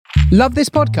Love this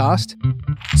podcast?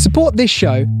 Support this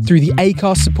show through the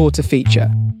Acast supporter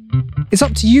feature. It's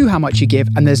up to you how much you give,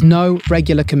 and there's no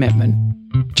regular commitment.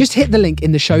 Just hit the link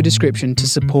in the show description to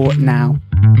support now.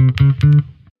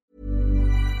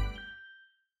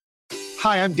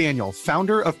 Hi, I'm Daniel,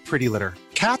 founder of Pretty Litter.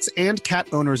 Cats and cat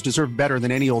owners deserve better than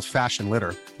any old-fashioned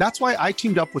litter. That's why I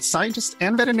teamed up with scientists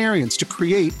and veterinarians to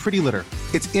create Pretty Litter.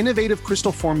 Its innovative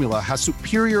crystal formula has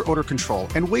superior odor control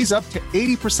and weighs up to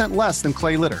 80% less than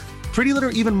clay litter. Pretty Litter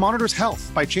even monitors health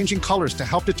by changing colors to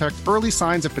help detect early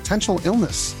signs of potential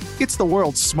illness. It's the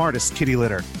world's smartest kitty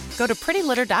litter. Go to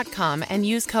prettylitter.com and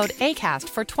use code ACAST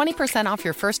for 20% off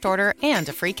your first order and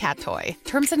a free cat toy.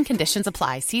 Terms and conditions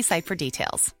apply. See site for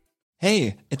details.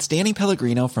 Hey, it's Danny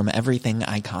Pellegrino from Everything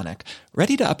Iconic.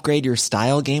 Ready to upgrade your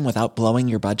style game without blowing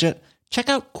your budget? Check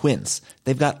out Quince.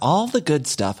 They've got all the good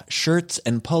stuff, shirts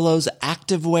and polos,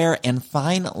 activewear, and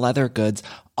fine leather goods,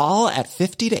 all at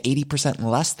 50 to 80%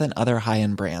 less than other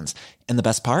high-end brands. And the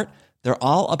best part? They're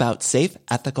all about safe,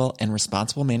 ethical, and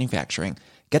responsible manufacturing.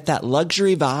 Get that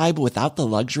luxury vibe without the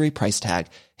luxury price tag.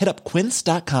 Hit up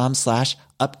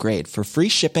quince.com/upgrade for free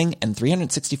shipping and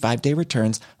 365-day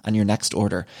returns on your next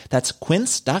order. That's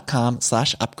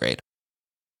quince.com/upgrade.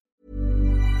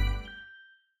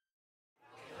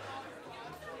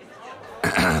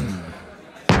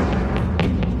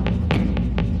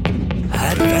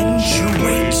 Adventure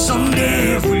waits on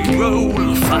every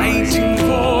roll, fighting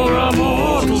for our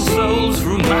mortal souls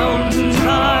through mountains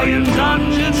high and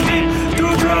dungeons deep,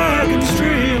 through dragon's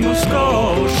stream of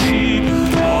skull sheep.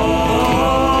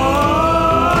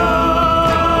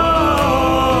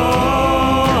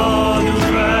 Through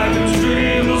dragon's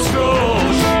stream of skull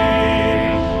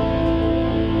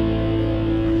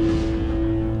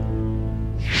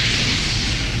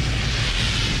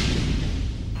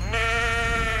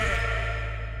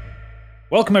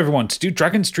Welcome everyone to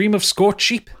Dragon's Dream of Scorched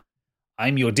Sheep.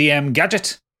 I'm your DM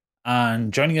Gadget,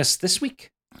 and joining us this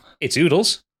week, it's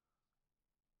Oodles.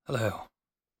 Hello.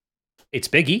 It's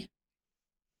Biggie.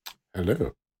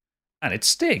 Hello. And it's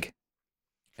Stig.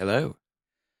 Hello.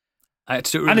 I had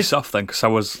to do it really soft then because I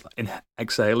was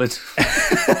exhaling.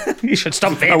 You should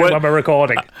stop vaping when we're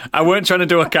recording. I weren't trying to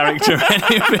do a character or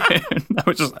anything. I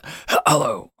was just like,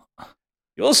 hello.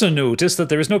 You also notice that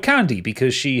there is no Candy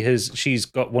because she's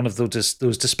got one of those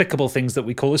despicable things that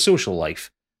we call a social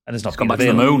life and has not been back to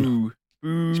the moon.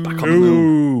 It's back on the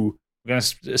moon. We're going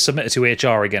to submit it to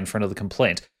HR again for another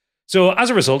complaint. So as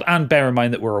a result, and bear in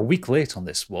mind that we're a week late on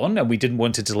this one, and we didn't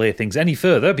want to delay things any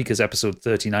further because episode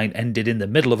 39 ended in the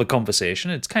middle of a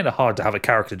conversation. It's kind of hard to have a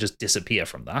character just disappear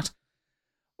from that.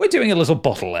 We're doing a little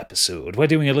bottle episode. We're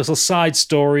doing a little side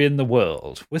story in the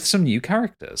world with some new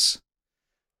characters.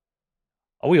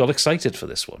 Are we all excited for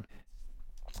this one?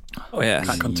 Oh, yeah.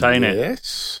 Can't contain it.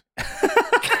 Yes.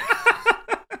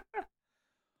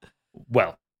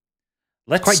 Well,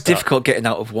 let's quite start. Difficult getting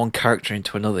out of one character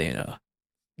into another, you know.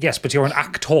 Yes, but you're an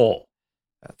actor.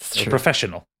 That's you're true. A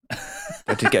professional.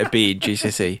 I did get a B in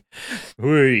GCSE.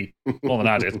 Whee, more than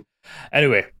I did.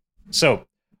 Anyway, so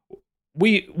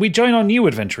we join our new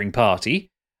adventuring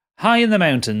party high in the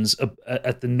mountains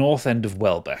at the north end of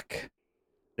Welbeck.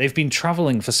 They've been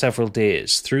travelling for several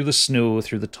days through the snow,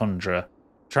 through the tundra,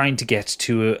 trying to get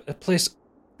to a place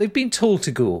they've been told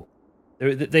to go.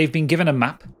 They've been given a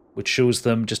map which shows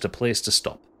them just a place to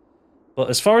stop. But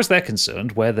as far as they're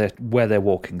concerned, where they're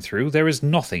walking through, there is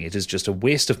nothing. It is just a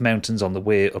waste of mountains on the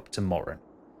way up to Morin.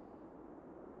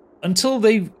 Until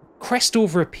they crest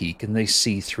over a peak and they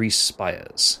see 3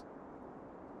 spires.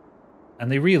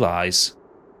 And they realise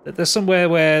that they're somewhere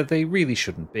where they really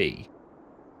shouldn't be.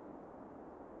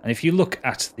 And if you look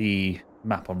at the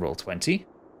map on Roll20,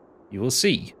 you will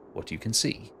see what you can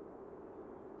see.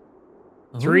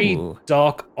 3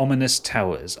 dark, ominous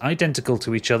towers, identical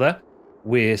to each other,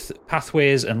 with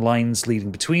pathways and lines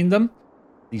leading between them.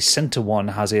 The centre one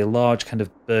has a large kind of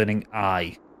burning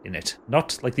eye in it.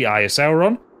 Not like the Eye of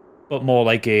Sauron, but more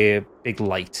like a big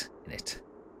light in it.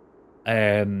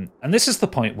 And this is the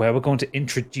point where we're going to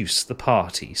introduce the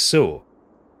party. So,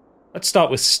 let's start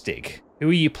with Stig. Who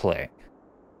are you playing?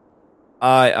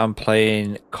 I am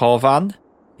playing Corvan.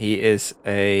 He is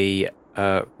a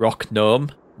rock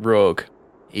gnome rogue.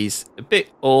 He's a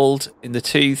bit old in the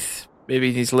tooth, maybe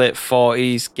in his late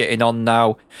 40s, getting on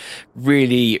now.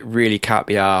 Really, really can't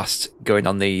be arsed going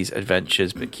on these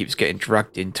adventures, but keeps getting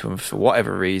dragged into them for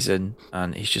whatever reason,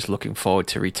 and he's just looking forward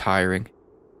to retiring.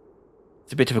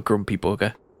 It's a bit of a grumpy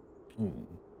bugger. Ooh.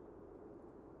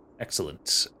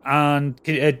 Excellent. And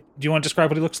do you want to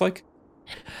describe what he looks like?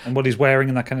 And what he's wearing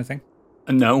and that kind of thing?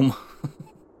 A gnome.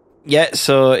 Yeah,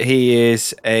 so he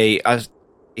is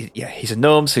he's a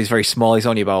gnome, so he's very small. He's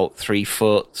only about 3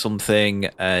 foot something.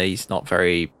 He's not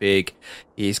very big.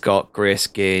 He's got grey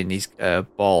skin. He's dark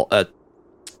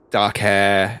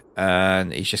hair,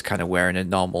 and he's just kind of wearing a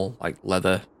normal like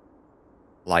leather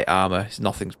light armor. It's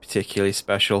nothing particularly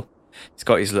special. He's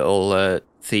got his little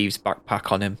thieves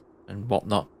backpack on him and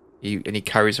whatnot. He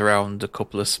carries around a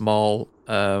couple of small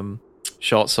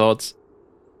short swords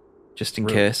just in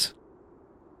case.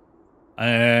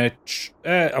 I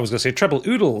was going to say Treble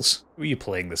Oodles. Who are you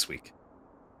playing this week?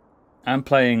 I'm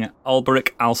playing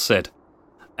Alberic Alcid,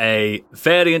 a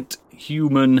variant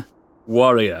human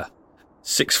warrior.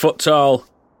 6 foot tall,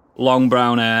 long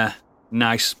brown hair,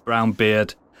 nice brown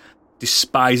beard,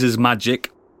 despises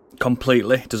magic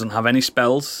completely, doesn't have any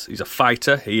spells. He's a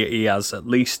fighter. He has at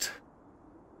least...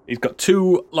 He's got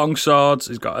 2 long swords,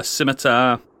 he's got a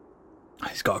scimitar,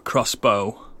 he's got a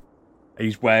crossbow,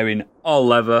 he's wearing all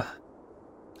leather,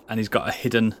 and he's got a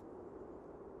hidden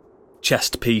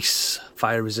chest piece,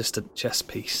 fire-resistant chest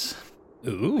piece.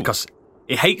 Ooh. Because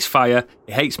he hates fire,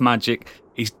 he hates magic,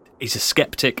 he's a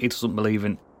skeptic, he doesn't believe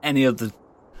in any of the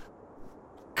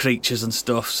creatures and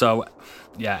stuff, so,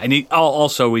 yeah. And he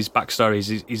also, his backstory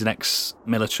is he's an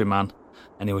ex-military man,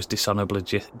 and he was dishonourably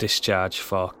discharged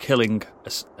for killing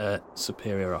a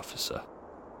superior officer.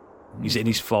 He's in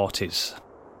his 40s.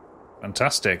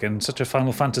 Fantastic, and such a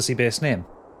Final Fantasy-based name.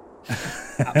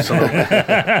 Absolutely.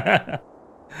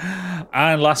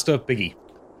 And last up, Biggie.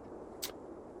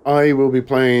 I will be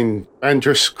playing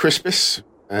Andrus Crispus,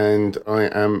 and I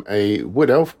am a Wood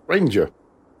Elf Ranger.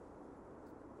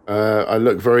 I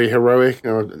look very heroic.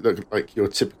 I look like your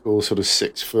typical sort of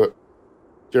 6 foot,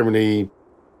 generally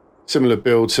similar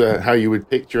build to how you would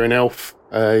picture an elf.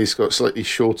 He's got slightly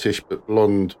shortish but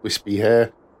blonde, wispy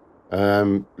hair.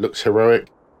 Looks heroic.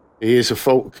 He is a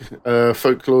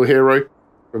folklore hero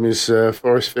from his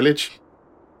forest village,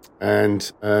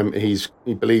 and he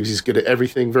believes he's good at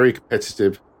everything. Very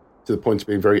competitive, to the point of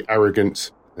being very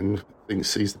arrogant, and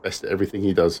thinks he's the best at everything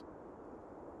he does.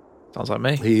 Sounds like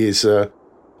me. He is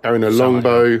carrying a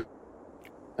longbow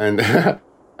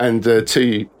and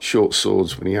 2 short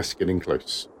swords when he has to get in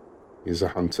close. He's a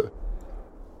hunter.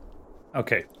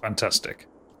 Okay, fantastic.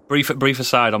 Brief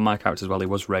aside on my character as well. He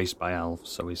was raised by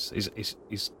elves, so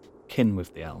he's kin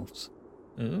with the elves.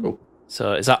 Cool.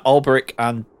 So is that Alberic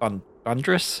and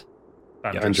Andrus?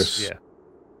 Andrus, yeah.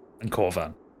 And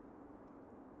Corvan.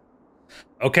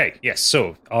 Okay, yes,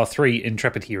 so our 3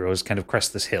 intrepid heroes kind of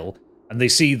crest this hill, and they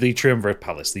see the Triumvirate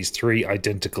Palace, these 3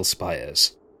 identical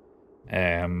spires.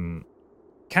 Can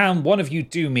one of you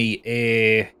do me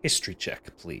a history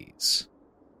check, please?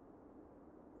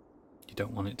 You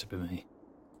don't want it to be me.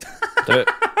 I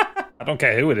don't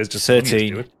care who it is, just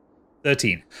 13. Do it.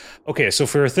 13. Okay, so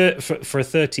for a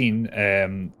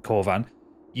 13, Corvan,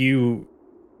 you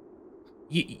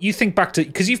think back to,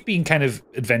 because you've been kind of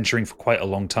adventuring for quite a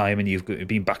long time, and you've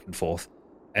been back and forth,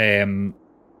 and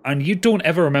you don't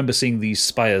ever remember seeing these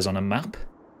spires on a map.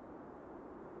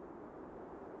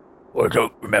 I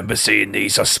don't remember seeing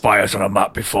these spires on a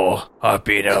map before. I've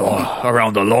been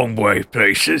around a long way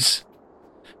places.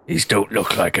 These don't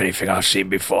look like anything I've seen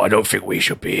before. I don't think we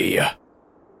should be here.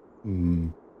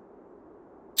 On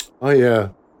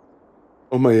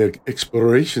my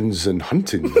explorations and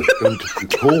hunting, I don't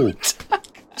recall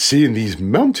seeing these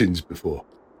mountains before.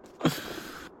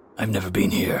 I've never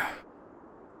been here.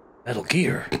 Metal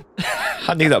Gear.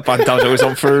 I knew that bandana was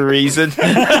on for a reason.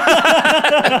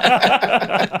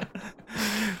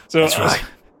 That's right.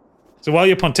 So while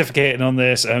you're pontificating on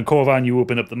this, Corvan, you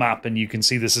open up the map and you can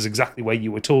see this is exactly where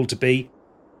you were told to be.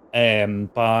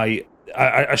 I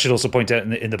should also point out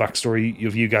in the backstory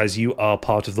of you guys, you are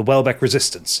part of the Welbeck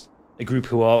Resistance, a group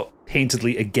who are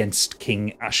paintedly against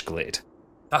King Ashglade.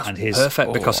 That's and his,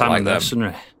 perfect, because I'm a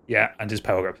mercenary. Yeah, and his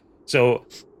power group. So,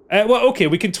 okay,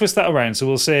 we can twist that around. So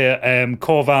we'll say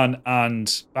Corvan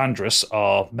and Andrus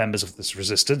are members of this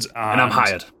resistance. And I'm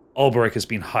hired. Alberic has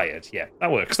been hired. Yeah,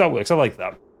 that works. I like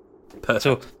that.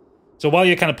 Perfect. So while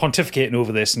you're kind of pontificating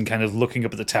over this and kind of looking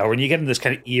up at the tower, and you're getting this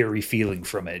kind of eerie feeling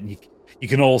from it, and you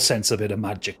can all sense a bit of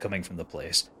magic coming from the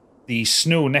place. The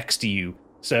snow next to you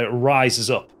rises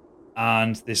up,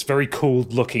 and this very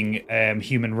cold-looking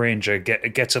human ranger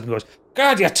gets up and goes,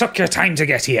 "God, you took your time to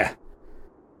get here."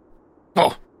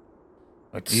 Oh.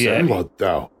 Yeah. What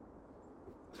thou?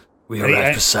 We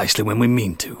arrive precisely when we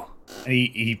mean to. And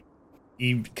he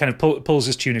kind of pulls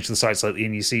his tunic to the side slightly,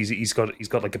 and you see he's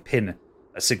got like a pin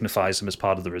that signifies him as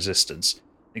part of the resistance.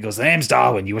 He goes, "The name's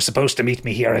Darwin. You were supposed to meet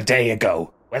me here a day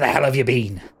ago. Where the hell have you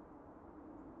been?"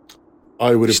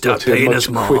 I would have got here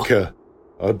much quicker.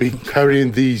 I've been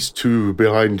carrying these 2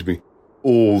 behind me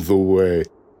all the way.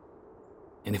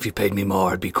 And if you paid me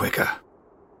more, I'd be quicker.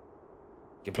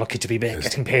 You're lucky to be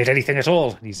getting paid anything at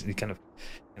all. And he kind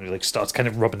of starts kind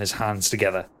of rubbing his hands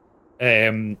together.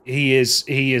 He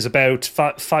is about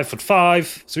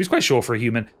 5'5", so he's quite short for a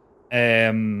human.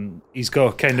 He's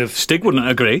got kind of... Stig wouldn't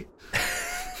agree.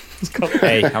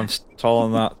 Hey, I'm taller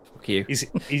than that. Fuck you.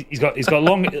 He's got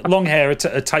long hair,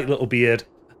 a tight little beard.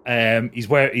 He's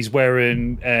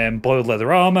wearing boiled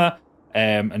leather armor,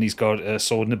 and he's got a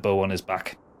sword and a bow on his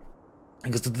back. He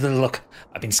goes, look,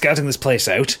 I've been scouting this place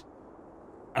out,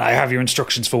 and I have your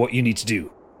instructions for what you need to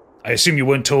do. I assume you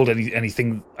weren't told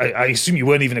anything. I assume you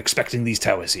weren't even expecting these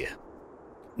towers here.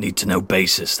 Need to know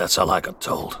basis, that's all I got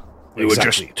told. We were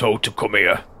just told to come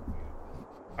here.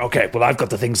 Okay, well, I've got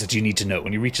the things that you need to know.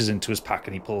 And he reaches into his pack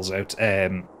and he pulls out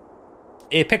a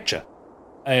picture.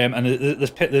 And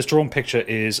this drawn picture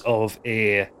is of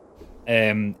a...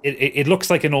 It looks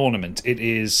like an ornament. It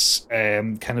is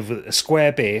kind of a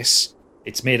square base.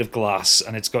 It's made of glass,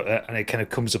 and it's got and it kind of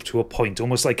comes up to a point,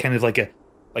 almost like kind of like a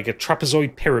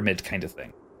trapezoid pyramid kind of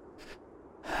thing.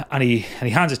 And he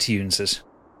hands it to you and says,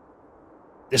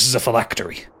 "This is a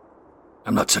phylactery."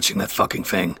 I'm not touching that fucking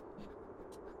thing.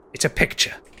 It's a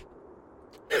picture.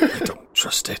 I don't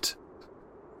trust it.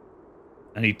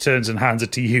 And he turns and hands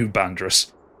it to you,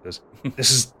 Bandrus. He goes,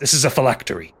 This is a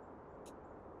phylactery.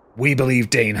 We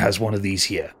believe Dane has one of these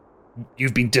here.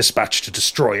 You've been dispatched to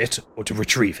destroy it or to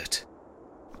retrieve it.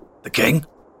 The king?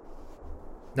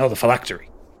 No, the phylactery.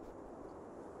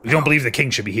 We don't believe the king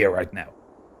should be here right now.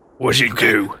 What does it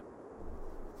do?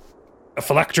 A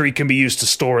phylactery can be used to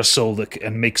store a soul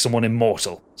and make someone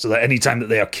immortal, so that any time that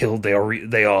they are killed, they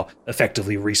are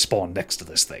effectively respawned next to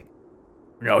this thing.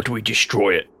 How do we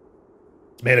destroy it?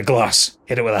 It's made of glass.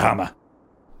 Hit it with a hammer.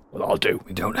 Well, I'll do.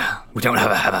 We don't have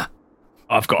a hammer.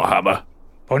 I've got a hammer.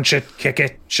 Punch it, kick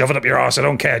it, shove it up your arse. I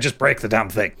don't care. Just break the damn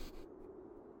thing.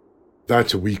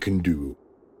 That we can do.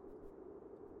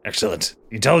 Excellent.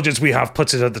 The intelligence we have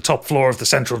puts it at the top floor of the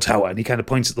central tower, and he kind of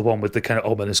points at the one with the kind of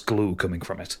ominous glue coming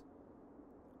from it.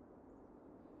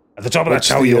 At the top of that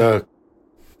tower...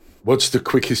 What's the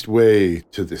quickest way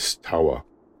to this tower?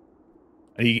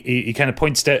 And he kind of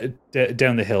points down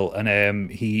the hill, and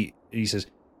he says,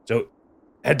 "So,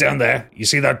 head down there. You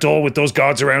see that door with those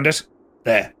guards around it?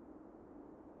 There.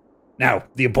 Now,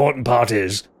 the important part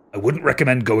is, I wouldn't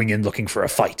recommend going in looking for a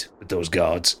fight with those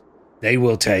guards. They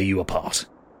will tear you apart.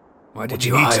 Why did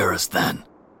you hire us then?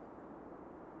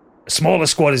 A smaller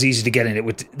squad is easy to get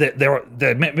in.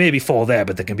 There may be 4 there,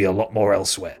 but there can be a lot more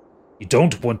elsewhere. You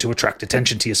don't want to attract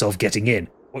attention to yourself getting in.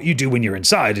 What you do when you're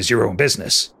inside is your own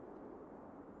business.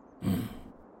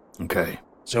 Okay.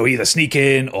 So either sneak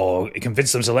in, or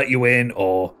convince them to let you in,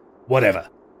 or whatever.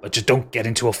 But just don't get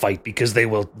into a fight, because they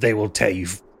will tear you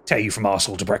from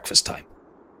arsehole to breakfast time.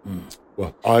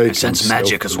 Well, I sense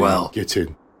magic as well. Get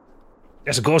in.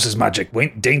 Yes, of course it's magic.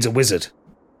 Dane's a wizard.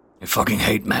 I fucking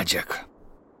hate magic.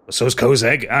 But so is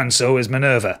Kozeg, and so is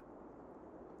Minerva.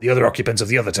 The other occupants of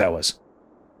the other towers.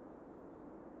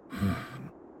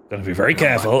 Gotta be very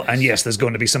careful, and yes, there's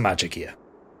going to be some magic here.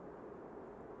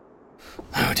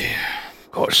 Oh dear.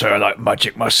 Can't say I like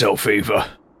magic myself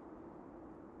either.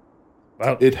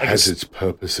 Well, it has its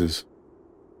purposes.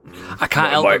 I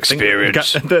can't help my but think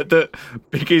experience. that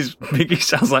Biggie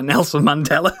sounds like Nelson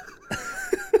Mandela.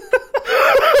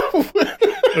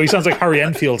 Oh, he sounds like Harry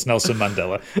Enfield's Nelson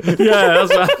Mandela. Yeah,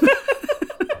 that's right.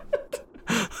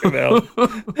 Well.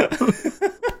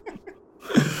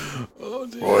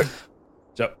 Right.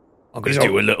 So, I'm going to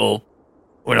do we'll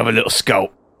have a little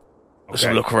scout. Let's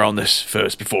Okay. look around this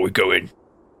first before we go in.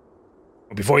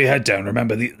 Before you head down,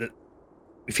 remember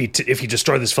if you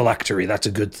destroy this phylactery, that's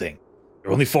a good thing. There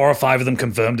are only 4 or 5 of them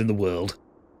confirmed in the world.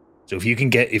 So if you can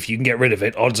get rid of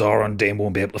it, odds are on Dame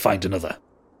won't be able to find another.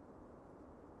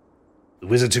 The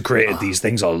wizards who created these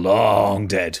things are long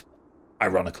dead,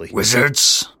 ironically.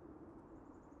 Wizards?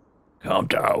 Calm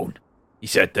down. He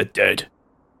said they're dead.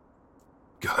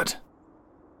 Good.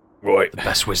 Right. The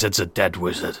best wizard's a dead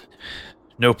wizard.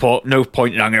 No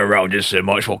point in hanging around, is there?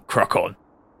 Might as well crack on.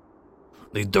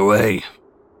 Lead the way.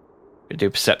 We do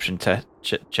a perception check.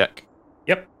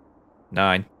 Yep.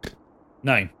 9.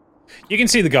 9. You can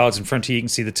see the guards in front of you, you can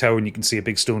see the tower, and you can see a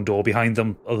big stone door behind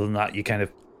them. Other than that, you kind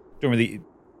of don't really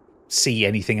see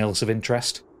anything else of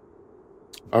interest.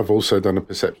 I've also done a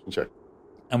perception check.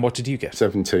 And what did you get?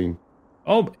 17.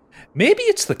 Oh, maybe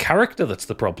it's the character that's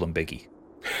the problem, Biggie.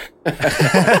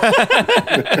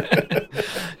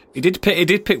 He did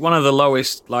pick one of the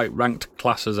lowest ranked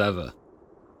classes ever.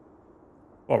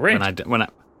 What, range?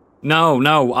 No,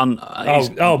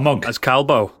 monk as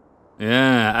Calbo.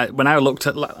 Yeah, when I looked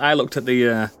at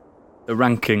the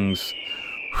rankings.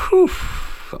 Whew,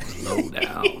 Low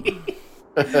down.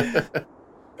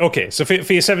 Okay, so for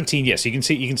your 17, yes, you can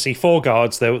see 4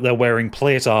 guards. They're wearing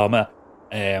plate armor.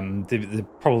 They're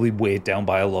probably weighed down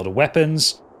by a lot of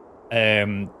weapons.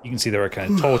 You can see there are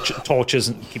kind of torches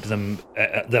and keeping them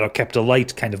that are kept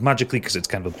alight kind of magically because it's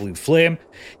kind of a blue flame.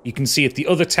 You can see at the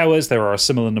other towers there are a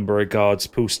similar number of guards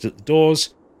posted at the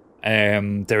doors.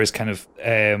 There is kind of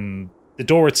the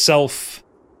door itself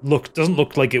doesn't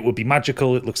look like it would be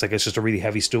magical. It looks like it's just a really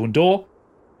heavy stone door.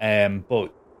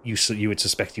 But you would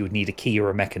suspect you would need a key or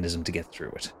a mechanism to get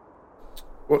through it.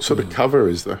 What sort of cover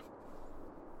is there?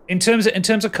 In terms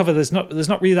of cover, there's not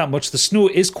really that much. The snow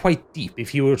is quite deep.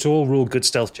 If you were to all roll good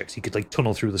stealth checks, you could like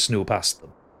tunnel through the snow past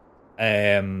them.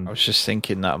 I was just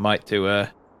thinking that I might do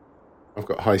a. I've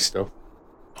got high stealth.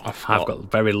 I've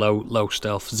got very low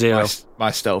stealth. 0.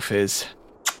 My stealth is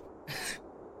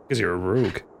because you're a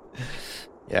rogue.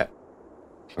 Yeah,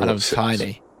 and I'm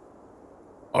tiny.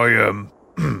 I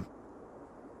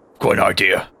got an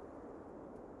idea.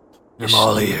 I'm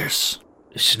all ears.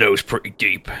 The snow's pretty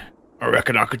deep. I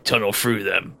reckon I could tunnel through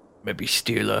them. Maybe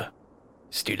steal a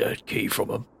key from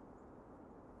them.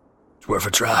 It's worth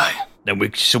a try.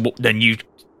 Then you,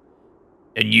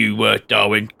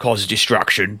 Darwin, cause a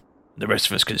distraction. The rest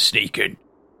of us can sneak in.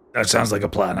 That sounds like a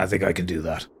plan. I think I can do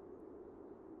that.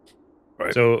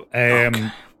 Right. So,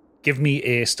 give me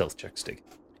a stealth check, Stig.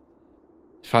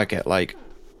 If I get like,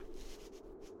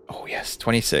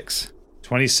 26.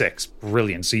 26,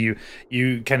 brilliant. So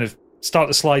you kind of start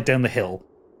to slide down the hill,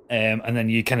 and then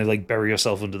you kind of like bury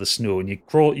yourself under the snow, and you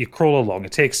crawl along.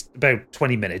 It takes about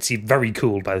 20 minutes. You're very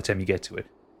cool by the time you get to it.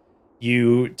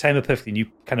 You time it perfectly, and you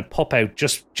kind of pop out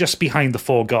just behind the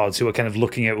 4 guards who are kind of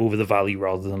looking out over the valley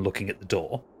rather than looking at the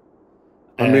door.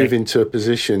 I move into a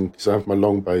position because I have my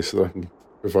longbow so that I can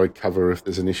provide cover if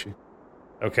there's an issue.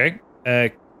 Okay.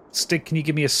 Stig, can you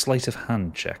give me a sleight of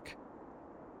hand check?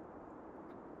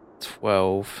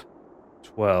 12.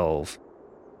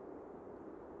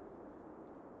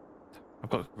 I've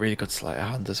got a really good sleight of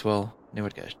hand as well. Knew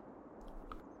I'd get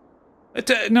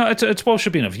it. No, a 12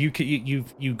 should be enough. You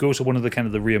go to one of the kind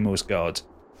of the rearmost guards,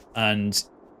 and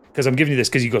because I'm giving you this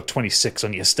because you got 26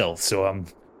 on your stealth, so I'm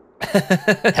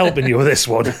helping you with this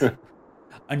one.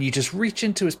 And you just reach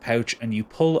into his pouch and you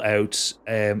pull out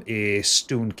a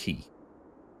stone key.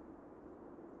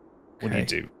 What do you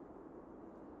do?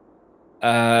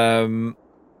 Turn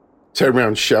around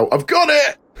and shout, "I've got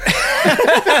it!"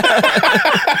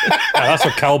 That's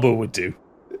what Calbo would do.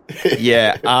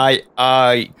 Yeah,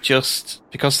 I just,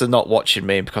 because they're not watching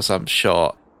me and because I'm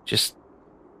short, he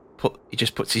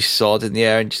just puts his sword in the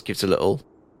air and just gives a little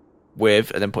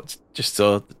wave, and then puts, just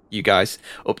so you guys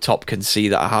up top can see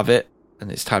that I have it,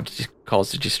 and it's time to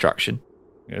cause the distraction.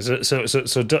 Yeah, so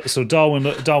Darwin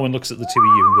looks at the two of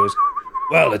you and goes,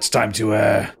 "Well, it's time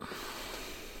to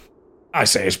I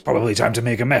say it's probably time to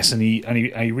make a mess." And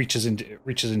he reaches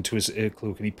into his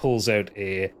cloak and he pulls out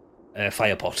a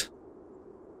fire pot.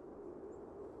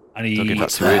 And he Don't give that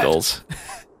to Riddles.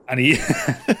 And he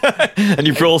and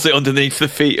he rolls it underneath the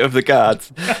feet of the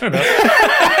guards.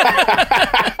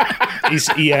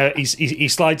 He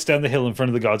slides down the hill in front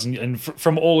of the guards, and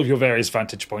from all of your various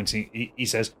vantage points, he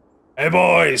says, "Hey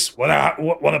boys, want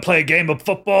to play a game of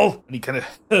football?" And he kind of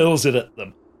hurls it at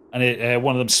them, and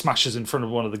one of them smashes in front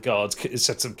of one of the guards,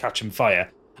 sets them catching fire,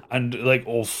 and like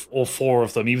all 4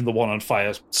 of them, even the one on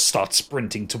fire, start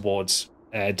sprinting towards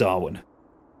Darwin,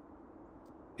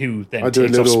 who then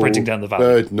takes off sprinting down the valley.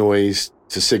 Bird noise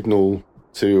to signal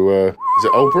to is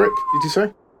it Ulbrich? Did you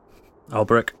say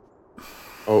Ulbrich?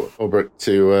 Ulbrich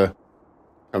to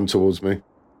come towards me.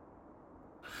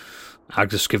 I'll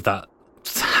just give that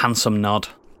handsome nod.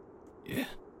 Yeah.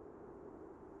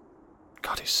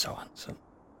 God, he's so handsome.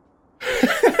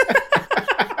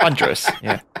 Andres,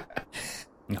 yeah.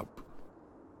 Nope.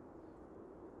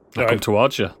 I'll come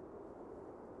towards you.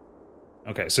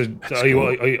 Okay, so are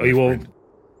you all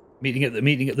meeting at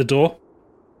the door?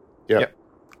 Yep.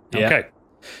 Yeah. Okay.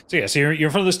 So you're in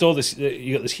front of this door.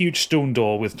 You got this huge stone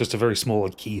door with just a very small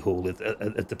keyhole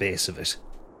at the base of it.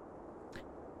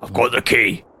 I've got the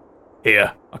key.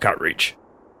 Here, I can't reach.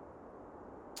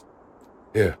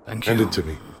 Yeah, Thank hand you. it to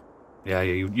me. Yeah,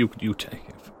 you take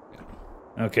it.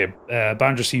 Okay,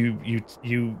 Bandris,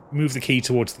 you move the key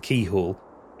towards the keyhole,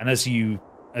 and as you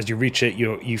reach it,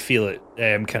 you feel it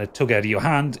kind of tug out of your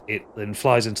hand. It then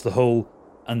flies into the hole,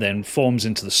 and then forms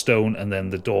into the stone, and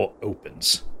then the door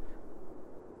opens.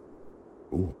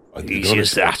 Ooh, I did Easy not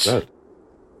as expect that.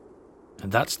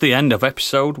 And that's the end of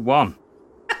episode 1.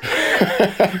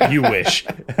 You wish.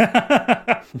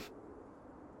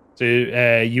 So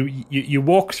you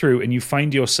walk through and you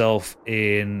find yourself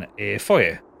in a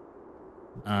foyer.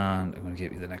 And I'm going to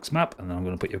give you the next map, and then I'm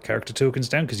going to put your character tokens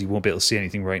down because you won't be able to see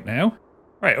anything right now.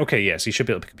 Right, okay, yes, you should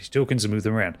be able to pick up your tokens and move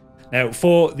them around. Now,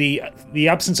 for the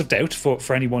absence of doubt,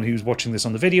 for anyone who's watching this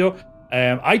on the video,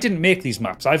 I didn't make these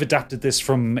maps. I've adapted this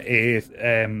from a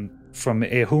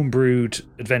homebrewed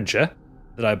adventure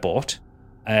that I bought.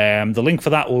 The link for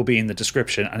that will be in the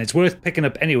description, and it's worth picking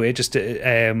up anyway, just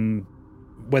to,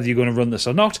 whether you're going to run this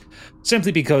or not,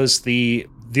 simply because the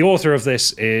author of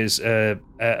this is a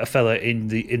fella in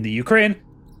the Ukraine,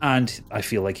 and I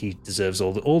feel like he deserves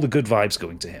all the good vibes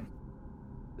going to him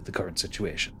with the current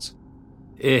situations.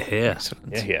 Yeah.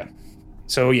 Yeah.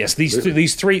 So yes,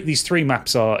 these three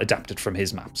maps are adapted from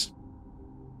his maps.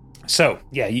 So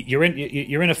yeah, you're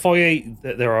in a foyer.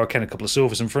 There are kind of a couple of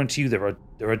sofas in front of you. There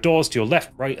are doors to your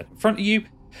left, right, and in front of you.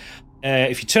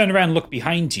 If you turn around and look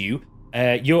behind you,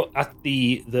 you're at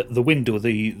the window,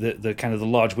 the kind of the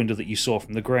large window that you saw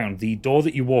from the ground. The door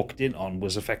that you walked in on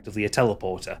was effectively a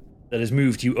teleporter that has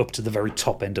moved you up to the very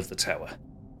top end of the tower.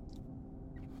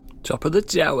 Top of the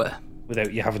tower.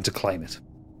 Without you having to climb it.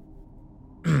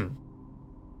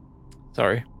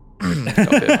 Sorry.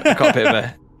 I got a bit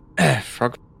of a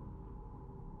frog.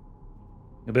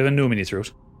 A bit of a gnome in your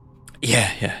throat.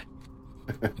 Yeah.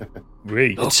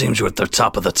 Really? It seems we're at the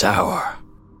top of the tower. I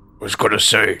was going to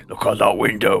say, look out that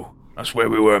window. That's where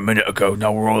we were a minute ago.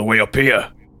 Now we're all the way up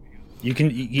here.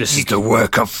 This is the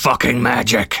work of fucking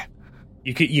magic.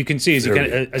 You can see as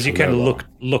you kind of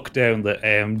look down that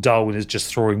Darwin is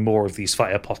just throwing more of these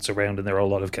fire pots around, and there are a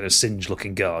lot of kind of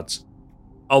singed-looking guards.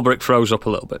 Ulbrich throws up a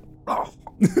little bit. Oh,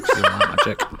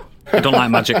 I don't like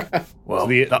magic. Well,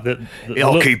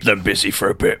 I'll keep them busy for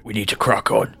a bit. We need to crack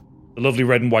on. The lovely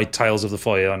red and white tiles of the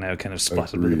foyer are now kind of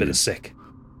splattered with a bit of sick.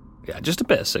 Yeah, just a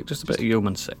bit of sick, just a bit of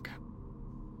human sick.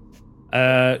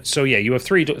 So yeah, you have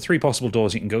three possible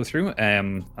doors you can go through.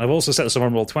 I've also set this up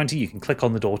on Roll20. You can click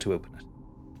on the door to open it.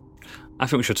 I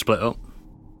think we should split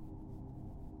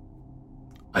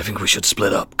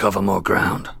up. Cover more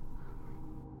ground.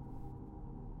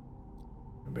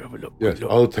 Let me have a look. Yes,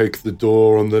 I'll take the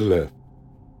door on the left.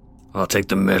 I'll take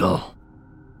the middle.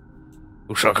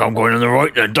 Looks like I'm going on the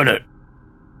right then, doesn't it?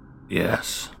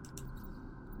 Yes.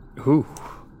 Ooh.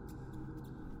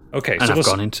 Okay, and so I've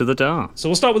gone into the dark. So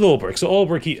we'll start with Ulbrich. So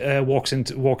Ulbrich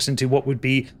walks into what would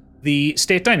be the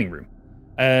state dining room.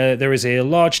 There is a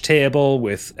large table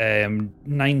with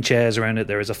 9 chairs around it.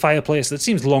 There is a fireplace that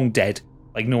seems long dead,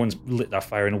 like no one's lit that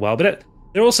fire in a while. But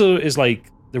there also is like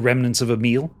the remnants of a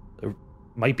meal. There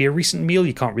might be a recent meal.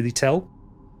 You can't really tell.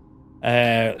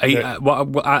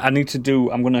 What I need to do,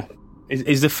 I'm gonna.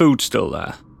 Is the food still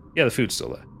there? Yeah, the food's still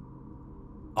there.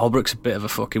 Ulbrich's a bit of a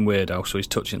fucking weirdo, so he's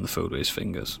touching the food with his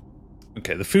fingers.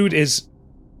 Okay, the food is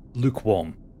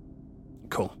lukewarm.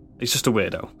 Cool. He's just a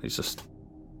weirdo. He's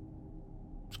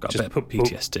got a bit of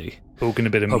PTSD. Poking a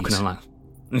bit of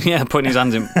meat. Yeah, putting his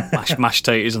hands in mashed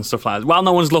taters and stuff like that. While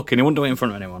no one's looking, he wouldn't do it in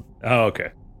front of anyone. Oh,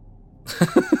 okay.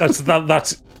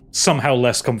 That's somehow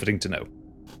less comforting to know.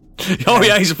 Oh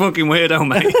yeah, he's a fucking weirdo,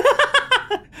 mate.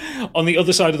 On the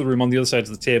other side of the room, on the other side of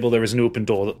the table, there is an open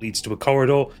door that leads to a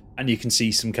corridor, and you can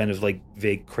see some kind of like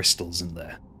vague crystals in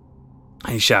there.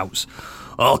 He shouts,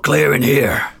 "All clear in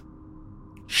here."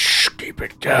 Shh, keep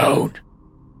it down.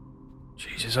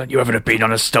 Jesus, aren't you ever been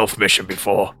on a stealth mission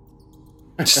before?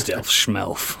 Stealth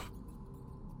schmelf.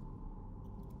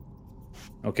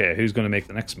 Okay, who's going to make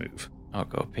the next move? I'll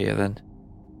go up here then.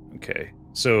 Okay,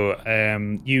 so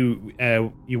you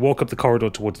walk up the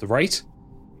corridor towards the right.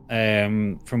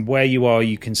 From where you are,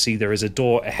 you can see there is a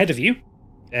door ahead of you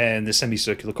in the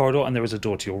semicircular corridor, and there is a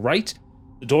door to your right.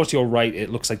 The door to your right, it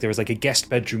looks like there is like a guest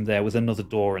bedroom there with another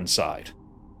door inside.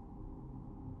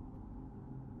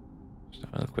 Just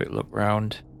have a quick look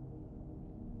round.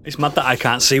 It's mad that I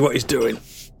can't see what he's doing.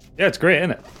 Yeah, it's great,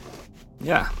 isn't it?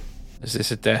 Yeah. Is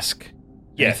this a desk?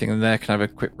 Yeah. Anything in there? Can I have a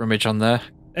quick rummage on there?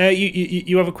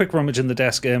 You have a quick rummage in the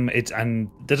desk, and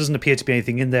there doesn't appear to be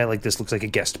anything in there. Like, this looks like a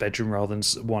guest bedroom rather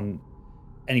than one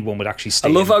anyone would actually stay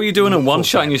in. I love how you're doing a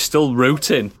one-shot and you're still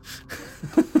rooting.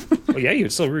 Oh yeah, you're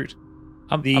still root.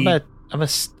 I'm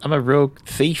a rogue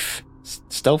thief,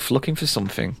 stealth looking for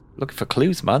something, looking for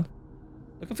clues, man.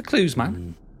 Looking for clues,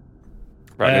 man.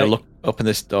 Right, I'm gonna look open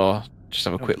this door. Just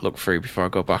have a quick look through before I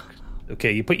go back.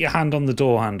 Okay, you put your hand on the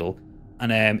door handle,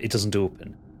 and it doesn't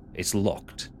open. It's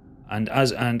locked. And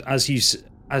as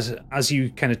you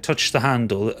kind of touch the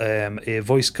handle, a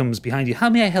voice comes behind you. How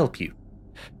may I help you?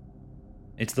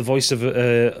 It's the voice of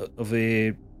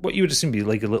a what you would assume be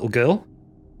like a little girl.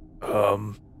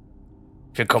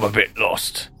 Think I'm a bit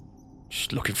lost.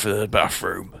 Just looking for the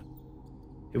bathroom.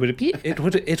 It would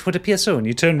appear so. And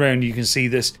you turn around, you can see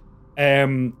this.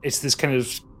 It's this kind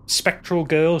of spectral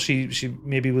girl. She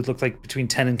maybe would look like between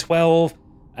 10 and 12.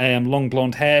 Long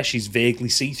blonde hair. She's vaguely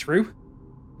see-through.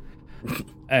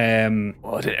 I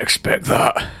didn't expect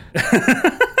that.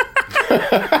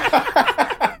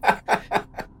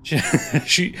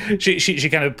 she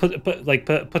kind of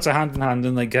puts her hand in hand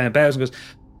and like bows and goes,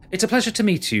 "It's a pleasure to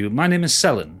meet you. My name is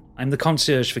Selin. I'm the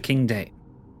concierge for King Dane.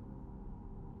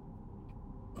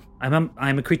 I'm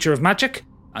a creature of magic.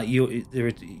 You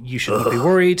should not be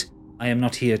worried. I am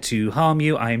not here to harm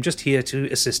you. I am just here to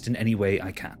assist in any way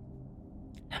I can."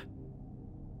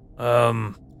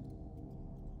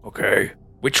 Okay.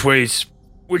 Which way's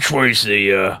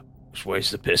the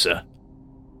pisser?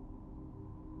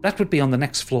 That would be on the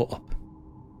next floor up.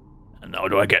 And how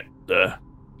do I get there?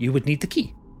 You would need the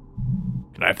key.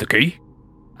 Can I have the key?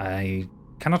 I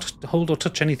cannot hold or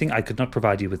touch anything. I could not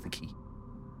provide you with the key.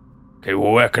 Okay,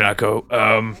 well, where can I go?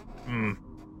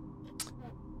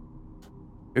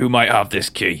 Who might have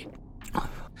this key?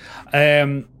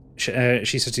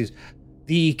 She says to you,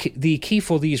 the key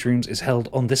for these rooms is held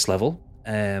on this level,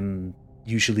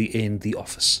 usually in the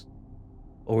office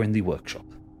or in the workshop.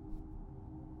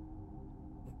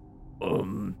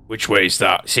 Which way is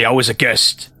that? See, I was a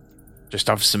guest. Just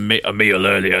have a meal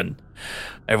earlier, and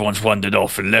everyone's wandered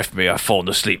off and left me. I've fallen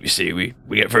asleep, you see. We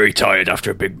get very tired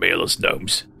after a big meal as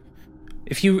gnomes.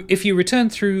 If you return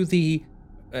through the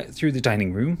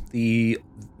dining room, the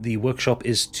workshop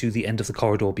is to the end of the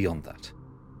corridor beyond that.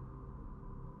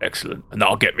 Excellent. And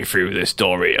that'll get me through this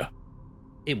door here.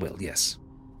 It will, yes.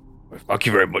 Thank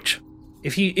you very much.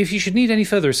 If you should need any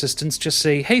further assistance, just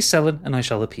say, "Hey, Selin," and I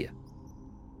shall appear.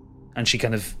 And she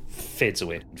kind of fades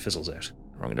away and fizzles out.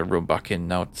 I'm going to run back in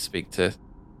now to speak to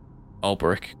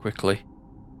Alberic quickly.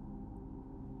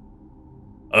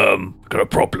 Got a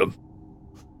problem.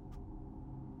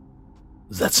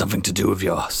 Is that something to do with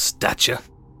your stature?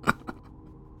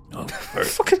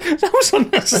 That was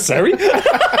unnecessary.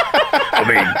 I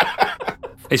mean,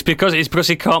 It's because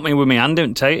he caught me with my hand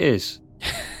in taters.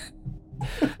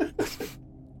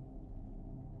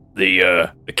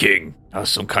 The king has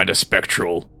some kind of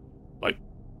spectral, like,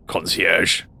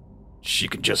 concierge. She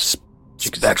can just...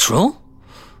 Spectral?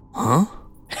 Huh?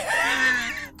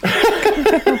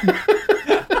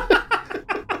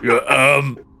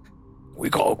 Yeah, we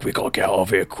gotta get out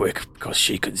of here quick because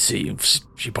she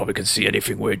probably can see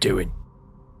anything we're doing.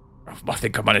 I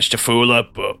think I managed to fool her,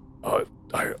 but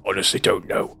I honestly don't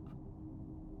know.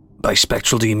 By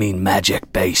spectral, do you mean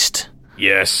magic-based?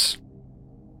 Yes.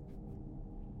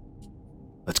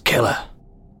 Let's kill her.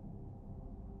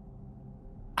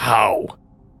 How?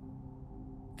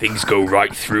 Things go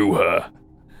right through her.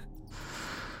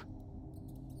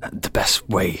 The best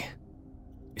way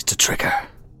is to trick her.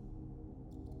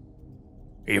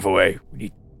 Either way, we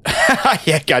need...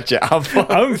 Yeah, gotcha. I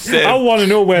want to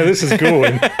know where this is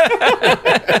going.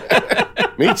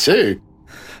 Me too.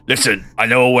 Listen, I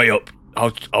know a way up.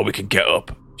 How we can get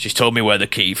up. She's told me where the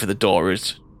key for the door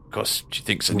is, because she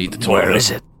thinks I need the toilet. Where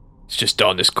is it? It's just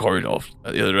down this corridor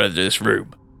at the other end of this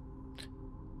room.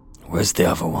 Where's the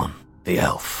other one? The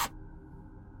elf.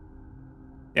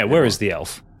 Yeah, where is the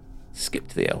elf? Skip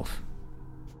to the elf.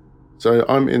 So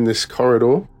I'm in this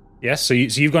corridor. Yes, so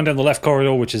you've gone down the left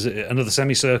corridor, which is another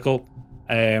semicircle.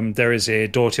 There is a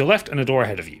door to your left and a door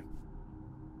ahead of you.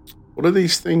 What are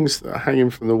these things that are hanging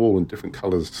from the wall in different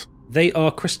colours? They are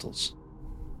crystals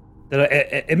that are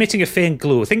emitting a faint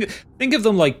glow. Think of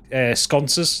them like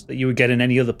sconces that you would get in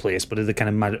any other place, but they're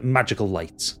kind of magical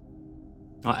lights.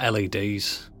 Like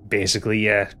LEDs. Basically,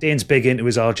 yeah. Dane's big into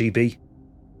his RGB.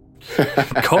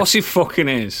 Of course he fucking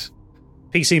is.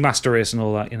 PC Master Race and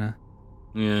all that, you know.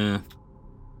 Yeah.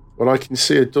 Well, I can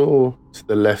see a door to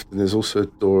the left, and there's also a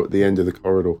door at the end of the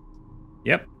corridor.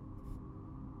 Yep.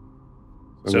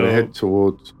 I'm going to head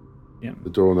towards the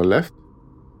door on the left.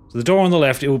 So the door on the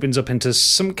left, it opens up into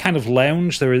some kind of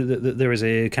lounge. There is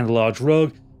a kind of large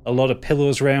rug, a lot of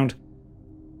pillows around,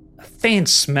 a faint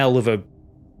smell of a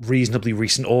reasonably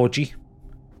recent orgy.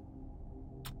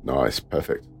 Nice,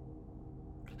 perfect.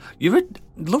 You're a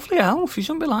lovely elf. You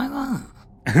shouldn't be like that.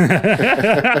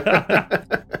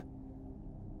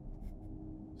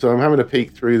 So I'm having a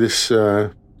peek through this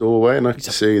doorway, and I can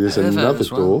see there's another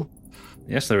door.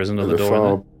 Yes, there is another at the door.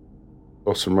 far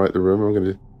bottom right of the room. I'm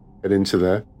going to head into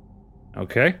there.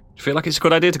 Okay. Do you feel like it's a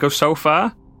good idea to go so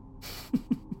far?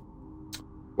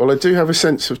 Well, I do have a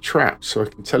sense of traps, so I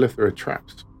can tell if there are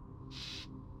traps.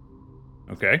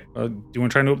 Okay. Do you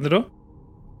want to try and open the door?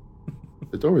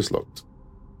 The door is locked.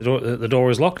 The door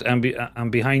is locked, and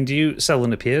behind you,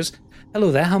 Selin appears.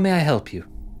 Hello there. How may I help you?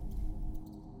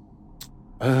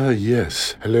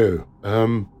 Yes. Hello.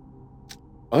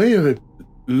 I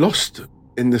lost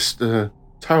in this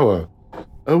tower.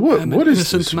 What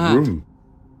is this room?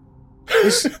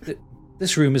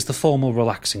 This room is the formal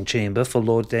relaxing chamber for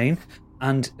Lord Dane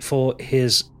and for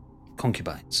his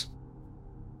concubines.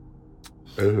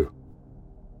 Oh.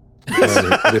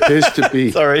 It appears to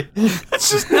be... Sorry.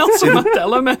 That's just Nelson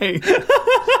Mandela, mate.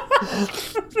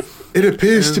 It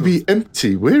appears to be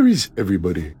empty. Where is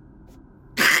everybody?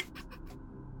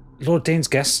 Lord Dane's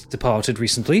guests departed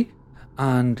recently,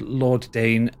 and Lord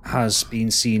Dane has been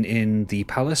seen in the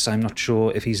palace. I'm not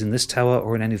sure if he's in this tower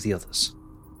or in any of the others.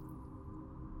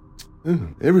 Oh,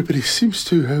 everybody seems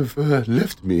to have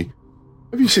left me.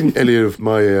 Have you seen any of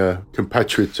my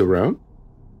compatriots around?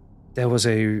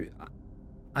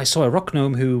 I saw a rock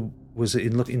gnome who was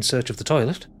in search of the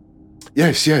toilet.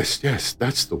 Yes,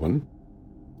 that's the one.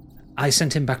 I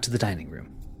sent him back to the dining room.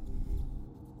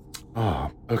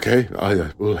 Ah, okay.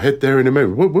 I will head there in a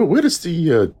moment. Where does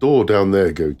the door down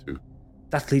there go to?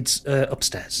 That leads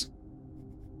upstairs.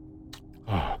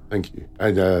 Ah, thank you.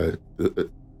 And it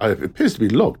appears to be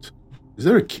locked. Is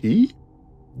there a key?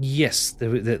 Yes,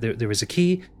 there is a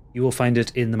key. You will find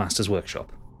it in the master's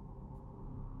workshop.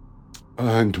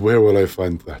 And where will I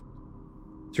find that?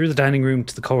 Through the dining room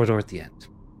to the corridor at the end.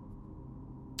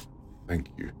 Thank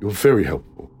you. You're very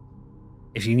helpful.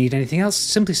 If you need anything else,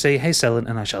 simply say, "Hey, Selen,"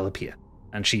 and I shall appear.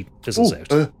 And she fizzles out.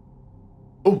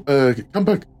 Come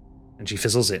back. And she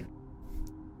fizzles in.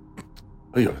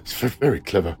 Oh, yeah, it's very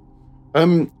clever.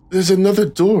 There's another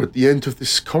door at the end of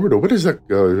this corridor. Where does that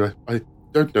go? I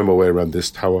don't know my way around this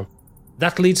tower.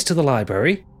 That leads to the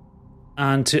library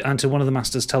and to one of the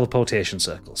master's teleportation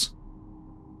circles.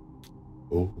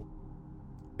 Oh.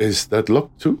 Is that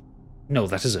locked too? No,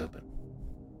 that is open.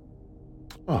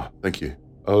 Ah, thank you.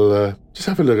 I'll just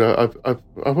have a look.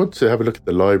 I want to have a look at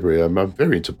the library. I'm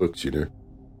very into books, you know.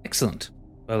 Excellent.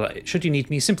 Well, should you need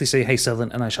me, simply say, "Hey,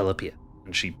 Selen," and I shall appear.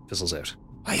 And she fizzles out.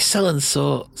 Why is Selen's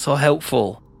so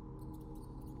helpful?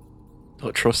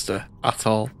 Don't trust her at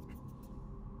all.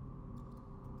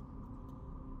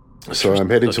 So I'm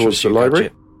heading towards the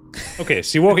library. Okay,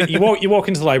 so you walk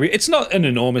into the library. It's not an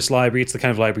enormous library. It's the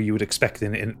kind of library you would expect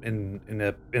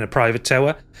in a private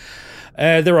tower.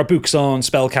 There are books on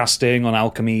spellcasting, on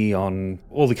alchemy, on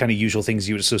all the kind of usual things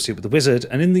you would associate with the wizard.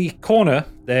 And in the corner,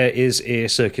 there is a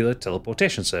circular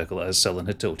teleportation circle, as Selen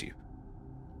had told you.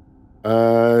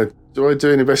 Do I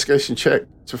do an investigation check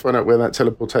to find out where that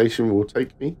teleportation will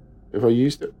take me if I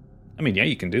used it? I mean, yeah,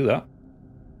 you can do that.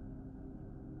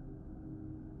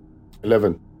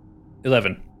 11.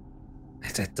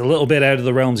 It's a little bit out of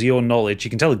the realms of your knowledge. You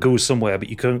can tell it goes somewhere, but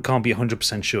you can't be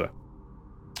 100% sure.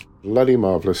 Bloody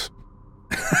marvellous.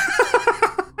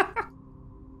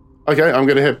 Okay, I'm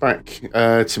going to head back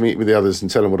to meet with the others and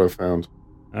tell them what I've found.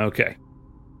 Okay.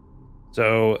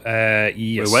 So,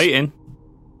 yes. We're waiting.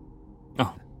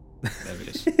 Oh, there it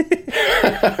is.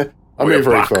 I'm moving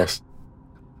very fast.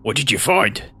 What did you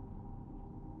find?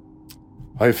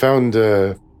 I found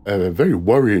a very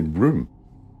worrying room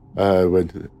where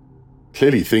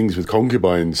clearly things with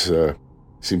concubines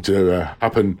seem to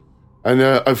happen. And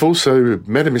I've also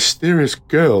met a mysterious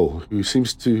girl who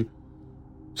seems to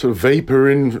sort of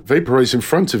vaporize in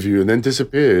front of you and then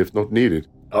disappear if not needed.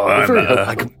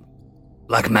 Oh,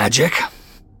 like magic?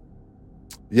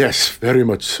 Yes, very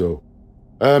much so.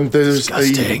 There's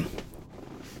Disgusting.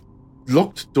 a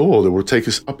locked door that will take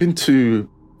us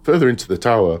further into the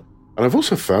tower. And I've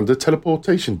also found a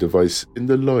teleportation device in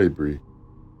the library.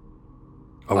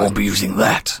 I won't be using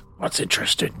that. That's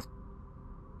interesting.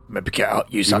 Maybe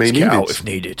use You that may to get need out it. if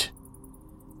needed.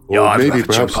 Or I'd maybe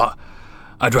rather perhaps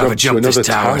I'd rather jump to jump this another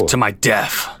tower tower. to my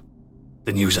death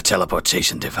than use a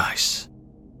teleportation device.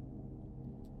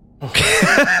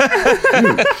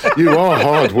 you are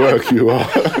hard work, you are.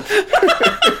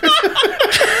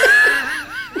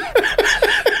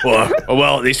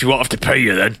 well, at least we won't have to pay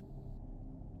you then.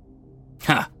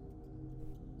 Ha.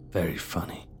 Very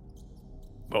funny.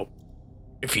 Well,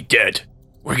 if you're dead,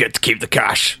 we get to keep the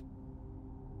cash.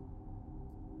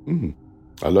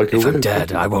 I like If your I'm way.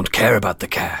 dead, I won't care about the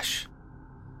cash.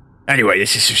 Anyway,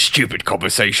 this is some stupid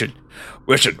conversation.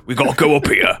 Listen, we got to go up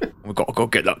here. We got to go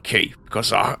get that key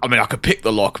because I could pick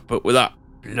the lock, but with that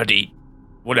bloody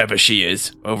whatever she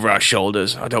is over our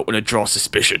shoulders, I don't want to draw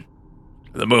suspicion.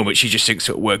 At the moment, she just thinks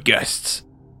that we're guests.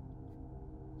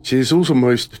 She is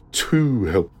almost too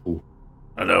helpful.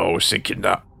 I know. I was thinking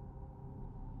that.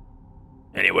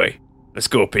 Anyway, let's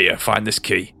go up here. Find this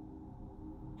key.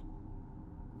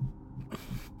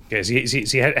 Okay, so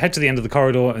you head to the end of the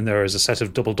corridor, and there is a set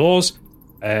of double doors,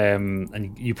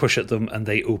 and you push at them, and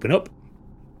they open up,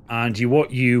 and you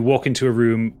walk into a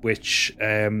room which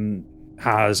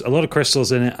has a lot of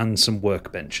crystals in it and some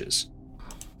workbenches.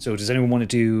 So does anyone want to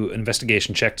do an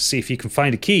investigation check to see if you can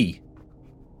find a key?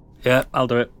 Yeah, I'll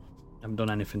do it. I haven't done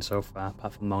anything so far,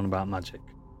 apart from moan about magic.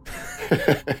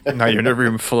 Now you're in a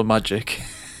room full of magic.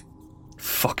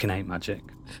 Fucking hate magic.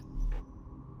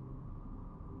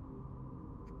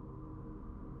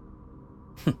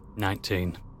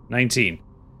 $19. 19.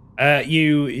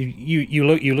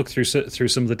 You look through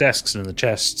some of the desks and the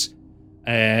chests,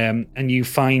 and you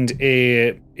find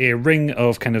a ring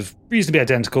of kind of reasonably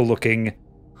identical looking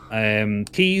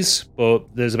keys,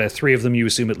 but there's about 3 of them. You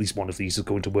assume at least one of these is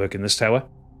going to work in this tower.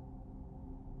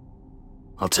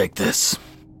 I'll take this.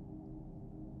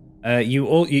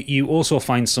 You also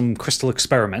find some crystal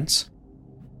experiments,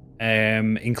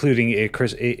 including a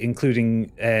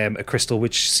crystal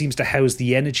which seems to house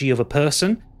the energy of a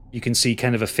person. You can see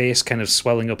kind of a face kind of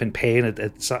swelling up in pain at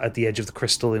the edge of the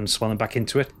crystal and swelling back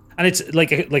into it. And it's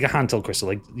like a handheld crystal,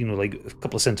 like a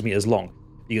couple of centimeters long.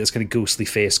 You get this kind of ghostly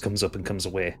face comes up and comes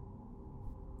away.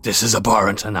 This is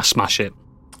abhorrent, and I smash it.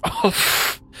 Oh,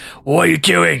 what are you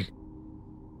doing?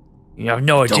 You have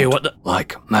no idea what the...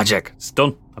 Like magic. It's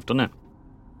done. I've done it.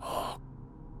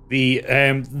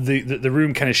 The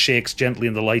room kind of shakes gently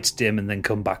and the lights dim and then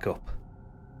come back up.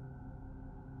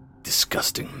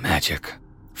 Disgusting magic.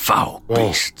 Foul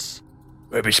beasts.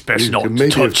 Maybe it's best not to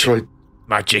touch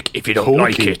magic if you don't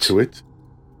like it. To it.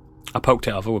 I poked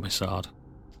it over with my sword.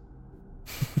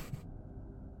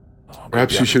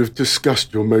 Perhaps you should have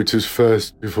discussed your motives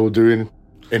first before doing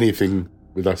anything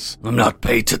with us. I'm not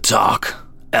paid to talk,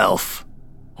 elf.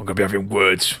 I'm going to be having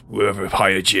words with whoever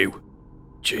hired you.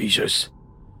 Jesus.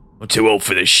 I'm too old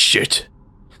for this shit.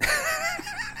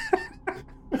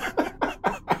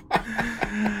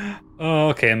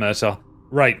 Okay, Murtaugh.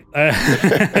 Right.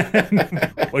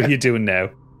 What are you doing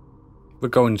now? We're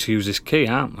going to use this key,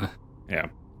 aren't we? Yeah.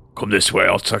 Come this way,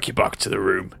 I'll take you back to the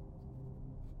room.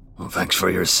 Well, thanks for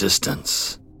your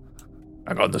assistance.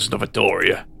 Hang on, there's another door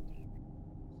here.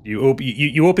 You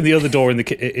open the other door in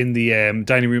the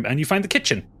dining room and you find the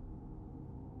kitchen.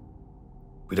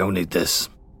 We don't need this.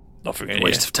 Nothing in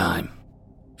Waste here. of time.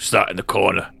 Start in the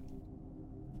corner.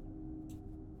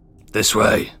 This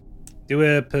way. Do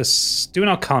an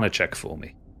Arcana check for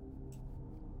me.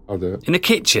 I'll do it. In the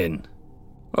kitchen?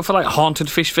 What for, like, haunted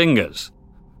fish fingers?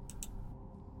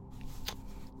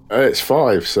 It's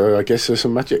 5, so I guess there's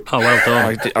some magic. Oh, well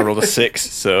done. I rolled a 6,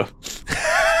 so...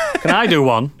 Can I do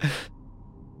one?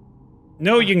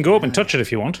 No, you can go up and touch it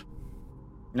if you want.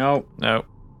 No.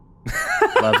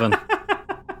 11.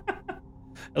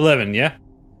 11, yeah?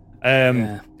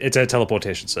 Yeah. It's a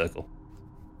teleportation circle.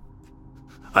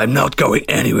 I'm not going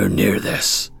anywhere near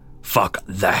this. Fuck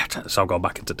that. So I'll go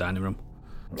back into the dining room.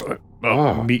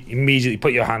 Immediately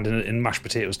put your hand in mashed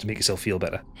potatoes to make yourself feel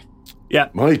better. Yeah.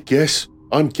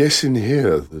 I'm guessing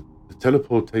here that the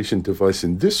teleportation device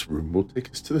in this room will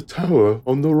take us to the tower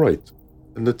on the right.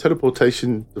 And the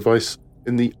teleportation device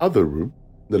in the other room,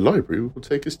 the library, will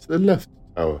take us to the left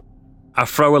tower. I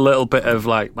throw a little bit of,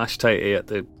 like, mashed tatey at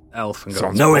the elf and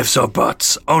go, no ifs or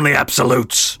buts, only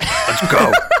absolutes. Let's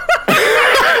go.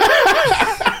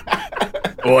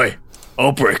 Oi,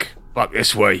 Ulbrick, back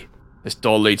this way. This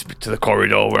door leads to the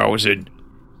corridor where I was in.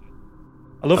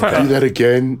 I love Do that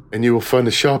again, and you will find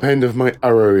the sharp end of my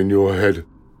arrow in your head.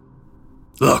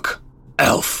 Look,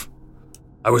 elf,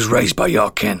 I was raised by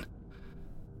your kin.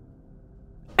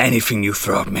 Anything you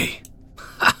throw at me,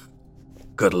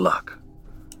 good luck.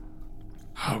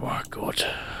 Oh my god,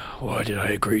 why did I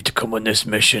agree to come on this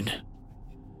mission?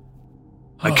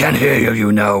 I can't hear you,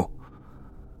 you know.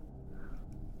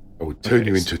 I will turn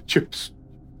you into chips.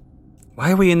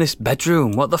 Why are we in this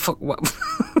bedroom? What the fuck? What?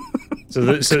 So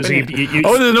there's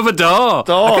another door.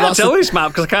 I can't tell this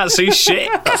map because I can't see shit.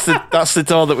 That's the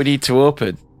door that we need to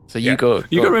open. So you go.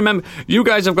 You got to remember, you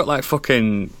guys have got like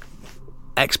fucking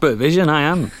expert vision. I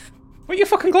am. Put your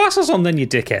fucking glasses on then, you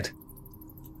dickhead.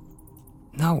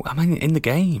 No, I'm in the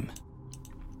game.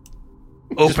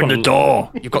 Open the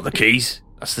door. You've got the keys.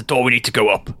 That's the door we need to go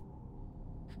up.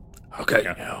 Okay.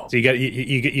 So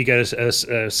you get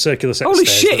a circular set. Holy of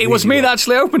stairs shit! It was me that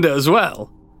actually opened it as well.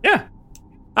 Yeah.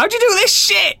 How'd you do this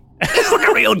shit? This is like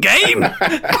a real game.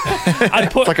 I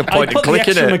put like a point and the click,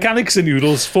 extra innit? mechanics and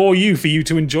noodles for you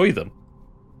to enjoy them.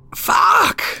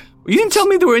 Fuck! You didn't tell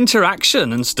me there were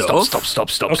interaction and stuff. Stop.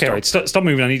 Okay, right. Stop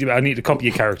moving. I need to copy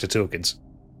your character tokens.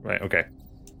 Right. Okay.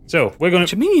 So we're going What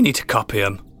do you mean you need to copy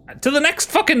them? to the next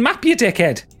fucking map, you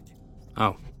dickhead.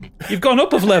 Oh. You've gone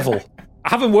up of level. I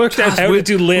haven't worked out how to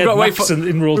do layered maps in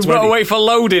Roll20. We've got to wait for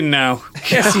loading now.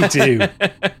 Yes, you do.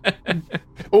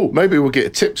 Oh, maybe we'll get a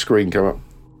tip screen come up.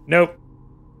 Nope.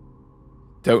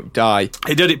 Don't die.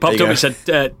 It did. It popped There up. you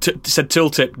It said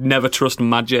tooltip. Never trust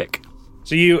magic.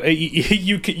 So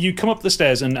you come up the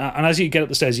stairs, and as you get up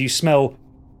the stairs, you smell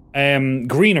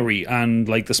greenery and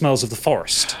like the smells of the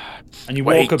forest. And you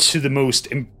walk up to the most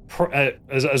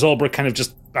as Albrecht kind of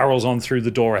just barrels on through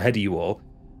the door ahead of you all.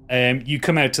 You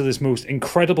come out to this most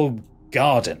incredible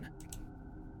garden.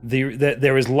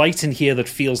 There is light in here that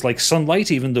feels like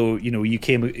sunlight, even though you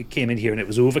came in here and it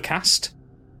was overcast.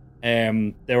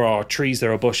 There are trees,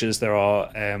 there are bushes, there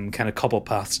are kind of cobble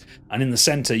paths, and in the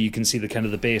center you can see the kind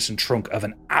of the base and trunk of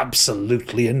an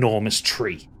absolutely enormous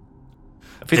tree.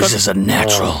 This is a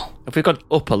natural. Have we gone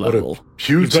up a level?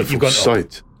 Beautiful you've gone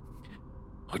sight.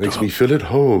 Makes me feel at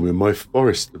home in my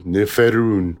forest near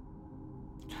Faerun.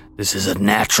 This is a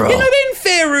natural. You're not in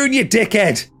Faerun, you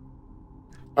dickhead.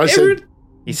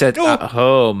 He said at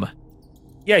home.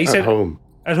 Yeah, he said at home.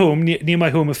 At home, near my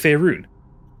home of Faerun.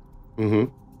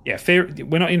 Mm-hmm. Yeah,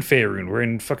 we're not in Faerun. We're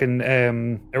in fucking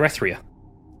Eretria.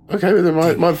 Okay, well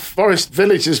then my forest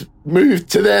village has moved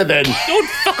to there then. Don't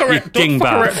fuck around.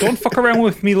 Don't fuck around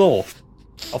with me, law.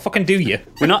 I'll fucking do you.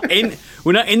 We're not in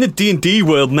the D&D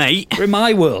world, mate. We're in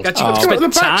my world. Got you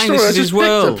spent time. This is his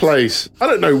world. The place. I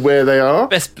don't know where they are.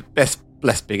 Best bless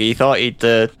Biggie. He thought he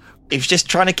was just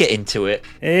trying to get into it.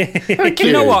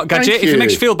 You know what, Gadget? If it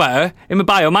makes you feel better, in my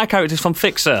bio, my character's from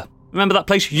Fixer. Remember that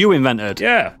place you invented?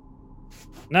 Yeah.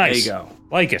 Nice. There you go.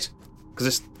 Like it. Because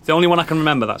it's the only one I can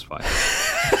remember, that's why.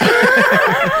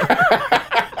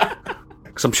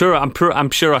 Because I'm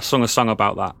sure I sung a song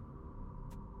about that.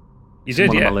 You did,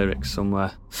 one yeah. of my lyrics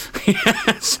somewhere.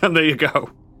 So there you go.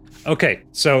 Okay,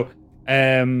 so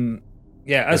I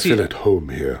feel at home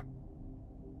here.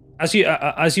 As you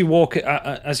walk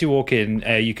in,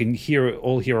 you can hear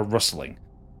a rustling.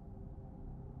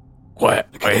 What?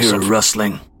 I hear a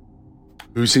rustling.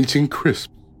 Who's eating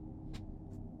crisps?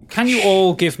 Can you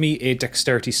all give me a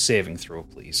dexterity saving throw,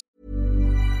 please?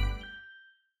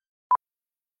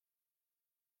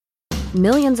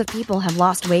 Millions of people have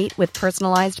lost weight with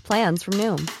personalized plans from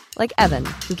Noom. Like Evan,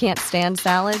 who can't stand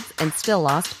salads and still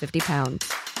lost 50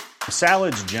 pounds.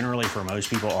 Salads generally for most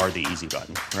people are the easy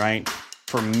button, right?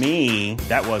 For me,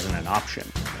 that wasn't an option.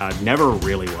 I never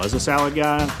really was a salad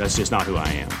guy. That's just not who I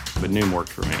am. But Noom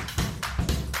worked for me.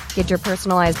 Get your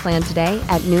personalized plan today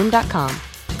at Noom.com.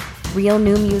 Real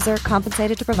Noom user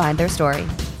compensated to provide their story.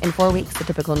 In 4 weeks, the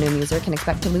typical Noom user can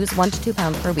expect to lose 1 to 2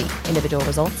 pounds per week. Individual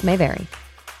results may vary.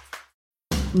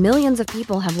 Millions of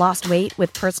people have lost weight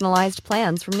with personalized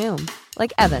plans from Noom.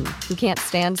 Like Evan, who can't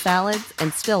stand salads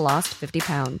and still lost 50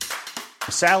 pounds.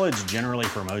 Salads generally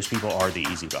for most people are the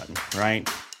easy button, right?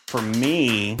 For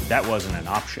me, that wasn't an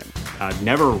option. I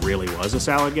never really was a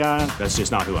salad guy. That's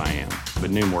just not who I am. But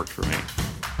Noom worked for me.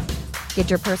 Get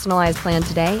your personalized plan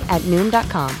today at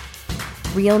Noom.com.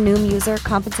 Real Noom user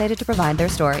compensated to provide their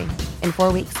story. In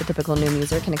 4 weeks, the typical Noom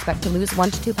user can expect to lose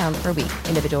 1 to 2 pounds per week.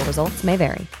 Individual results may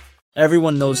vary.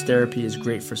 Everyone knows therapy is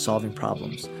great for solving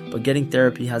problems, but getting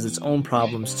therapy has its own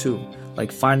problems too,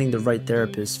 like finding the right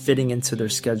therapist, fitting into their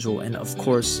schedule, and of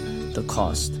course, the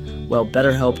cost. Well,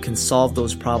 BetterHelp can solve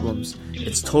those problems.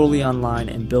 It's totally online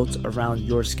and built around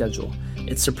your schedule.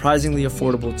 It's surprisingly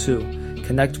affordable too.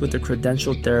 Connect with a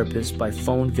credentialed therapist by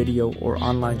phone, video, or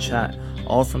online chat,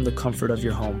 all from the comfort of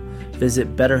your home.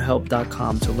 Visit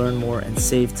BetterHelp.com to learn more and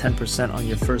save 10% on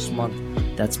your first month.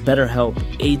 That's BetterHelp,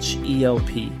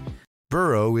 H-E-L-P.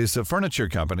 Burrow is a furniture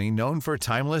company known for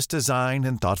timeless design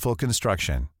and thoughtful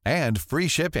construction, and free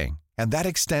shipping, and that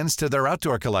extends to their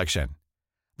outdoor collection.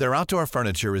 Their outdoor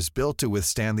furniture is built to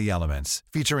withstand the elements,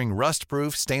 featuring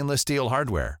rust-proof stainless steel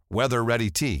hardware, weather-ready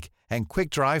teak, and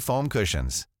quick-dry foam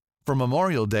cushions. For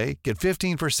Memorial Day, get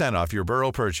 15% off your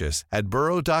Burrow purchase at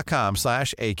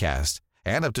burrow.com/ACAST,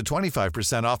 and up to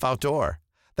 25% off outdoor.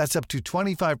 That's up to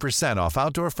 25% off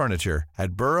outdoor furniture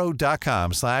at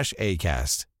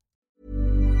burrow.com/ACAST.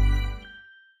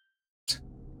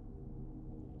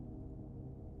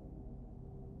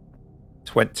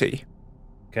 $20.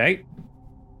 Okay.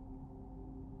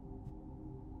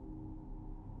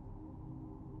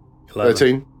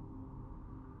 $13.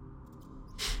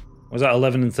 Was that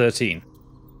 11 and 13?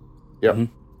 Yep.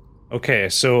 Mm-hmm. Okay,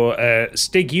 so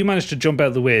Stig, you managed to jump out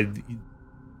of the way.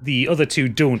 The other two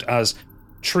don't, as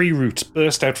tree roots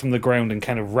burst out from the ground and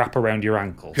kind of wrap around your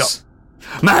ankles. Yep.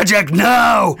 Magic,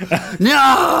 no!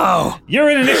 No! You're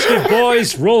in initiative,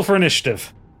 boys. Roll for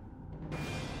initiative.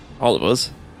 All of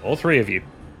us? All three of you.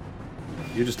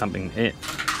 You just haven't been hit.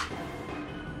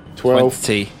 12.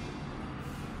 20.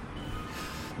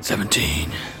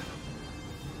 17.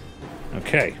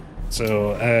 Okay,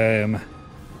 so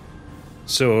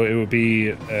it would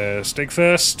be Stig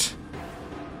first.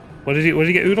 What did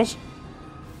he get, Oodles?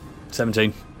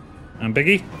 17. And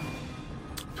Biggie?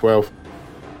 12.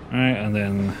 Alright, and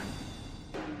then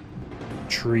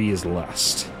tree is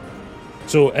last.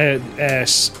 So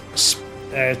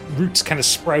roots kind of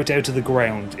sprout out of the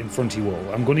ground in front of you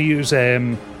all. I'm going to use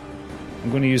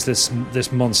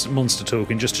this monster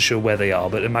token just to show where they are,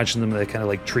 but imagine them, they're kind of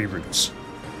like tree roots.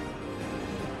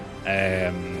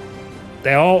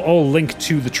 They are all linked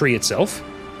to the tree itself.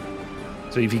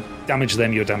 So if you damage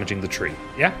them, you're damaging the tree.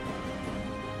 Yeah?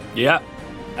 Yeah.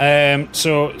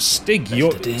 So Stig, do you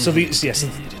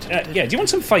want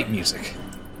some fight music?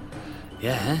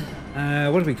 Yeah.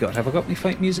 What have we got? Have I got any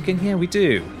fight music in here? We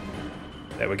do.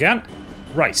 There we go.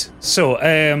 Right. So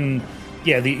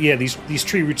these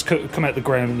tree roots come out the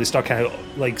ground and they start kind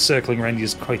of like circling around you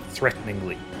quite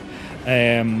threateningly.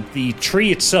 The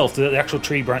tree itself, the actual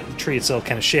tree itself,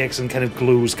 kind of shakes and kind of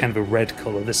glows kind of a red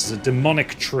color. This is a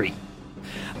demonic tree.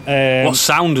 What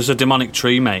sound does a demonic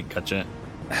tree make, Gadget?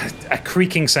 A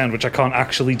creaking sound, which I can't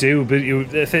actually do, but you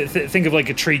think of like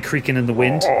a tree creaking in the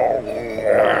wind.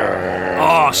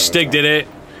 Oh, Stig did it.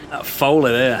 That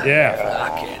Foley there. Yeah.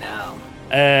 Fucking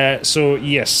hell. So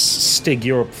yes, Stig,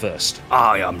 you're up first.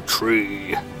 I am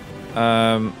tree.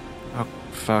 How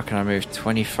far can I move?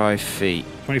 25 feet.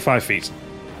 25 feet.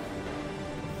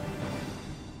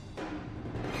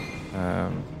 I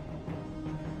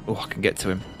can get to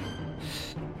him.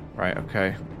 Right,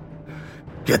 okay.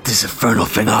 Get this infernal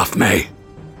thing off me.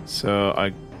 So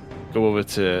I go over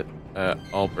to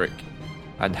Albric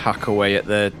and hack away at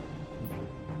the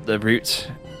root.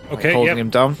 Okay, holding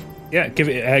him down. Yeah, give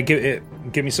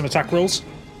me some attack rolls.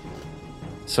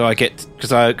 So I get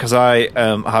because I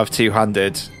have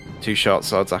two-handed, two short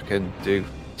swords. I can do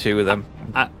two of them.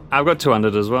 I've got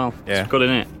two-handed as well. Yeah, it's good,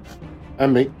 isn't it?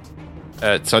 And me.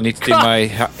 So I need to do my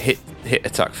hit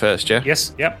attack first. Yeah.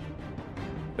 Yes. Yep.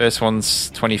 First one's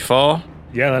 24.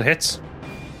 Yeah, that hits. Do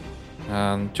you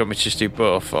want me to just do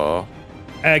both, or?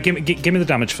 Give me the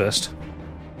damage first.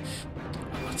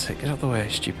 I'll take it out of the way,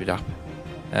 stupid app.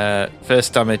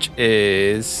 First damage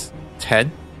is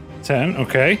 10. 10,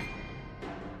 okay.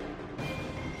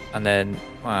 And then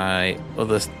my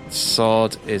other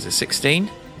sword is a 16.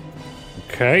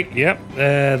 Okay, yep,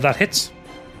 that hits.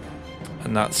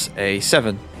 And that's a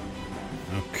 7.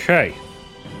 Okay,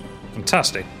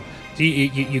 fantastic. So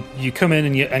you come in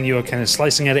and you're kind of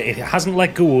slicing at it. It hasn't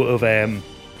let go of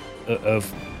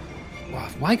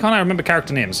why can't I remember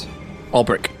character names?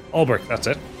 Albric, that's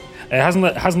it. It hasn't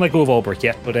let go of Albric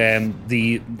yet, but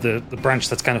the branch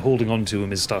that's kind of holding on to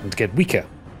him is starting to get weaker.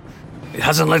 It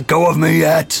hasn't let go of me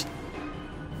yet.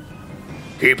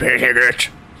 Keep hitting it.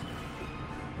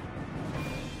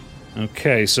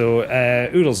 Okay, so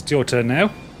Oodles, it's your turn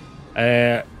now.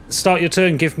 Start your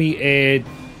turn. Give me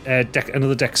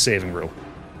another dex saving roll.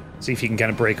 See if you can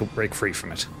kind of break free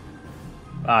from it.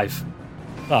 5.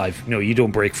 No, you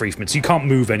don't break free from it, so you can't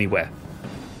move anywhere.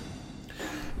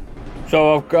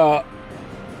 So I've got.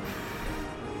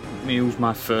 Let me use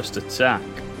my first attack.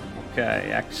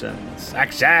 Okay, actions.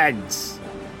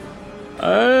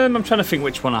 I'm trying to think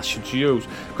which one I should use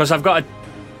because I've got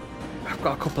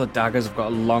a couple of daggers. I've got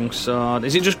a long sword.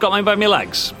 Is it just got me by my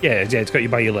legs? Yeah, it's got you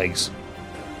by your legs.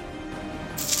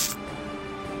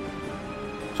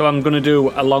 So I'm going to do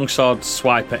a longsword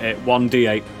swipe at it.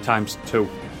 1d8 times 2.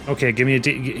 Okay, give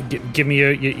me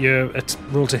your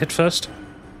roll to hit first.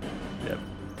 Yep.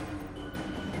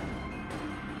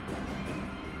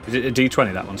 Is it a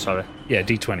d20, that one? Sorry. Yeah,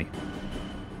 d20.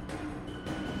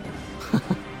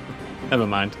 Never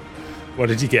mind. What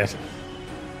did you get?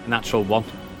 Natural 1.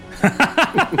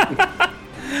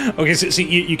 Okay, so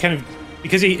you kind of...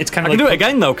 Because it's kind of I can do it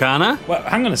again, though, can't I? Well,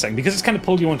 hang on a second. Because it's kind of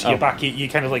pulled you onto your back, you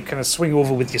kind of swing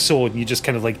over with your sword and you just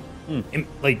kind of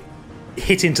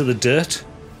hit into the dirt.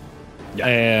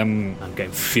 Yeah. I'm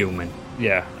getting fuming.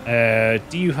 Yeah.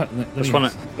 Do you have...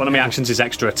 One of my actions is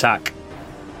extra attack.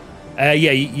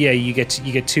 You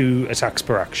get 2 attacks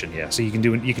per action, yeah. So you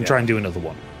can try and do another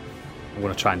one. I'm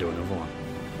going to try and do another one.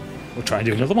 We'll try and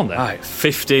do another one then. Alright,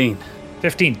 15.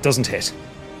 15 doesn't hit.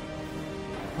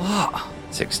 What?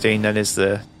 16 then is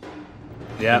the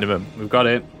minimum. We've got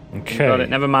it. Okay. We've got it.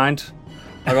 Never mind.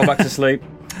 I'll go back to sleep.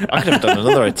 I could have done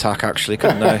another attack, actually,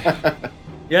 couldn't I?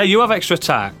 Yeah, you have extra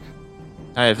attack.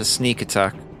 I have a sneak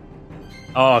attack.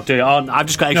 Oh, dude, I've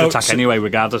just got extra attack anyway,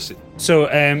 regardless. So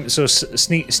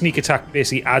sneak attack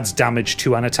basically adds damage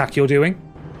to an attack you're doing.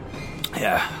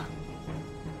 Yeah.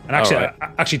 And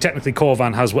actually, technically,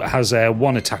 Corvan has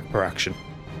 1 attack per action.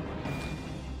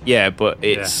 Yeah, but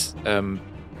it's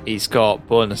he's got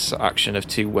bonus action of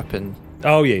 2 weapon.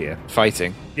 Oh yeah.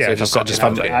 Fighting. Yeah, so if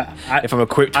I'm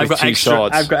equipped with 2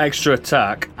 swords, I've got extra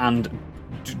attack and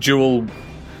dual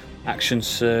action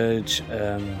surge,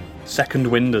 second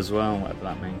wind as well, whatever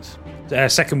that means.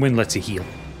 Second wind lets you heal.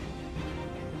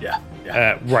 Yeah.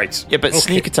 Right. Yeah, but Okay.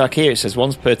 sneak attack here, it says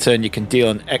once per turn you can deal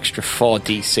an extra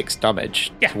 4d6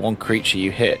 damage to one creature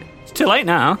you hit. It's too late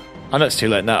now. I know it's too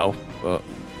late now, but...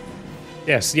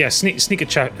 Yes, sneak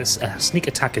attack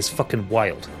is fucking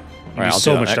wild. You Right, do I'll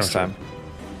so do much that next damage.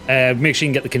 time. Make sure you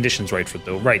can get the conditions right for it,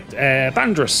 though. Right,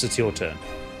 Bandrus, it's your turn.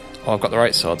 Oh, I've got the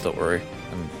right sword, don't worry.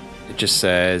 It just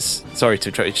says... Sorry to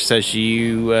interrupt, it just says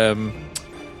you...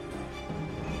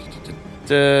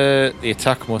 the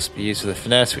attack must be used with a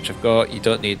finesse, which I've got. You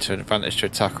don't need an advantage to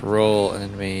attack roll an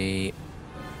enemy,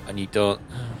 and you don't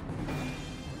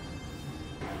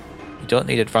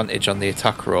need advantage on the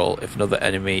attack roll if another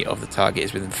enemy of the target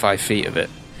is within 5 feet of it.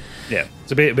 Yeah,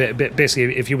 so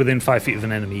basically, if you're within 5 feet of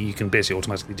an enemy, you can basically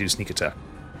automatically do sneak attack.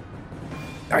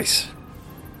 Nice.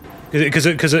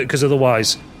 Because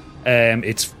otherwise,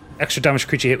 it's extra damage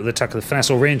creature hit with attack with a finesse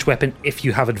or ranged weapon if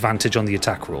you have advantage on the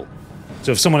attack roll.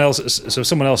 So if someone else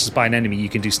is by an enemy, you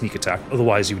can do sneak attack.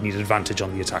 Otherwise, you would need advantage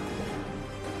on the attack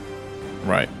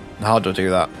roll. Right. How do I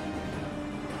do that?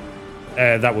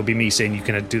 That would be me saying you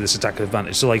can do this attack with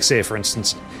advantage. So, like, say for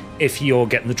instance, if you're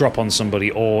getting the drop on somebody,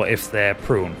 or if they're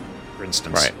prone, for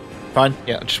instance. Right. Fine.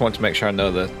 Yeah, I just want to make sure I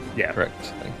know the correct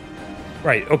thing.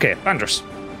 Right. Okay, Bandrus.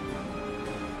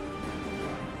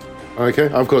 Okay,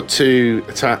 I've got 2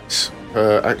 attacks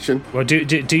per action. Well, do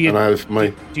you? And I have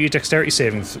my... Do your dexterity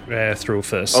saving throw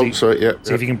first. Oh, sorry. Yeah.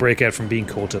 See if you can break out from being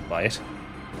caught up by it.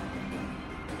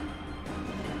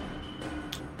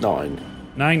 9.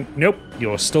 9. Nope.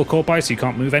 You're still caught by it, so you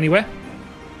can't move anywhere.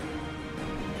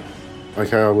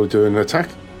 Okay, I will do an attack.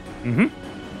 Mm-hmm.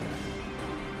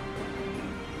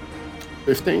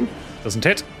 15. Doesn't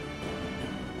hit.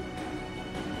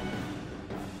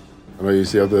 And I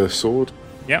use the other sword.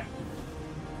 Yeah.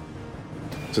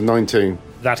 It's a 19.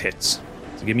 That hits.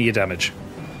 So give me your damage.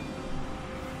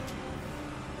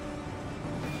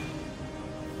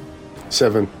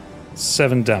 7.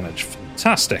 7 damage.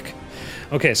 Fantastic.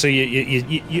 Okay, so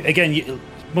you again,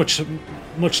 much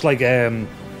like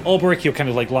Alberic, you're kind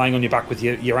of like lying on your back with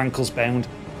your ankles bound,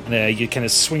 and you kind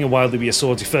of swing wildly with your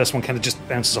swords. Your first one kind of just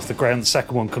bounces off the ground. The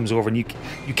second one comes over, and you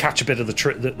catch a bit of the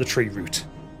tree root.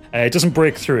 It doesn't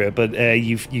break through it, but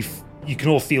you can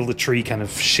all feel the tree kind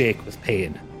of shake with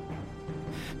pain.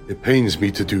 It pains me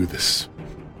to do this.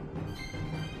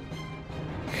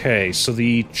 Okay, so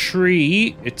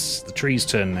it's the tree's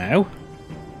turn now.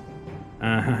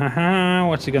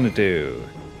 What's he gonna do?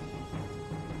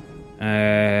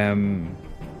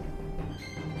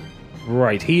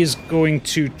 Right, he is going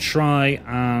to try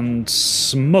and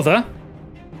smother.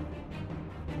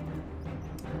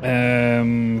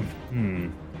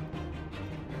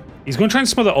 He's going to try and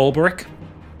smother Alberic.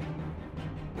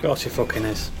 Of course he fucking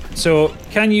is. So,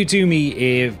 can you do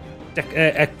me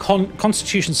a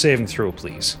Constitution saving throw,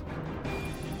 please?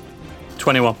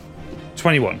 21.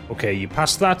 21. Okay, you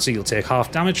passed that, so you'll take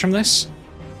half damage from this.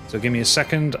 So give me a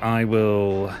second. I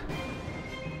will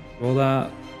roll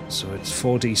that. So it's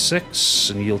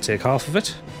 4d6, and you'll take half of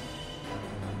it.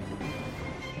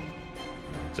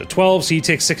 So 12, so you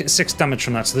take 6 damage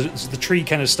from that. So the tree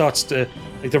kind of starts to...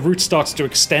 Like, the root starts to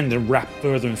extend and wrap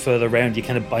further and further around you,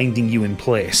 kind of binding you in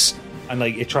place. And,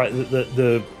 like,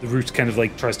 the root kind of,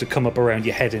 like, tries to come up around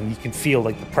your head, and you can feel,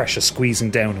 like, the pressure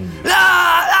squeezing down on you.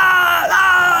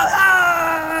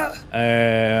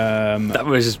 That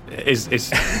was is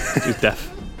death.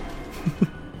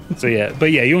 So yeah,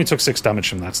 but yeah, you only took 6 damage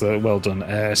from that, so well done.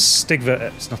 Stigveld,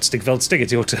 it's not Stigveld, Stig,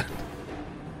 it's your turn.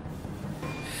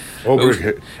 Who's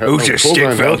this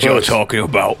Stigveld you're talking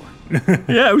about?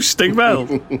 Yeah, who's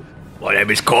Stigveld? My name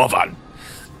is Corvan.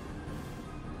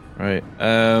 Right.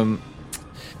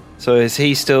 So is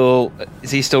he still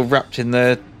wrapped in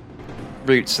the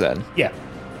roots then? Yeah.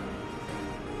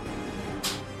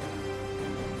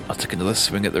 I'll take another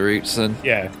swing at the roots then.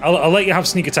 Yeah, I'll let you have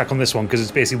sneak attack on this one because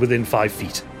it's basically within 5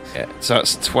 feet. Yeah, so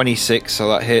that's 26, so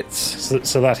that hits.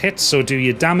 So that hits, so do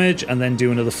your damage and then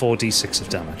do another 4d6 of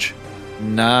damage.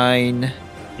 9.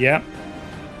 Yeah.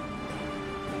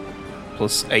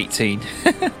 Plus 18.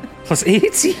 Plus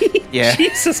 18? Yeah.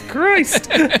 Jesus Christ.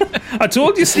 I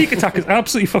told you sneak attack is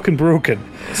absolutely fucking broken.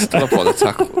 I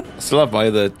still have my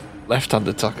other left-hand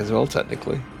attack as well,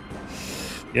 technically.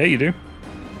 Yeah, you do.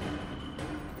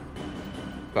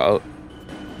 Well,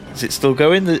 is it still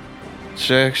going?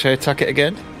 Should I attack it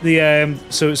again?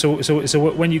 So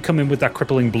when you come in with that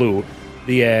crippling blow,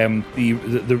 the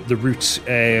root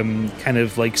kind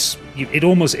of like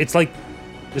it's like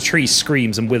the tree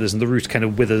screams and withers, and the root kind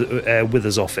of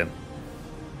withers off him.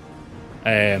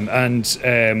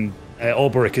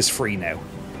 Alberic is free now.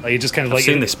 Like, it just kind of I've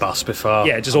seen this boss before.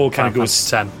 Yeah, it just all kind of goes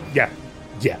 10. Yeah.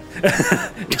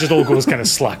 It just all goes kind of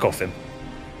slack off him.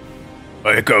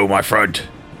 There you go, my friend.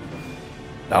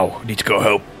 Now, I need to go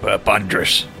help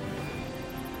Banderas.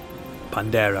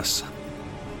 Banderas.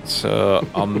 So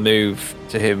I'll move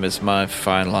to him as my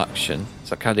final action.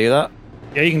 So can I do that?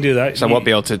 Yeah, you can do that. So I won't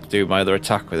be able to do my other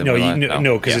attack with him.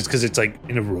 No, because it's like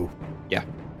in a row. Yeah.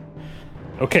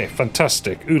 Okay,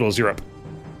 fantastic. Oodles, you're up.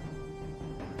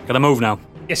 Can I move now?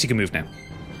 Yes, you can move now.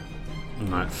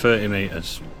 Right, 30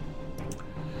 metres.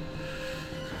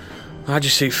 How'd you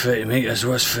see 30 metres?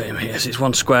 Where's 30 metres? It's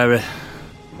 1 square.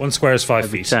 1 square is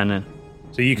 5 feet. 10 then.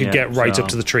 So you could get right up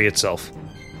to the tree itself.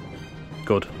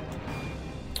 Good.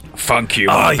 Thank you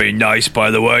for being nice,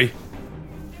 by the way.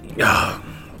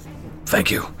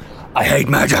 Thank you. I hate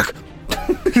magic.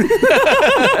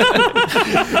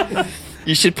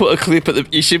 You should put a clip at the.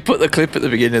 You should put the clip at the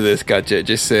beginning of this, Gadget.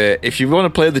 Just say, if you want to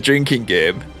play the drinking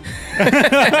game.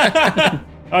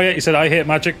 Oh yeah, you said I hate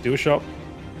magic. Do a shot.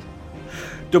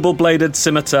 Double-bladed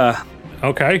scimitar.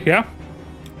 Okay, yeah.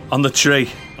 On the tree.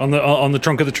 On the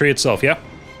trunk of the tree itself, yeah.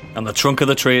 On the trunk of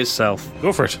the tree itself.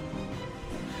 Go for it.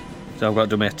 So I've got to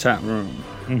do my attack room.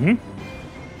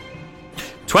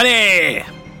 20.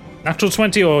 Natural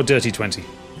 20 or dirty 20?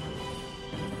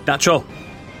 Natural.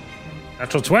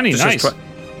 Natural 20. Nice.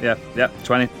 Yeah,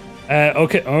 20.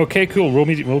 Okay, cool. Roll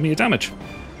me your damage.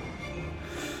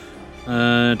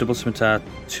 Double scimitar,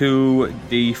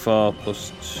 2d4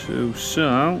 plus 2,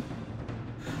 so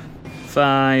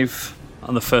 5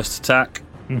 on the first attack.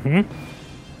 Mm-hmm.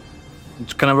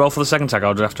 Can I roll for the second attack,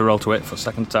 or do I have to roll to hit for the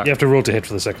second attack? You have to roll to hit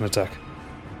for the second attack.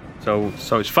 So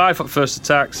it's 5 for first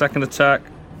attack, second attack,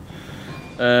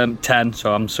 10,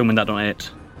 so I'm assuming that don't hit.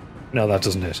 No, that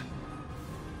doesn't hit.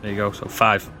 There you go, so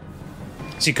 5.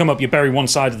 So you come up, you bury one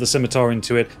side of the scimitar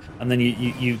into it, and then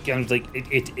you kind of like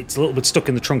it's a little bit stuck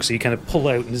in the trunk, so you kind of pull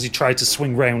out, and as you try to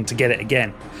swing round to get it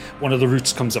again, one of the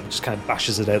roots comes up and just kind of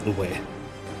bashes it out of the way.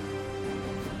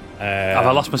 Have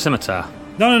I lost my scimitar?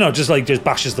 No, just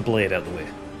bashes the blade out of the way.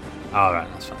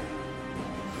 Alright, that's fine.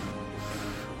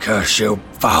 Curse you,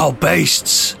 foul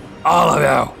beasts! All of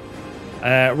you!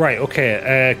 Right,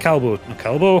 okay, Calbo,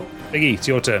 Biggie, it's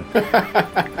your turn.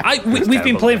 We've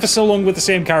been playing for so long with the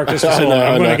same characters for so long,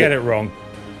 I'm going to get it wrong.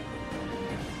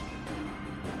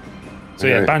 So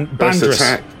yeah,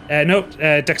 Banderas.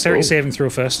 Dexterity saving throw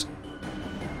first.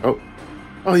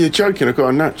 Oh, you're joking, I've got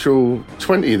a natural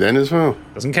 20 then as well.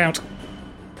 Doesn't count.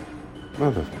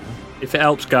 Mother. If it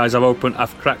helps, guys,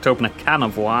 I've cracked open a can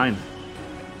of wine.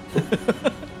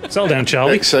 Settle down,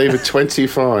 Charlie. Dex save of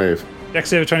 25. Dex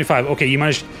save of 25. Okay, you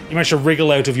managed to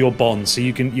wriggle out of your bond, so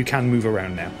you can move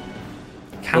around now.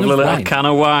 A can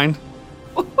of wine.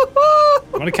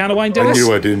 Want a can of wine, Dennis? I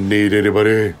knew I didn't need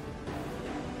anybody.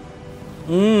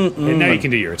 And now you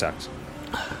can do your attacks.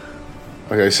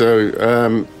 Okay,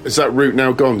 so is that route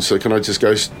now gone? So can I just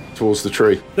go towards the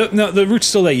tree? No, the route's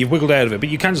still there. You've wiggled out of it, but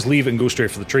you can just leave it and go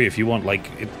straight for the tree if you want. Like,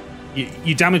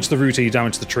 you damage the route or you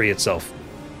damage the tree itself.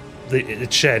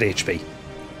 It's shared HP.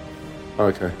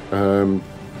 Okay. I'm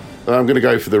going to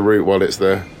go for the route while it's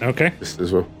there. Okay. Just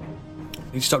as well.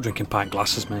 You need to stop drinking pint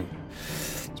glasses, mate.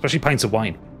 Especially pints of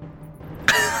wine.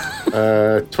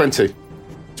 20.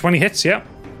 20 hits, yeah.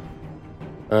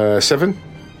 7.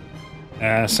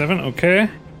 7, okay.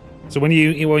 So when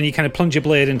you kind of plunge your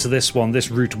blade into this one, this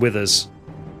root withers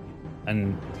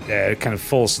and kind of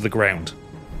falls to the ground.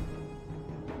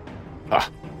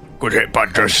 Good hit,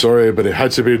 Banderas. I'm sorry, but it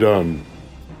had to be done.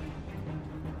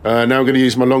 Now I'm going to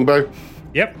use my longbow.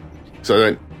 Yep.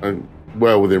 So I'm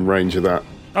well within range of that.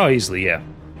 Oh, easily, yeah.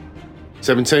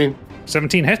 17.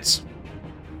 17 hits.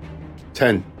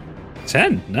 10.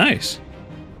 10, nice.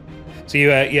 So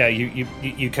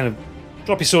you kind of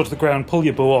drop your sword to the ground, pull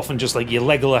your bow off, and just like you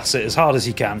Legolas it as hard as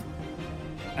you can.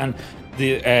 And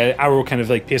the arrow kind of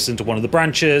like pierces into one of the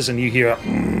branches, and you hear a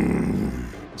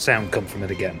sound come from it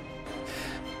again.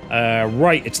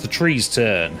 Right, it's the tree's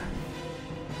turn.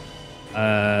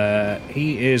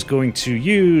 He is going to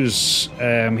use.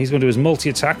 He's going to do his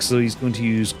multi-attack, so he's going to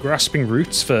use Grasping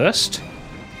Roots first.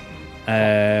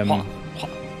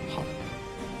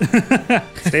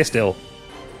 Stay still.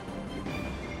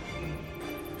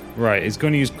 Right, he's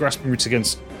going to use Grasping Roots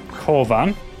against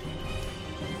Corvan.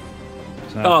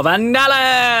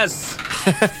 Corvanales!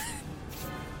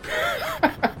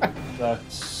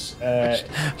 That's.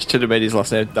 Should have made his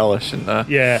last name Dalish, shouldn't I?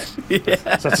 Yeah. So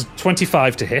that's a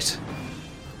 25 to hit.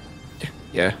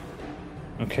 Yeah.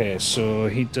 Okay, so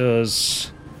he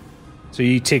does. So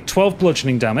you take 12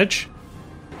 bludgeoning damage,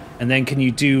 and then can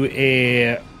you do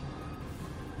a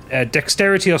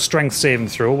dexterity or strength saving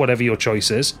throw, whatever your choice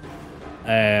is.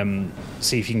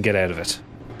 See if you can get out of it.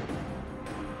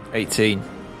 18.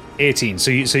 18. So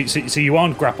you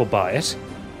aren't grappled by it.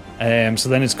 So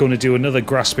then it's going to do another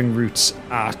grasping roots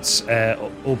at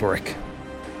Ulberic.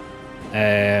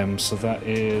 So that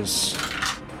is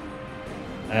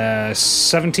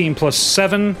 17 plus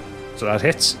 7, so that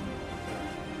hits.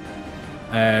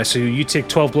 So you take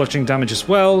 12 bludgeoning damage as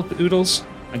well, Oodles.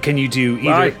 And can you do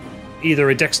either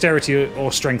a dexterity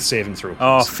or strength saving throw?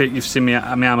 Oh, you've seen me.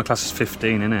 My armor class is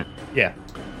 15, isn't it? Yeah.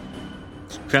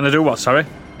 Can I do what? Sorry.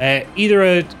 Either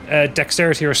a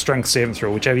dexterity or a strength saving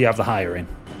throw, whichever you have the higher in.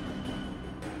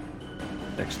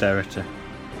 Dexterity.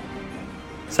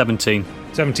 17.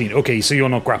 17. Okay, so you're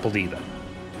not grappled either.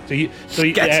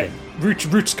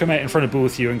 Roots come out in front of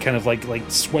both of you and kind of like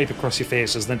swipe across your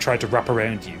faces, then try to wrap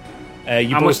around you.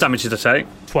 How much damage did I take?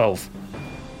 12.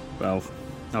 12.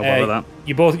 No bother that.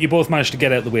 You both managed to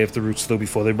get out of the way of the roots though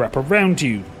before they wrap around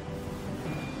you.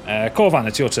 Corvan,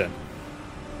 it's your turn.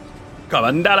 Come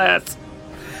on, Dallas.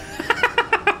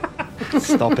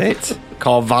 Stop it.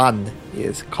 Corvan.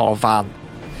 Yes, Corvan.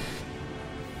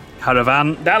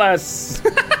 Caravan Dallas.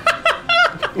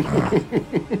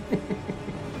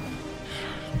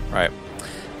 Right.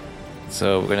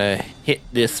 So we're gonna hit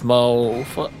this small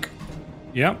fuck.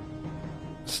 Yep.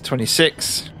 It's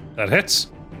 26. That hits.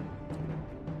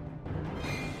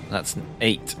 That's an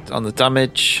 8 on the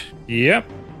damage. Yep.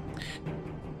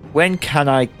 When can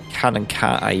and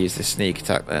can't I use this sneak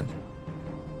attack then?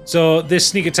 So this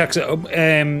sneak attack,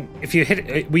 if you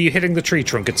hit, were you hitting the tree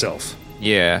trunk itself?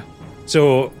 Yeah.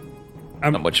 So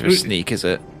not much of a sneak, is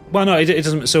it? Well, no, it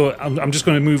doesn't. So I'm just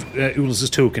going to move Oodles'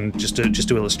 token just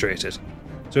to illustrate it.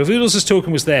 So if Oodles'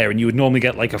 token was there and you would normally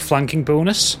get like a flanking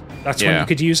bonus, that's when you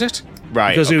could use it.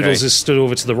 Right. Because Oodles is stood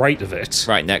over to the right of it.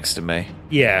 Right next to me.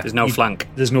 Yeah. There's no flank.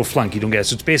 There's no flank, you don't get it.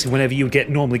 So it's basically whenever you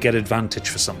normally get advantage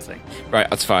for something. Right,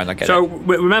 that's fine, I get it. So,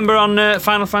 remember on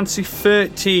Final Fantasy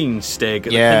 13, Stig,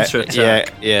 at the pincer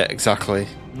attack? Yeah, exactly.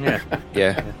 Yeah.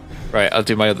 Yeah. Right, I'll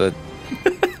do my other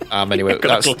arm anyway.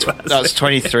 That's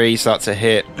 23, so that's a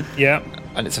hit. Yeah.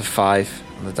 And it's a 5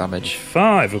 on the damage.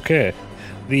 5, okay.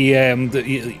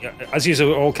 As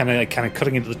you're all kind of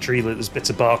cutting into the tree, there's bits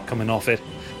of bark coming off it.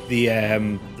 The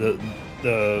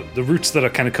roots that are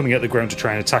kind of coming out of the ground to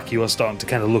try and attack you are starting to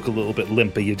kind of look a little bit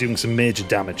limpy. You're doing some major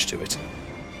damage to it.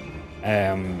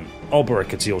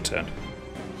 Ulberic, it's your turn.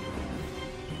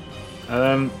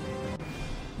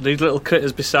 These little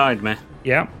critters beside me.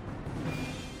 Yeah.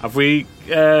 Have we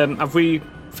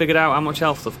figured out how much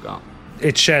health they've got?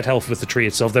 It's shared health with the tree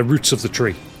itself. They're roots of the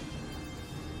tree.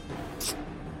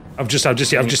 I've just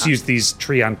used these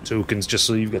tree ant tokens just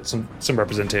so you've got some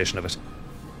representation of it.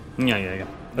 Yeah.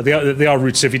 They are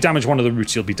roots. So if you damage one of the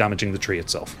roots, you'll be damaging the tree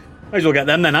itself. Might as well get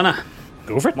them then, Anna.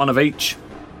 Go for it. One of each.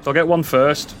 So I'll get one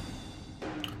first.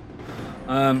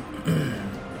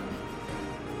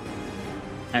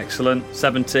 Excellent.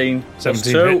 17.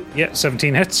 17 hit.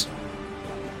 17 hits.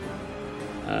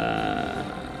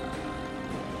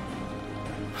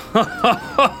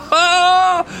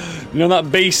 You know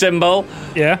that B symbol?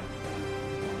 Yeah.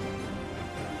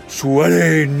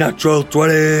 20, natural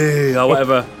 20, or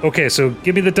whatever. Okay, so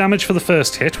give me the damage for the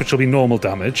first hit, which will be normal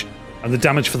damage, and the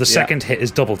damage for the second hit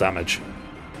is double damage.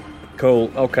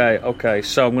 Cool. Okay.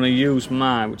 So I'm going to use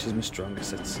mine, which is my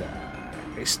strongest.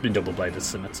 It's been double-bladed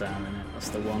scimitar, isn't it? That's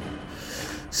the one.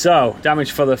 So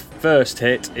damage for the first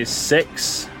hit is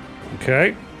 6.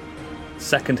 Okay.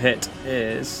 Second hit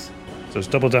is. So it's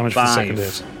double damage 5. for the second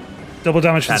hit. Double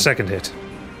damage 10. for the second hit.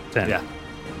 10. Yeah.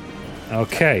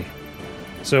 Okay.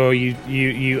 So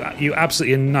you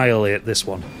absolutely annihilate this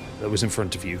one that was in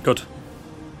front of you. Good.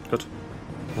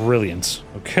 Brilliant.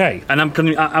 Okay. And I'm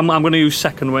going to use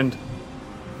second wind.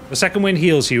 The second wind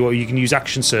heals you, or you can use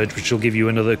action surge, which will give you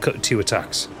another 2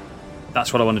 attacks.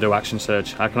 That's what I want to do. Action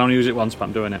surge. I can only use it once, but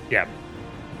I'm doing it. Yeah.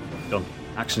 Done.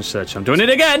 Action surge. I'm doing it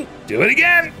again. Do it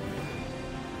again.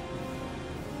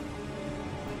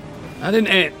 I didn't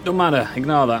hit. Don't matter.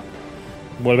 Ignore that.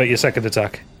 What about your second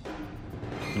attack?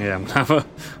 Yeah, I'm gonna have a.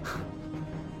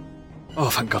 Oh,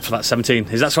 thank God for that. 17.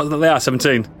 Is that what they are?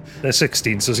 17. They're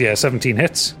 16, so yeah, 17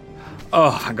 hits.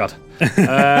 Oh, thank God.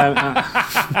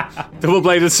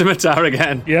 Double-bladed scimitar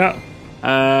again. Yeah.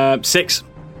 6.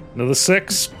 Another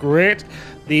 6. Great.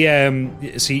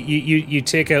 So you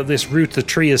take out this root. The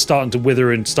tree is starting to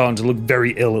wither and starting to look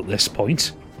very ill at this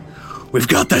point. We've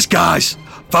got this, guys.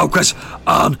 Focus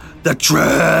on the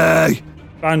tree.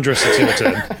 Andrus, it's your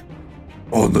turn.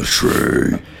 On the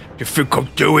tree. You think I'm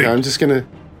doing? I'm just going to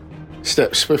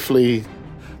step swiftly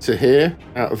to here,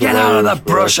 out of the way. Get out of the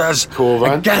brushes.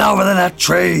 And get over to that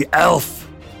tree, elf.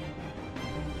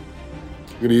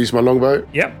 I'm going to use my longbow.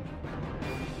 Yep.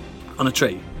 On a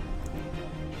tree.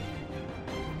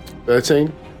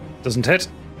 13. Doesn't hit.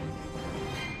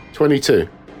 22.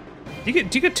 Do you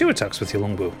get 2 attacks with your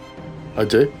longbow? I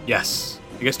do. Yes.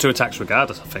 He gets 2 attacks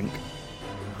regardless, I think.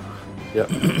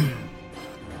 Yep.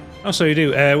 Oh, so you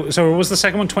do. So was the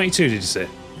second one 22, did you say?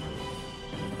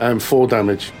 4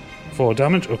 damage. 4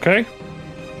 damage, okay.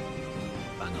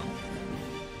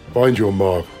 Find your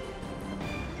mark.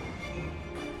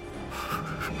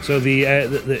 So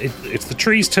it's the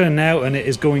tree's turn now, and it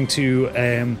is going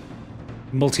to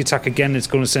multi-attack again. It's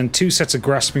going to send 2 sets of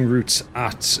grasping roots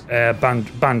at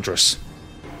Bandrus.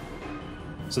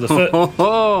 So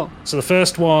the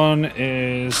first one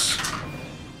is.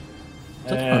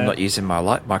 I'm not using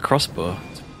my crossbow.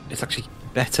 It's actually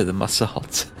better than my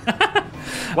sword.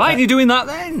 Why aren't you doing that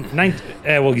then?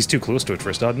 Well, he's too close to it for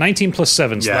a start. 19 plus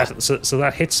 7, so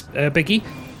that hits Biggie.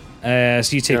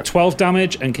 So you take 12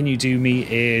 damage, and can you do me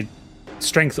a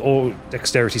strength or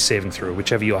dexterity saving throw,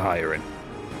 whichever you're higher in?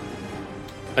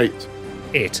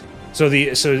 8. So the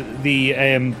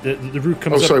root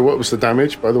comes up... Oh, sorry, what was the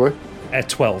damage, by the way?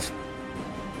 12.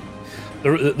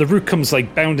 The root comes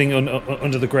like bounding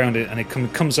under the ground, and it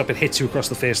comes up, it hits you across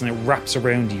the face, and it wraps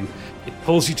around you. It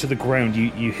pulls you to the ground,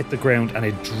 you hit the ground, and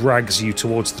it drags you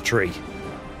towards the tree.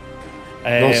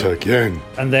 Not again.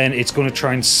 And then it's going to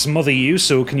try and smother you,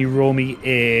 so can you roll me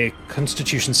a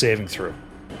Constitution saving throw?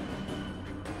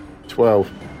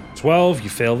 12. 12, you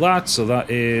fail that, so that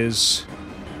is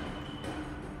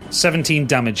 17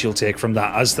 damage you'll take from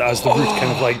that as the root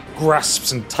kind of like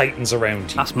grasps and tightens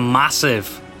around you. That's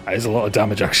massive. That is a lot of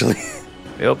damage, actually.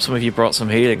 I hope some of you brought some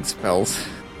healing spells.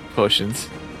 Potions.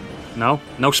 No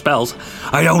spells.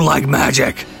 I don't like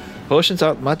magic. Potions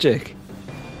aren't magic.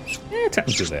 Yeah,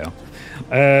 technically they are.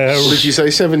 Did you say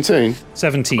 17?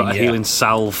 17, Got a healing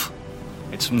salve.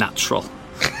 It's natural.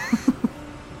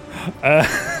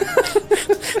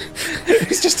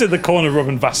 He's just in the corner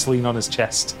rubbing Vaseline on his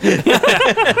chest.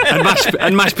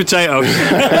 and mashed potatoes.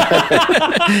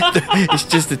 It's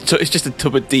just a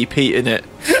tub of deep heat in it.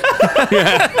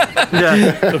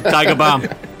 yeah. Tiger balm.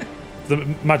 The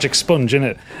magic sponge,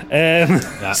 innit?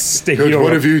 Could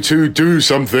one of you two do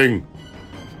something?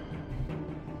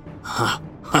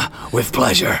 With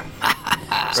pleasure.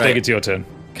 Steg, it's your turn.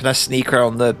 Can I sneak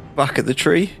around the back of the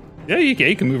tree? Yeah,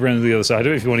 you can move around to the other side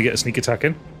of it if you want to get a sneak attack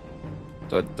in.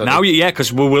 Now,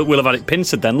 because we'll have had it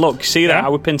pincered then. Look, see that?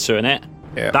 How we're pincering it?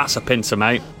 Yeah. That's a pincer,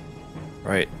 mate.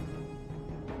 Right.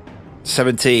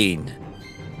 17.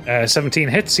 17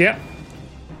 hits, yeah.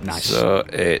 Nice. So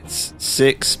it's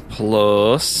 6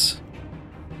 plus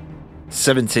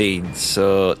 17,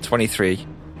 so 23.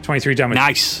 23 damage.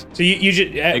 Nice. So you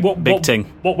just big thing.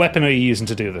 What weapon are you using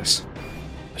to do this?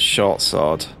 A short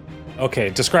sword. Okay,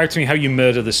 describe to me how you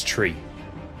murder this tree.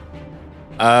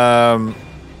 Carve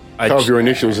your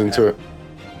initials into it.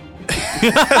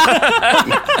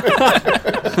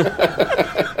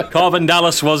 Corvin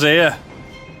Dallas was here.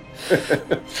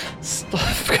 Stop.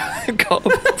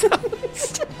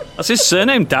 That's his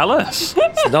surname, Dallas.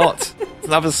 It's not. It's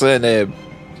not a surname.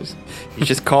 He's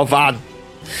just Corvan.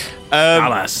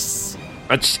 Dallas.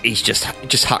 He just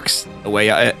hacks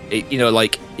away at it.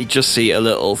 Like you just see a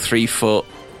little 3-foot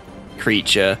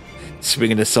creature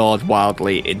swinging a sword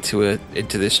wildly into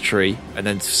this tree, and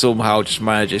then somehow just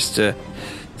manages to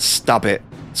stab it.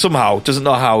 Somehow, doesn't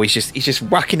know how. He's just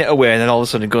whacking it away, and then all of a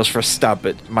sudden goes for a stab,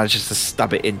 but manages to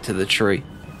stab it into the tree.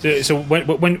 So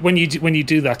when you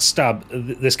do that stab,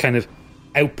 this kind of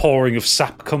outpouring of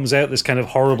sap comes out. This kind of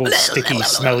horrible, sticky,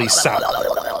 smelly sap,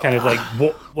 kind of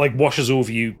like washes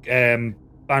over you.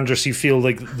 Bandrus, you feel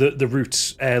like the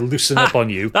roots loosen up on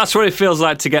you. That's what it feels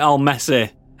like to get all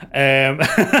messy. And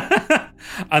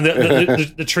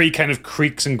the tree kind of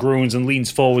creaks and groans and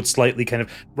leans forward slightly, kind of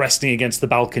resting against the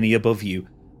balcony above you.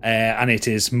 And it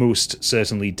is most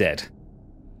certainly dead.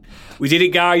 We did it,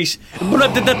 guys.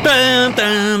 Biggie,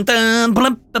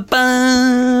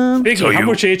 how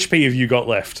much HP have you got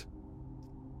left?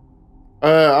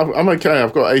 I'm okay.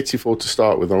 I've got 84 to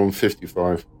start with. I'm on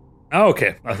 55. Oh,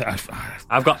 okay.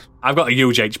 I've got a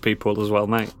huge HP pool as well,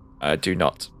 mate. I do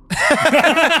not.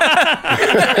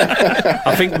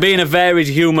 I think being a varied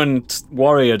human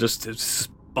warrior just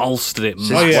bolstered it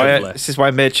massively. This is why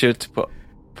I made sure to put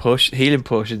healing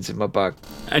potions in my bag.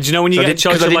 And do you know when you get a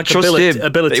choice of like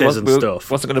abilities and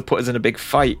stuff? Wasn't going to put us in a big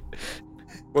fight.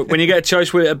 When you get a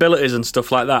choice with abilities and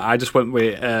stuff like that, I just went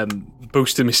with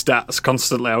boosting my stats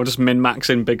constantly. I was just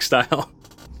min-maxing big style.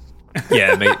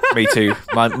 Yeah, me too.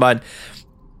 Mine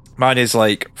is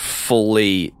like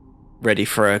fully ready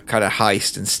for a kind of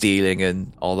heist and stealing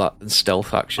and all that and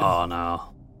stealth action. Oh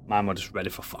no, mine was just ready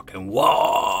for fucking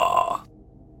war.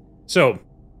 So,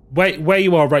 where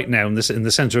you are right now in the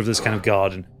center of this kind of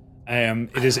garden,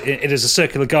 it is a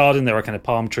circular garden. There are kind of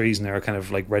palm trees and there are kind of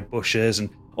like red bushes,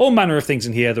 and all manner of things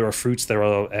in here. There are fruits, there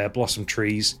are blossom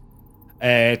trees.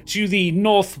 To the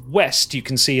northwest, you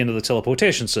can see another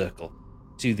teleportation circle.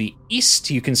 To the east,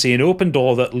 you can see an open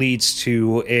door that leads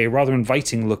to a rather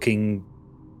inviting-looking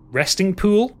resting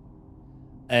pool.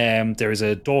 There is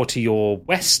a door to your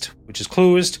west, which is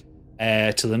closed.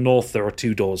 To the north, there are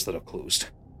 2 doors that are closed.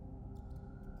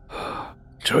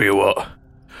 Tell you what,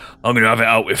 I'm going to have it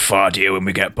out with Fardia when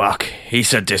we get back. He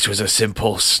said this was a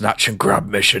simple snatch and grab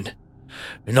mission.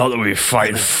 Not that we're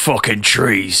fighting fucking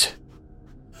trees.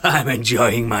 I'm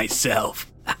enjoying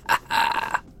myself.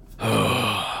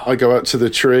 I go out to the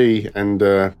tree and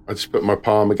I just put my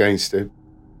palm against it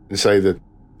and say that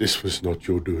this was not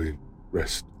your doing.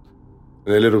 Rest.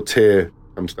 And a little tear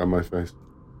comes down my face.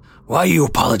 Why are you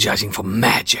apologizing for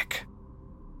magic?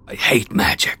 I hate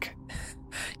magic.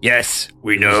 Yes,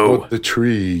 we It was know. not the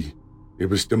tree. It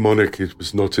was demonic. It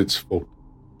was not its fault.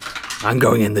 I'm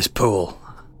going in this pool.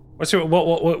 What's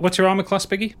your armor class,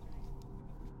 Biggie?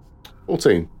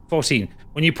 14. 14.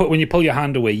 When you pull your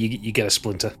hand away, you get a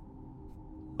splinter.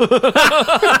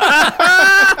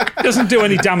 Doesn't do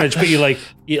any damage, but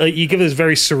you give this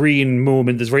very serene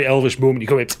moment, this very elvish moment. You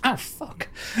go, "Oh fuck,"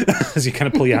 as you kind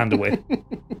of pull your hand away.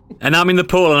 And I'm in the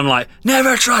pool, and I'm like,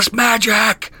 "Never trust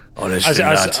magic." Honestly,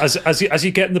 as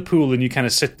you get in the pool and you kind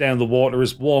of sit down, the water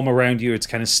is warm around you. It's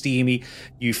kind of steamy.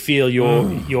 You feel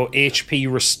your HP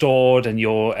restored and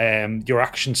your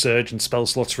action surge and spell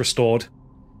slots restored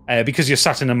because you're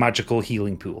sat in a magical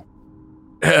healing pool.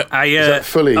 I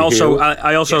fully also healed?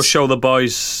 I also show the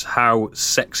boys how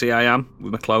sexy I am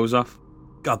with my clothes off.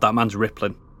 God, that man's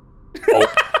rippling.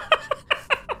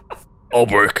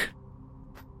 Ulbrich.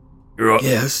 You're up.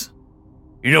 Yes.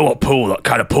 You know what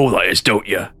kind of pool that is, don't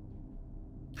you?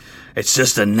 It's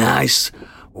just a nice,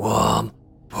 warm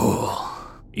pool.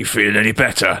 You feeling any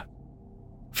better?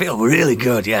 Feel really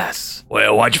good, yes.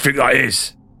 Well, why do you think that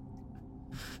is?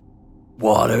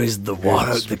 Water is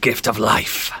the gift of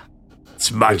life.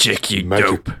 It's magic, you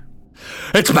dope.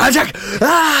 It's magic!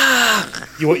 Ah!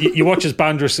 You watch as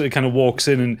Bandris kind of walks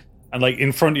in and like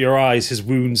in front of your eyes, his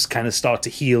wounds kind of start to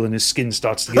heal and his skin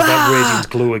starts to get that radiant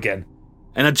glow again.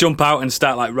 And I jump out and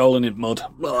start like rolling in mud.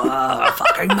 Oh,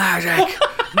 fucking magic!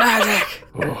 Magic!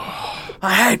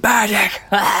 I hate magic!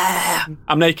 Ah!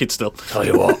 I'm naked still. Tell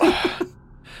you what,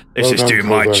 this is doing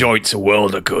my joints a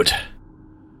world of good.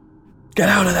 Get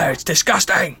out of there, it's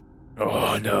disgusting!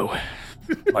 Oh no.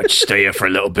 Might stay here for a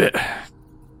little bit.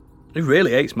 He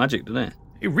really hates magic, doesn't he?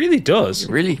 He really does.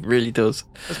 He really does.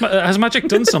 Has magic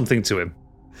done something to him?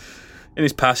 In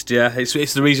his past, yeah.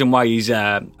 It's the reason why he's...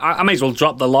 I may as well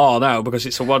drop the law now because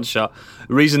it's a one-shot.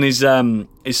 The reason his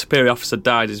superior officer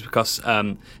died is because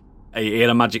he had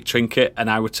a magic trinket and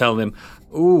I would tell him,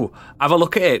 ooh, have a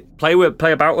look at it. Play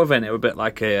about with it. And it was a bit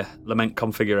like a lament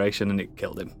configuration and it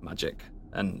killed him, magic.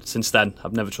 And since then,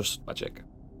 I've never trusted magic.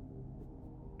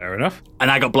 Fair enough.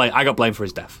 And I got blamed for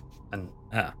his death and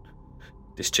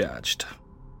discharged.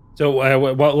 So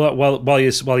while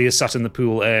you're sat in the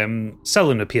pool,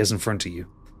 Selin appears in front of you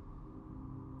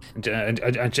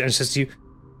and says to you,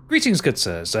 "Greetings, good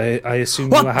sirs. I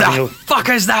assume you are having What the fuck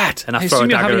is that?" And I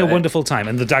assume you're having a wonderful time."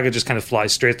 And the dagger just kind of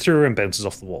flies straight through her and bounces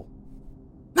off the wall.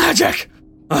 Magic!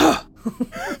 I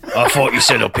thought you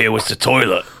said up here was the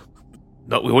toilet.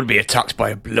 That we wouldn't be attacked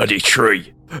by a bloody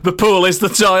tree. The pool is the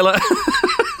toilet.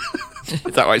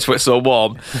 Is that why it's so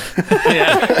warm?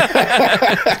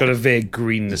 Yeah. It's got a vague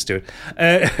greenness to it.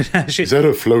 Is that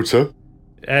a floater?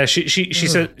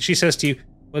 She says to you,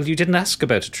 "Well, you didn't ask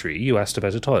about a tree. You asked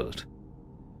about a toilet."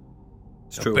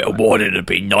 It's true. A bit of warning would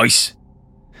be nice.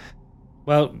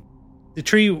 Well, the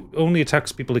tree only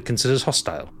attacks people it considers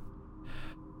hostile.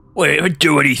 Well, it didn't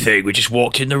do anything. We just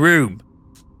walked in the room.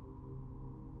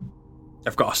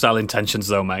 I've got hostile intentions,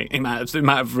 though, mate. He might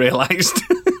have realised.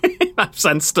 He might have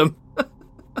sensed them.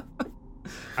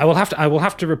 I will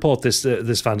have to report this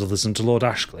vandalism to Lord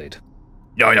Ashglade.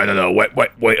 No.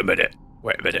 Wait a minute.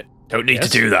 Don't need to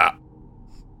do that.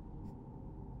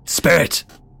 Spirit.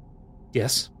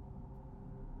 Yes.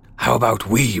 How about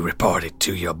we report it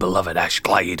to your beloved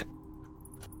Ashglade?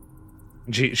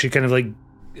 She kind of like,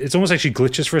 it's almost like she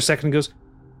glitches for a second and goes,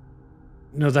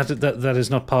 "No, that is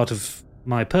not part of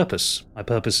my purpose. My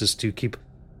purpose is to keep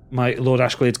my Lord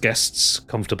Ashglade's guests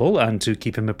comfortable and to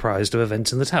keep him apprised of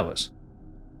events in the towers."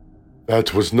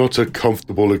 That was not a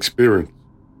comfortable experience.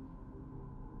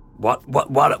 What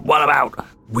about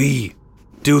we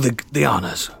do the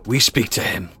honours? We speak to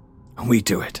him, and we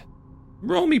do it.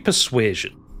 Roll me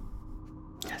persuasion.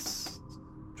 Yes.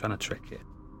 I'm trying to trick you.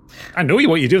 I know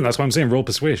what you're doing, that's why I'm saying roll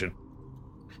persuasion.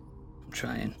 I'm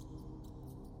trying.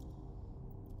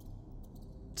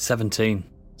 17.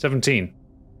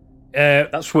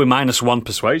 That's with -1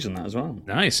 persuasion, that as well.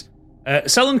 Nice.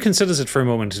 Selin considers it for a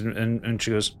moment, and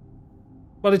she goes,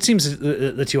 well, it seems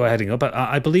that you are heading up.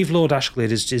 I believe Lord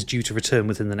Ashglade is due to return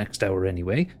within the next hour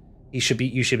anyway. You should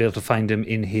be able to find him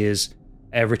in his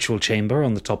ritual chamber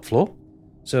on the top floor.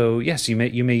 So yes, you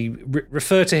may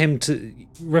refer to him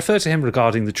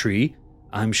regarding the tree.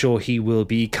 I'm sure he will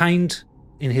be kind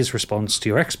in his response to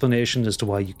your explanation as to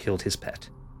why you killed his pet.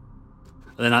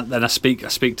 Then I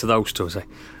speak to those two and say,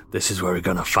 "This is where we're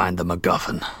gonna find the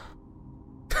MacGuffin."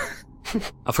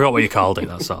 I forgot what you called it.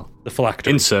 That's all. The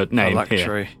phylactery. Insert name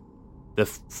Phylactery. here. The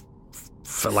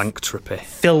philanthropy.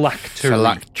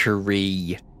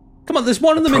 Phylactery. Come on, there's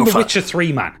one of them in The Witcher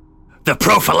 3, man. The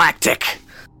prophylactic.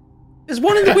 There's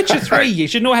one in The Witcher 3. You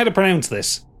should know how to pronounce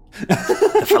this.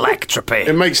 The phylactery.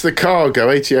 It makes the car go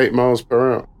 88 miles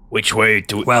per hour. Which way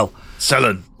do we... Well...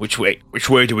 Selin, which way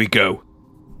do we go?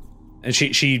 And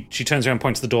she turns around,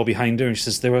 points to the door behind her, and she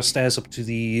says, there are stairs up to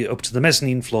the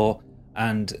mezzanine floor,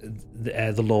 and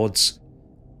the Lord's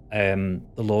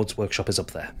workshop is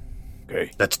up there.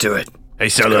 Okay. Let's do it. Hey,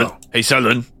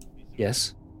 Selin.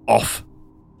 Yes? Off.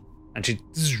 And she...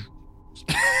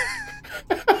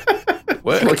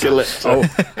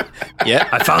 Yeah.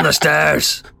 I found the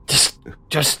stairs.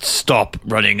 Just stop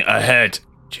running ahead.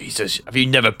 Jesus, have you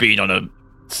never been on a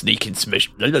sneaking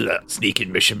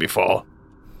mission before?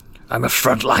 I'm a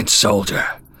frontline soldier.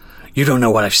 You don't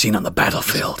know what I've seen on the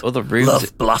battlefield. Other rooms.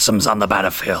 Love blossoms on the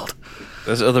battlefield.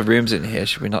 There's other rooms in here.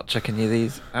 Should we not check any of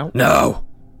these out? No.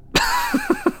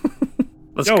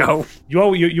 Let's go.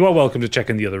 You are welcome to check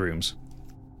in the other rooms.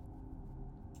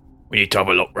 We need to have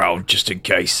a look round just in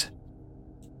case.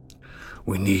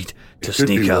 We need to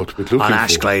sneak up on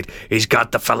Ashglade. He's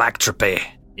got the phylactery.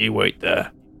 You wait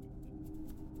there.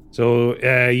 So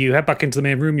you head back into the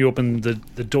main room. You open the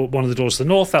door, one of the doors to the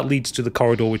north. That leads to the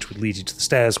corridor, which would lead you to the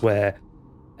stairs where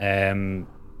Ulberic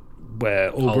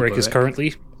is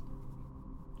currently.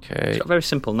 Okay. It's got a very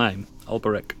simple name,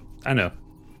 Ulberic. I know.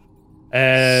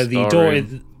 The door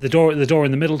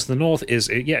in the middle to the north is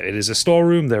it is a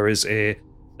storeroom. There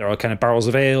are kind of barrels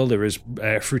of ale. There is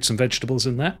fruits and vegetables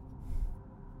in there.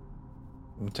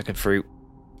 I'm taking fruit.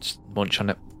 Just munch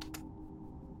on it.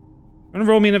 I'm going to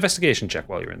roll me an investigation check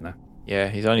while you're in there. Yeah,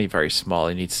 he's only very small.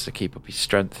 He needs to keep up his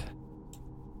strength.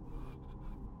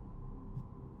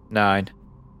 9.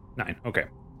 9, okay.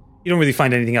 You don't really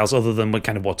find anything else other than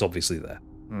kind of what's obviously there.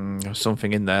 There's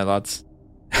something in there, lads.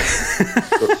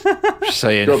 Just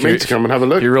saying. Got me to come and have a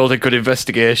look. You rolled a good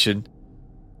investigation.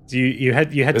 So you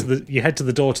head to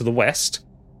the door to the west,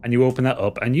 and you open that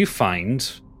up, and you find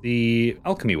the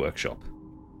alchemy workshop.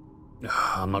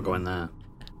 I'm not going there.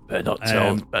 Better not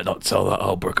tell that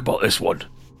Ulberic about this one.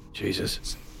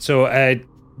 Jesus. So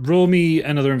roll me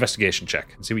another investigation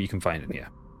check and see what you can find in here.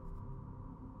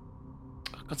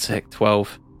 For God's sake,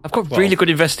 12. I've got really good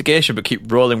investigation, but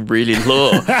keep rolling really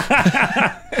low.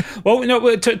 Well, no,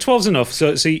 12's enough.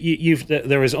 So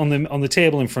there is on the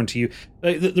table in front of you.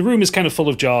 The room is kind of full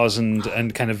of jars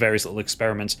and kind of various little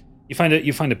experiments. You find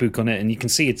a book on it, and you can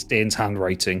see it's Dane's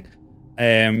handwriting.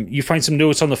 You find some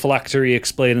notes on the phylactery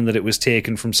explaining that it was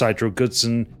taken from Sidro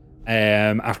Goodson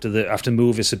after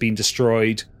Movis had been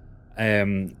destroyed.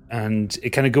 And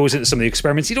it kind of goes into some of the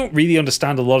experiments. You don't really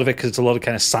understand a lot of it because it's a lot of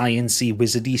kind of science-y,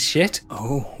 wizardy shit.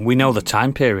 Oh, we know the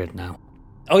time period now.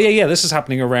 Oh yeah, this is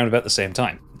happening around about the same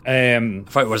time. I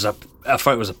thought it was a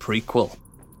prequel.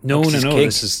 No, it's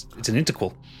an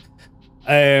interquel.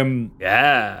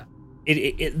 Yeah.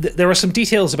 There are some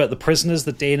details about the prisoners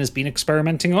that Dane has been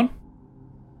experimenting on.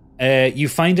 You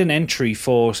find an entry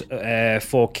for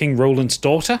King Roland's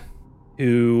daughter,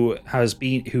 who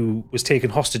was taken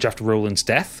hostage after Roland's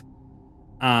death,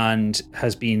 and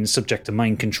has been subject to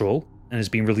mind control and has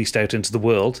been released out into the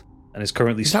world, and is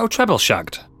currently. Is that who treble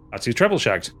shagged? That's who treble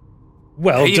shagged.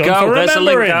 Well, there you done go. for There's a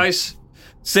link, remembering. guys.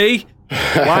 See,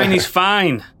 wine is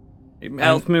fine. It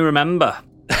helped me remember.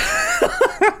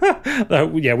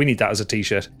 Yeah, we need that as a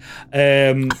t-shirt.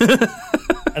 And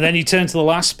then you turn to the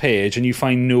last page and you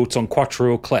find notes on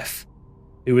Quattro Clef,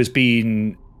 who has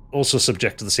been also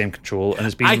subject to the same control and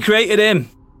has been. I created him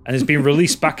and has been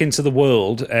released back into the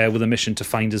world with a mission to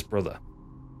find his brother.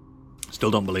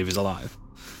 Still don't believe he's alive.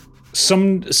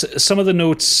 Some of the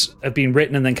notes have been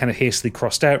written and then kind of hastily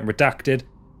crossed out and redacted.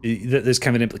 There's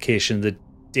kind of an implication that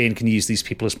Dane can use these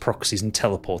people as proxies and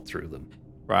teleport through them.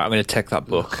 Right, I'm going to take that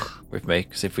book with me,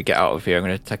 because if we get out of here, I'm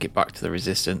going to take it back to the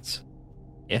Resistance.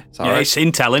 Yeah, it's alright. It's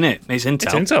intel, innit? It's intel.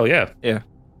 It's intel, yeah. Yeah.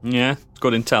 Yeah, it's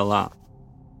good intel, that.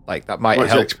 Like, that might help.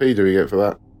 How much XP do we get for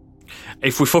that?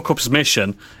 If we fuck up his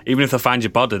mission, even if they find your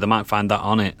body, they might find that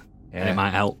on it. Yeah. And it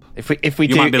might help. If we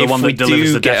you might be the one that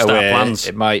delivers the Death Star plans.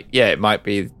 It might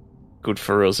be good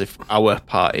for us if our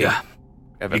party. Yeah,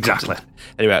 ever exactly.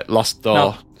 Anyway, lost door.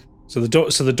 No. So the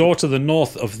door to the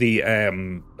north of the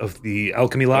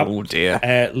alchemy lab. Oh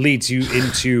dear. Leads you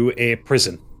into a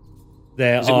prison.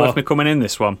 Is it worth me coming in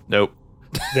this one? Nope.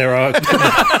 There are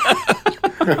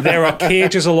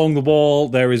cages along the wall.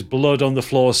 There is blood on the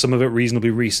floor. Some of it reasonably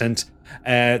recent.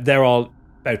 There are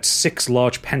about 6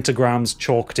 large pentagrams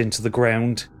chalked into the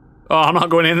ground. Oh, I'm not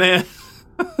going in there.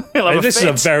 This is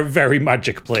a very, very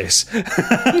magic place.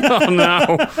 Oh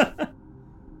no.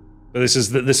 But this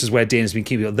is where Dane's been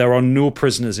keeping it. There are no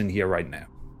prisoners in here right now.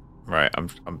 Right, I'm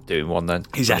doing one then.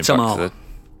 He's at them all.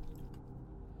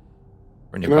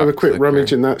 Can I have a quick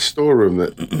rummage in that storeroom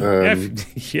that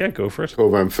yeah, go for it.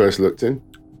 Corvan first looked in?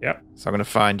 Yep. So I'm going to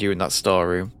find you in that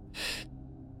storeroom.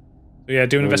 So yeah,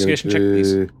 do an investigation check,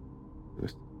 please. Do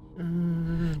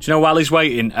you know, while he's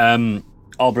waiting,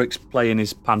 Albric's playing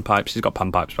his panpipes. He's got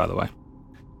panpipes, by the way.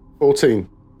 14.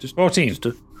 Just 14.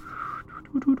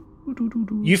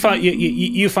 You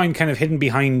find kind of hidden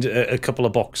behind a couple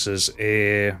of boxes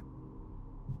a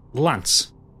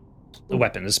lance, a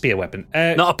weapon, a spear weapon.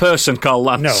 Not a person called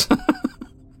Lance. No.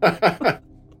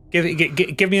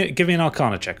 give me an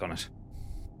Arcana check on it.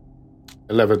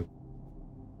 11.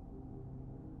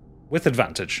 With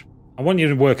advantage. I want you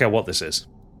to work out what this is.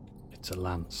 It's a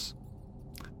lance.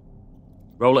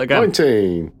 Roll it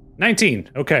again.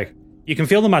 19. Okay. You can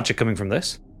feel the magic coming from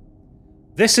this.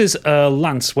 This is a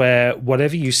lance where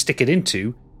whatever you stick it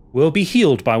into will be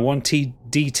healed by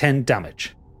 1d10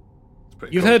 damage.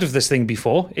 You've heard of this thing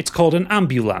before. It's called an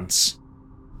ambulance.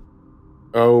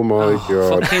 Oh my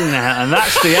god. Fucking hell. And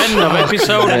that's the end of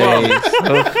episode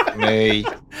 1. Fuck me.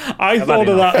 I thought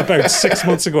of that about 6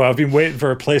 months ago. I've been waiting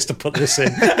for a place to put this in.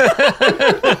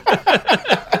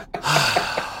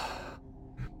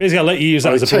 Basically, I'll let you use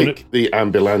that as a bonus. Take the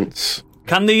ambulance.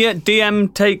 Can the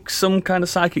DM take some kind of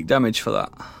psychic damage for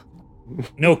that?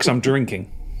 No, because I'm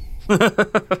drinking.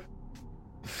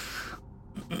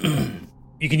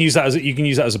 You can use that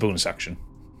as a bonus action.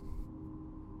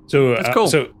 So that's cool.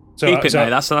 So keep it, mate.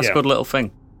 That's a good little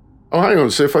thing. Oh, hang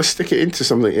on. So if I stick it into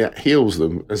something, it heals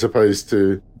them as opposed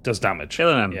to does damage,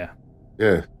 killing them. Yeah.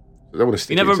 I don't want to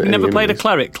stick. You never played enemies. a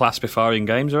cleric class before in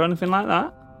games or anything like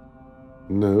that?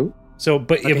 No. So,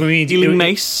 but like it would mean healing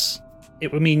mace.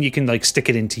 It would mean you can stick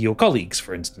it into your colleagues,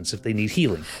 for instance, if they need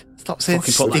healing. Stop saying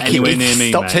stick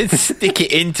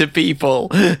it into people.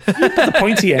 You put the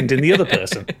pointy end in the other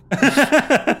person.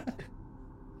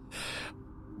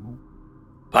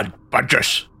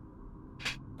 Badgers.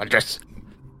 Yes,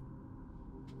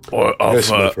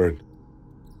 my friend.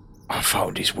 I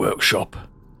found his workshop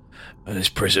and his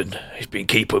prison. He's been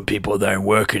keeping people there and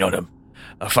working on them.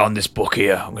 I found this book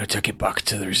here. I'm going to take it back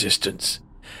to the Resistance.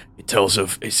 It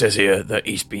says here that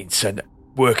he's been sent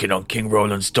working on King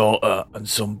Roland's daughter and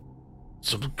some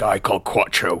guy called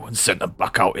Quattro and sent them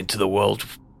back out into the world.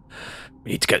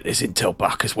 We need to get this intel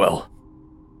back as well.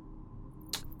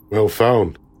 Well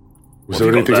found. Was What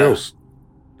there have you got anything there? else?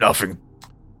 Nothing.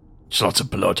 Just lots of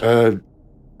blood.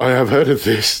 I have heard of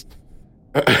this.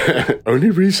 Only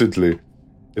recently.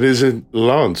 It is a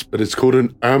lance, but it's called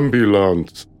an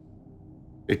ambulance.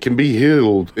 It can be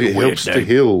healed. It Weird helps to name.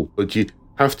 heal, but you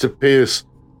have to pierce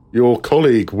your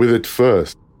colleague with it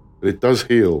first. But it does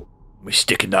heal. We're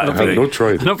sticking that I have not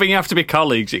tried I don't think you have to be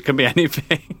colleagues. It can be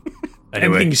anything.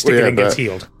 Anything you stick it in gets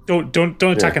healed. Don't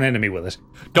attack an enemy with it.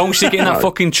 Don't stick it in that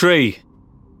fucking tree.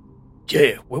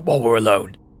 Yeah, while we're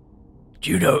alone,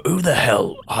 do you know who the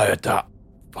hell hired that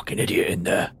fucking idiot in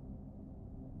there?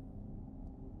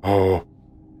 Oh,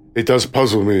 it does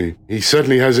puzzle me. He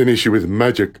certainly has an issue with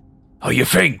magic. Oh, you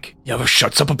think? Yeah,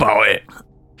 shuts up about it.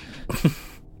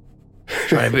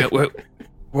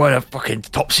 We're on a fucking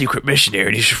top secret mission here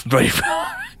and he's just ready for...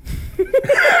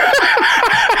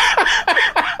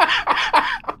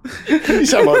 You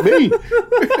sound like me.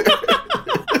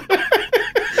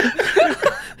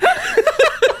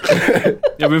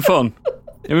 You having fun?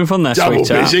 You having fun there, Double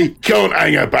sweetheart? busy. Can't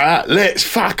hang about. Let's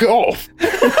fuck off.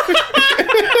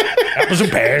 Apples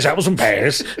and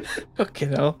pears.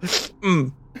 Fucking hell.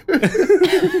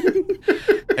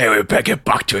 Anyway, we better get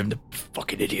back to him, the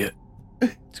fucking idiot.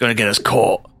 He's going to get us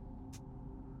caught.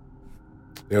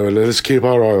 Yeah, well, let's keep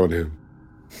our eye on him.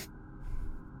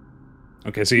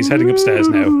 Okay, so he's heading upstairs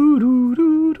now.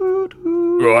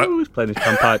 Right. He's playing his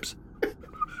panpipes.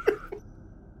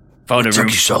 Found a room. Took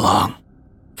you so long.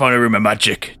 Found a room of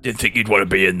magic. Didn't think you'd want to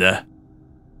be in there.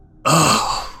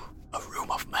 Oh, a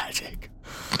room of magic.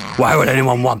 Why would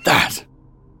anyone want that?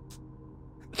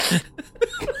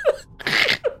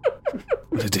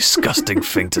 What a disgusting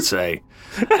thing to say.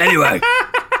 Anyway,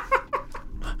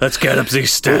 let's get up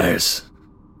these stairs.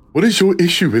 What is your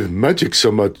issue with magic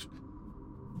so much?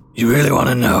 You really want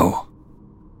to know?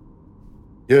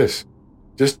 Yes.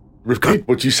 Just repeat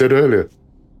what you said earlier.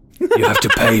 You have to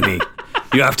pay me.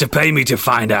 You have to pay me to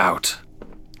find out.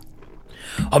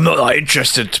 I'm not that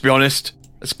interested, to be honest.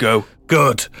 Let's go.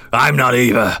 Good. I'm not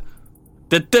either.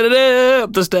 Up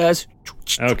the stairs.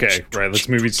 Okay, right, let's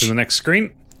move you to the next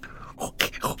screen.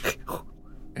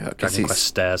 Yeah, Dragon Quest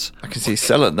stairs. I can see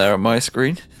Selent there on my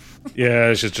screen.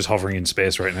 Yeah, she's just hovering in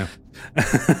space right now.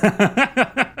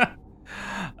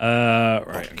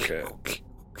 Right, okay.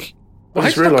 I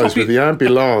just realised with the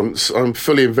ambulance, I'm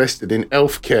fully invested in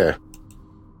elf care.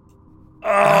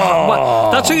 Oh,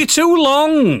 what? That took you too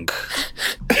long.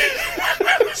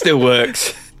 Still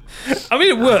works. I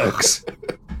mean, it works.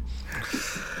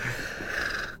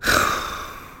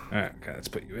 Alright, okay, let's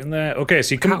put you in there. Okay,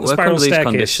 so you come up the spiral staircase.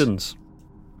 Conditions.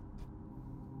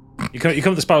 You come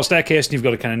up the spiral staircase, and you've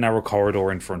got a kind of narrow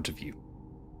corridor in front of you.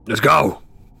 Let's go.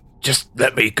 Just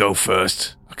let me go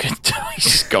first. Okay,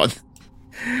 he's gone.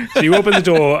 So you open the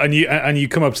door and you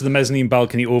come up to the mezzanine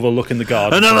balcony overlooking the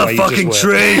garden. Another fucking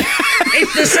tree.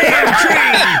 It's the same tree.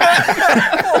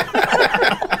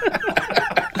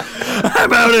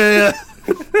 I'm out of here.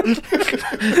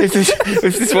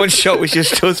 if this one shot was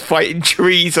just us fighting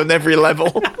trees on every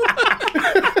level.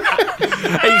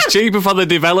 It's cheaper for the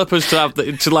developers to have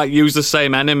use the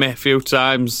same enemy a few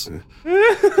times.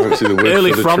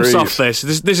 Early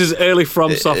FromSoft this is early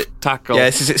FromSoft tackle. Yeah,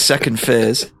 this is its second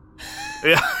phase.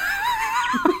 Yeah.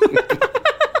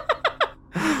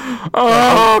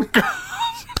 Oh god.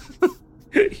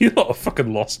 You lot have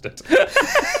fucking lost it.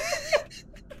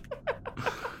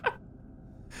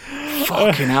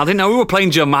 Fucking hell, I didn't know we were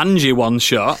playing Jumanji one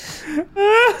shot.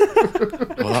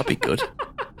 Well, that'd be good.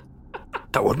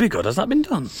 That would be good. Has that been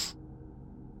done?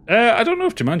 I don't know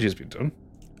if Jumanji has been done.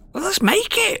 Well, let's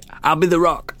make it. I'll be the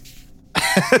Rock.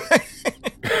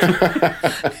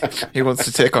 He wants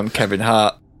to take on Kevin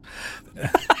Hart.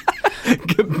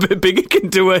 Biggie can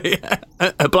do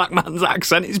a black man's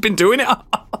accent. He's been doing it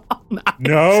all night.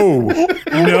 No,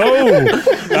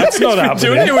 that's not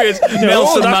happening. Doing it with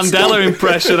Nelson Mandela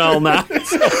impression all night.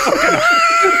 That's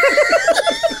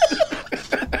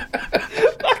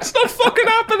not fucking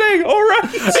happening. All right,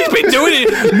 he's been doing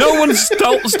it. No one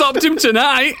stopped him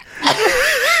tonight.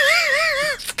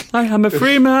 I am a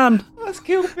free man. That's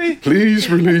killed me. Please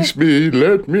release me.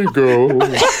 Let me go.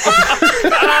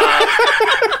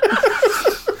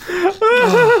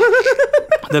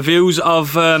 The views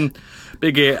of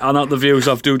Biggie are not the views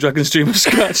of Do Dragon Streamer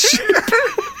Scratch.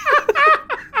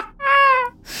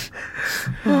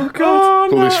 Oh god!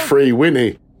 Call this Free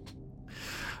Winnie.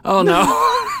 Oh no!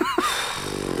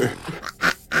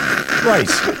 Right.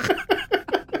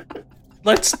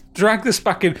 Let's drag this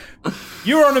back in.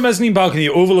 You're on a mezzanine balcony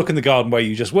overlooking the garden where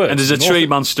you just were. And there's a tree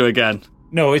monster again.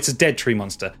 No, it's a dead tree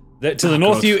monster. To the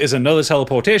north of you is another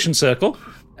teleportation circle.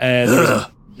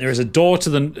 There is a door to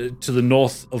the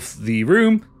north of the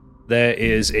room. There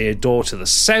is a door to the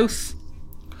south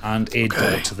and a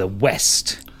door to the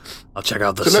west. I'll check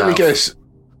out the south. So let me guess.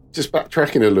 Just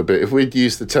backtracking a little bit, if we'd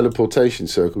used the teleportation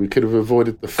circle, we could have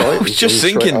avoided the fight. I was just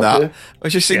thinking that. I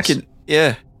was just thinking,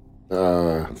 yeah.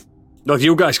 Look,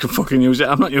 you guys can fucking use it.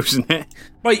 I'm not using it.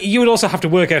 Well, you would also have to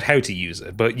work out how to use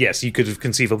it. But yes, you could have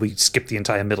conceivably skipped the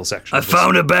entire middle section. I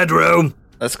found a bedroom.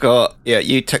 Let's go. Yeah,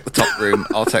 you take the top room.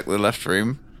 I'll take the left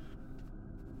room.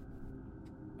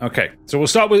 Okay, so we'll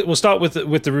start with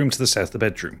the room to the south, the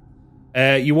bedroom.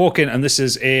 You walk in, and this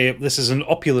is an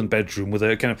opulent bedroom with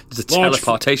a kind of There's a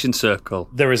teleportation circle.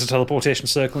 There is a teleportation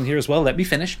circle in here as well. Let me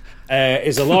finish.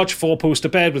 Is a large four-poster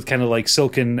bed with kind of like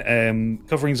silken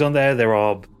coverings on there. There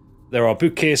are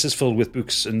bookcases filled with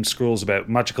books and scrolls about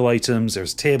magical items.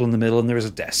 There's a table in the middle, and there is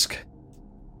a desk.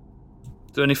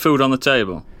 Is there any food on the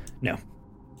table? No.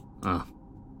 Oh.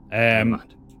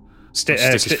 Stick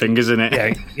his fingers in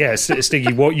it. Yeah. Stig,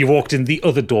 you walked in the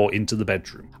other door into the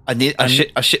bedroom. I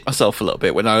shit myself a little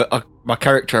bit when my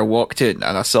character I walked in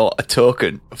and I saw a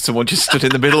token of someone just stood in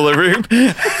the middle of the room.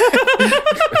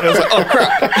 I was like, oh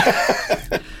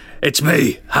crap! It's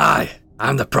me. Hi,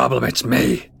 I'm the problem. It's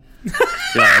me.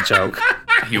 Yeah, a joke.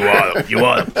 You are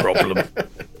the problem.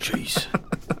 Jeez.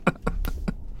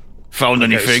 Found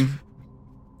anything?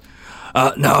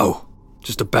 No.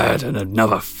 Just a bed and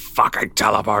another fucking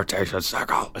teleportation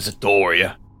circle. There's a door,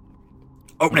 yeah.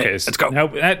 Open it. Let's go. Now,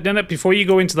 before you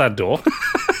go into that door,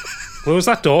 close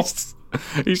that door.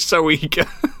 He's so eager.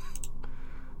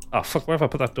 Oh, fuck, where have I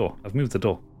put that door? I've moved the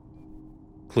door.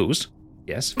 Closed.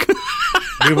 Yes.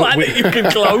 You can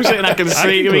close it and I can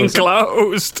see it being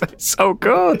closed. It's so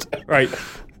good. Right.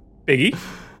 Biggie,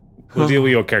 we'll deal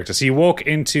with your character. So you walk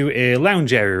into a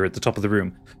lounge area at the top of the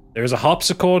room. There is a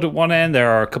harpsichord at one end. There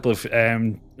are a couple of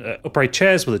upright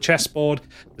chairs with a chessboard.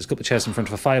 There's a couple of chairs in front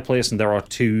of a fireplace, and there are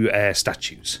 2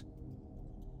 statues.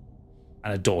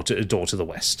 And a door to the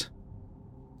west.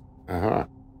 Uh-huh.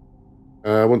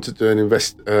 I want to do an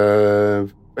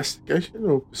investigation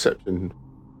or perception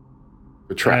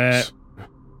for traps.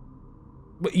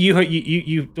 But you don't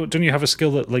you have a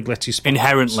skill that like lets you spot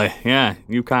Inherently, traps? yeah.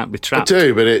 You can't be trapped. I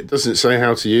do, but it doesn't say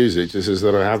how to use it. It just says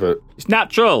that I have it. It's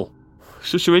natural. It's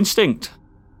just your instinct.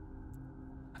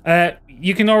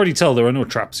 You can already tell there are no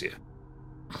traps here.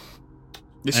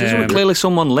 This is where clearly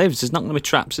someone lives. There's not going to be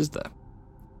traps, is there?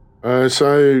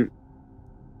 So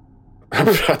I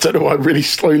don't know why I'm really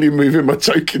slowly moving my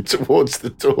token towards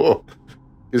the door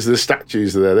because the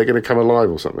statues are there. They're going to come alive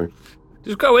or something.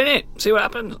 Just go in it. See what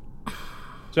happens.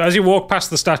 So as you walk past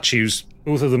the statues,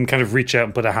 both of them kind of reach out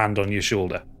and put a hand on your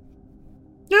shoulder.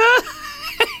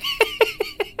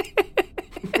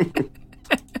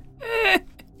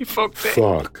 You fucked it.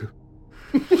 Fuck.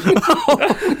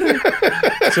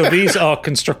 So these are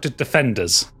constructed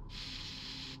defenders.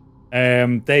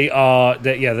 They are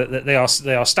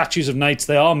statues of knights.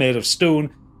 They are made of stone.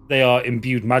 They are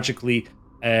imbued magically.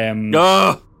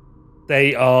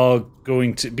 They are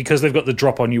going to, because they've got the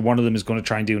drop on you. One of them is going to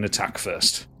try and do an attack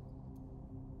first.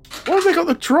 Why have they got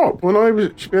the drop when I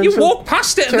was? You walk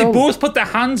past it and they both put their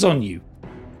hands on you.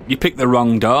 You picked the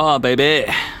wrong door, baby.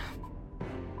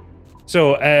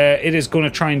 So it is going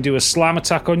to try and do a slam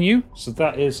attack on you. So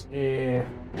that is a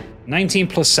 19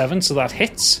 plus 7, so that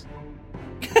hits.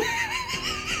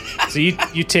 So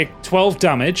you take 12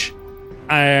 damage.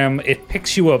 It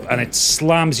picks you up and it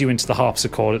slams you into the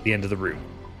harpsichord at the end of the room.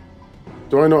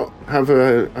 Do I not have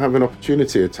an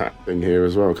opportunity attack thing here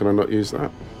as well? Can I not use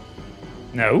that?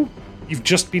 No, you've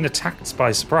just been attacked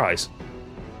by surprise.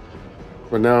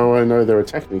 Well, now I know they're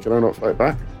attacking me. Can I not fight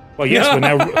back? Well, yes,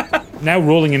 we're now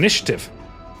rolling initiative.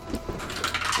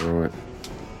 All right.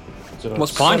 So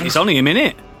what's point? It's only a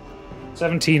minute.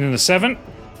 17 and a 7.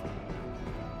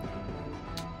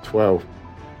 12.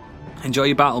 Enjoy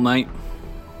your battle, mate.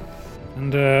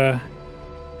 And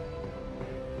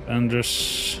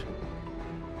Andrus,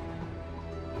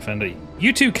 Defender,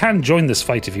 you two can join this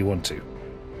fight if you want to.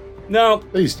 No,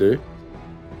 please do.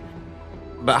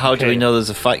 But how do we know there's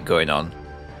a fight going on?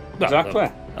 Exactly.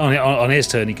 On his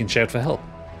turn, he can shout for help.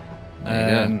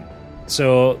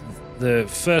 So the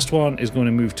first one is going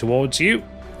to move towards you.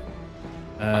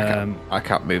 I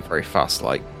can't move very fast,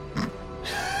 like.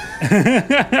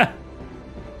 I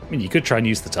mean, you could try and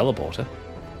use the teleporter.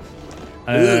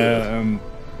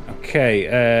 Okay,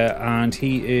 and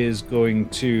he is going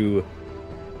to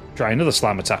try another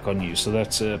slam attack on you. So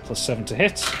that's plus 7 to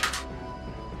hit.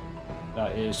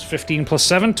 That is 15 plus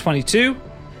 7, 22.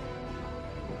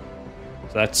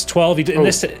 So that's 12.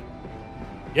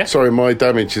 Yeah. Sorry, my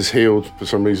damage is healed for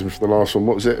some reason for the last one.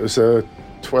 What was it? It was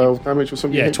 12 damage or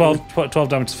something? Yeah, 12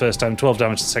 damage the first time, 12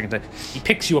 damage the second time. He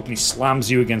picks you up and he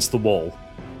slams you against the wall.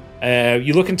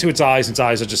 You look into its eyes, and its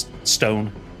eyes are just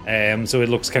stone. So it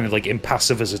looks kind of like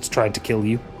impassive as it's trying to kill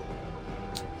you.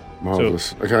 Marvellous.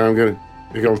 So, okay, I'm going to...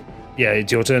 You go on. Yeah,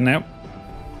 it's your turn now.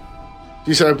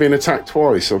 You say I've been attacked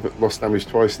twice. I've lost damage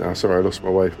twice now. Sorry, I lost my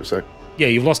way for a sec. Yeah,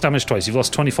 you've lost damage twice. You've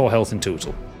lost 24 health in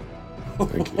total.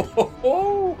 Thank you.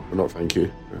 Well, not thank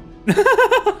you.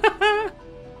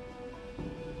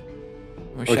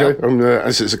 Okay,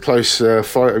 as it's a close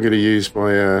fight, I'm going to use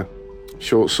my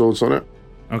short swords on it.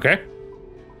 Okay.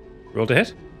 Roll to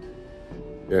hit?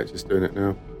 Yeah, just doing it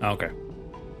now. Okay.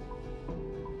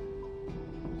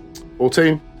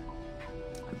 14.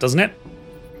 Doesn't it?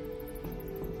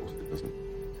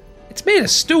 It's made of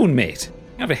stone, mate.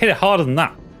 You have to hit it harder than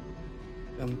that.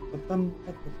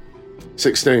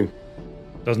 16.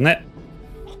 Doesn't it?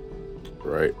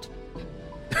 Great.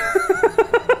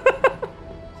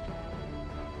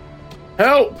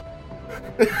 Help!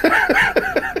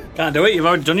 Can't do it. You've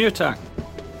already done your attack.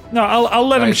 No, I'll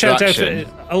let him shout out. action.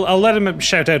 I'll let him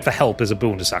shout out for help as a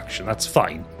bonus action. That's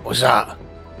fine. What's that?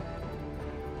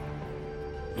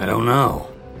 I don't know.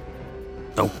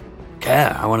 Don't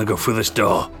care. I want to go through this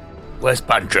door. Where's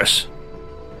Bandrus?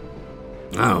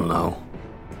 I don't know.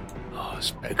 Oh,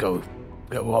 let's better go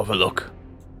have a look.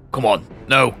 Come on.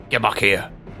 No, get back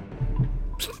here.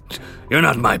 You're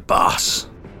not my boss.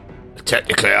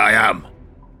 Technically, I am.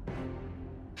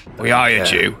 We hired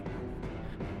you.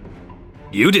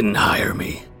 You didn't hire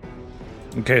me.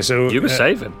 Okay, so You can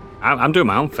save him. I'm doing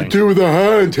my own thing. Do with a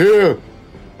hand here.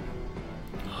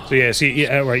 So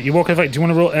yeah, right. You walk in the fight. Do you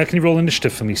want to roll? Can you roll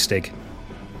initiative for me, Stig?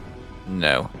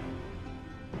 No.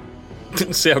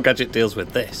 See how Gadget deals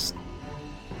with this.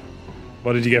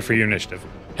 What did you get for your initiative?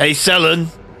 Hey, Selen.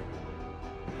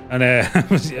 And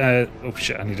oh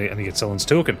shit! I need to get Sullen's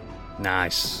token.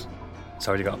 Nice. It's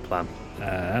already got a plan.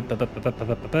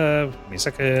 Give me a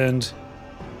second.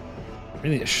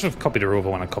 Really, I should have copied her over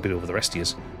when I copied over the rest of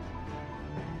yours.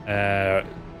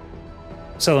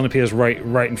 Sullen appears right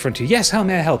in front of you. Yes, how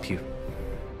may I help you?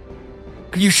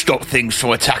 Can you stop things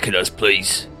from attacking us,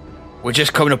 please? We're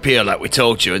just coming up here like we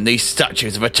told you, and these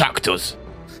statues have attacked us.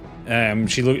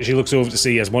 She looks over to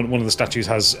see as one of the statues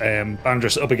has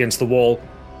Bandrus up against the wall.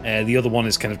 The other one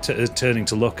is kind of turning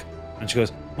to look, and she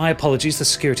goes, "My apologies, the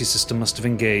security system must have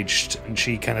engaged." And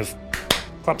she kind of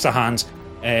claps her hands,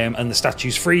 and the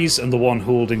statues freeze, and the one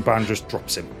holding Bandrus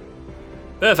drops him.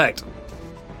 Perfect.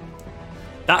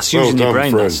 That's using your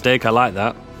brain, that steak. I like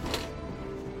that.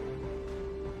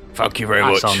 Thank you very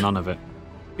much. I saw none of it.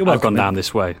 You're welcome. I've gone down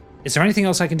this way. Is there anything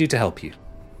else I can do to help you?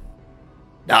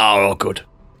 No, all good.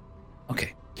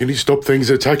 Okay. Can you stop things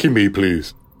attacking me,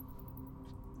 please?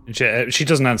 She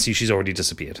doesn't answer you. She's already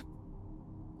disappeared.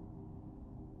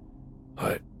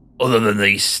 Right. Other than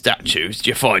these statues, do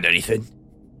you find anything?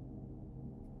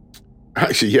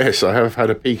 Actually, yes, I have had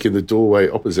a peek in the doorway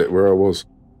opposite where I was.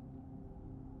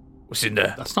 What's in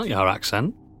there? That's not your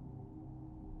accent.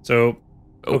 So,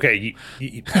 okay.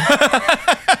 You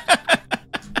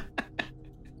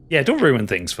yeah, don't ruin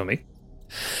things for me.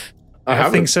 I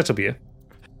have things set up here.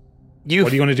 What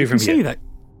do you want to do from here? See that?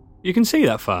 You can see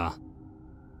that far.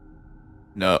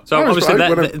 No. So obviously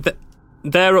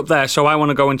they're up there. So I want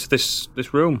to go into this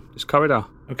room, this corridor.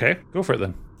 Okay, go for it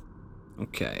then.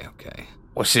 Okay.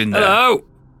 What's in there? Hello.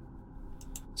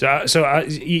 So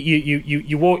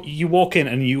you walk in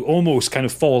and you almost kind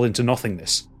of fall into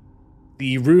nothingness.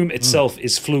 The room itself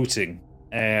is floating,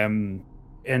 and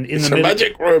in it's the middle, a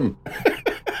magic room.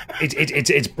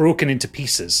 it's broken into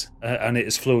pieces, and it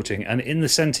is floating. And in the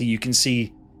center, you can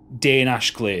see Dane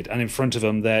Ashglade, and in front of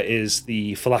him there is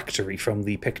the phylactery from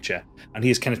the picture, and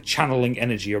he is kind of channeling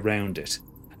energy around it.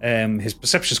 His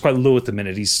perception is quite low at the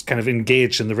minute. He's kind of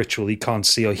engaged in the ritual. He can't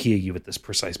see or hear you at this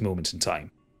precise moment in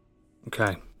time.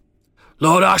 Okay.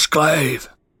 Lord Ashglade.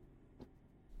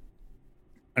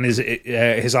 And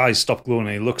his eyes stop glowing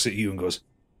and he looks at you and goes,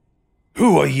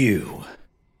 "Who are you?"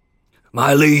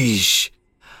 "My liege,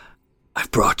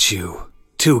 I've brought you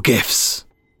 2 gifts."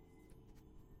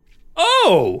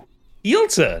 "Oh, heel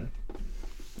turn."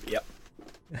 Yep.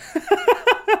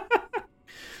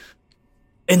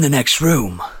 In the next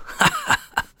room.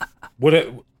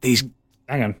 These?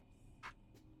 Hang on.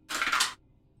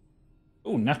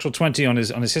 Oh, natural 20 on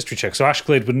his history check. So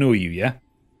Ashglade would know you, yeah?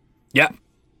 Yep.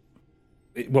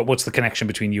 What's the connection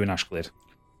between you and Ashglade?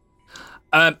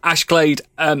 Ashglade,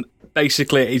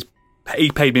 basically,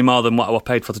 he paid me more than what I was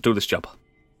paid for to do this job.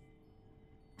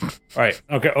 Right.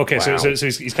 Okay. Wow. So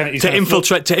he's kind of to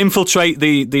infiltrate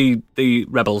the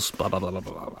rebels. Blah blah blah blah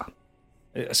blah blah.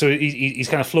 So he's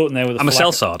kind of floating there with. I'm a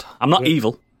sellsword. I'm not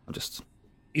evil. I'm just.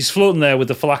 He's floating there with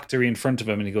the phylactery in front of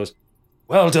him, and he goes,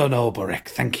 "Well done, Alberic.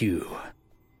 Thank you."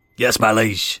 Yes, my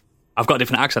liege. I've got a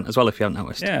different accent as well, if you haven't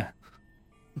noticed. Yeah.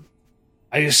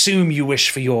 I assume you wish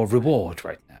for your reward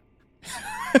right now.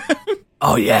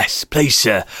 Oh yes, please,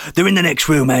 sir. They're in the next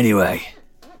room anyway.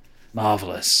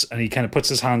 Marvellous. And he kind of puts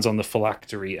his hands on the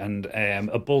phylactery, and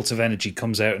a bolt of energy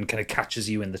comes out and kind of catches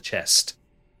you in the chest.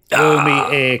 Roll me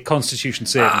a Constitution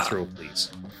saving throw, please.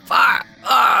 Fuck!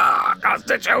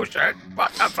 Constitution!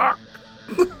 What the fuck?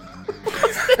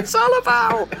 What's this all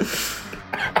about?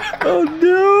 Oh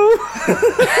no!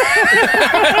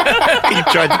 You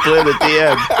tried to play the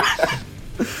DM.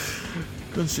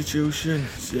 Constitution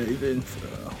saving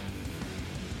throw.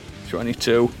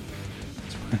 22.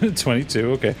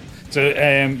 22, okay. So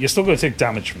you're still going to take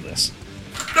damage from this.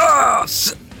 Oh,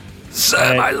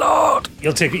 sir, my lord!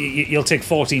 You'll take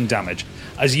 14 damage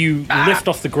as you lift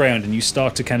off the ground and you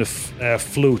start to kind of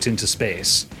float into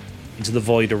space, into the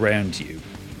void around you.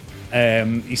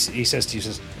 He says to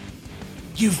you,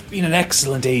 "You've been an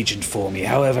excellent agent for me.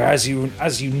 However, as you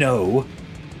know,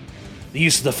 the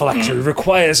use of the phylactery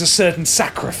requires a certain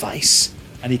sacrifice."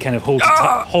 And he kind of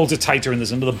holds it tighter, and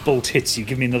there's another bolt hits you.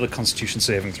 Give me another Constitution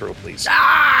saving throw, please.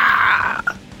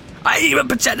 I even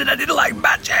pretended I didn't like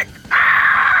magic.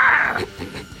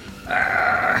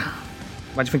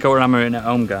 Why do you think I were hammering at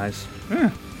home, guys?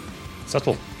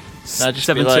 Subtle. I just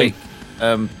 17.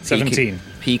 17.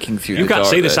 Peeking through you the can't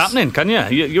see this darkness. happening, can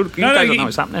you? You guys don't know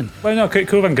what's happening. Well, no,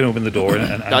 Kovan can open the door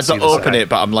and I see don't open it,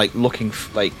 but I'm like looking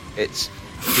like it's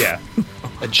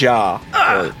ajar.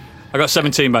 I got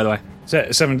 17, by the way.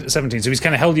 17. So he's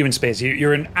kind of held you in space.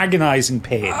 You're in agonising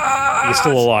pain. You're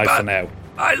still alive for now.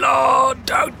 My lord,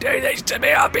 don't do this to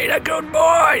me. I've been a good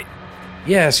boy.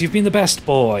 Yes, you've been the best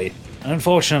boy. And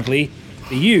unfortunately,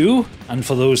 for you, And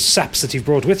for those saps that you've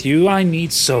brought with you, I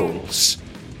need souls.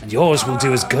 And yours will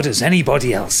do as good as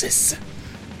anybody else's.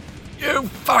 You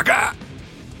fucker!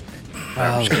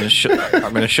 I'm going to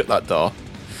shut that door.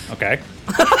 Okay.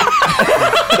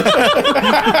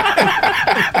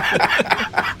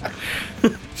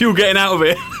 You getting out of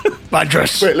here?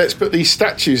 Bandrus! Wait, let's put these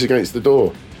statues against the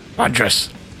door. Bandrus!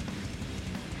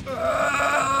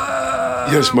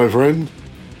 Yes, my friend.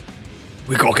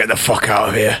 We gotta get the fuck out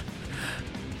of here.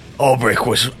 Ulbrich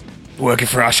was working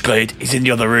for Ashglade. He's in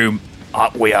the other room.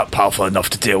 We aren't powerful enough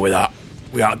to deal with that.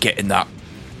 We aren't getting that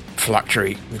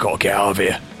phylactery. We gotta get out of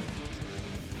here.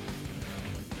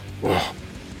 Well,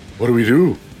 what do we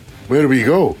do? Where do we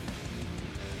go?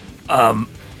 Do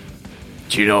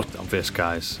you know? Obvious,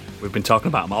 guys. We've been talking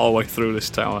about them all the way through this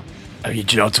tower. Do you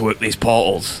know how to work these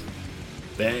portals?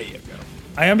 There you go.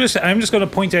 I'm just going to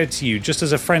point out to you, just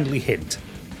as a friendly hint,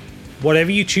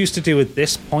 whatever you choose to do at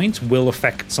this point will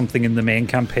affect something in the main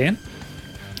campaign.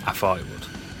 I thought it would.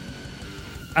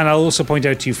 And I'll also point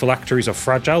out to you, phylacteries are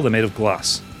fragile; they're made of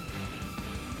glass.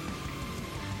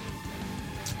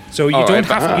 So you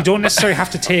don't necessarily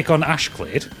have to take on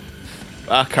Ashglade.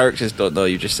 Our characters don't know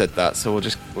you just said that, so we'll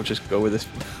just go with this.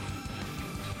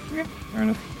 Yeah, fair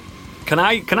enough. Can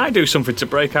I do something to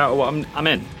break out of what I'm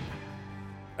in?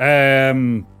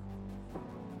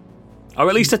 Or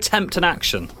at least attempt an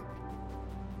action.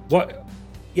 What?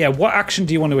 Yeah, what action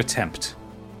do you want to attempt?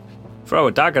 Throw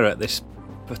a dagger at this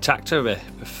phylactery.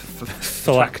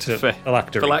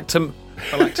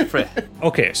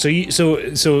 Okay, so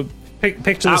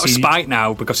picture the out of scene. spite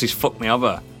now because he's fucked me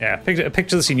over. Yeah,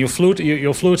 picture the scene. You're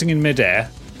floating in midair.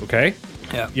 Okay.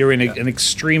 Yeah. You're in an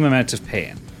extreme amount of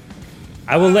pain.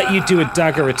 I will let you do a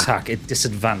dagger attack at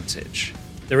disadvantage.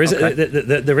 There is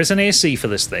there is an AC for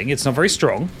this thing. It's not very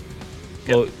strong.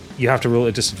 But you have to roll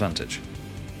at disadvantage.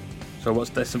 So what's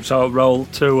this? So roll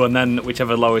 2 and then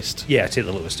whichever lowest. Yeah, take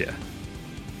the lowest. Yeah.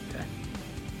 Okay.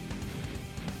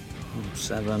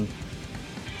 7.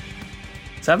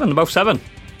 7. They're both 7.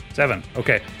 7.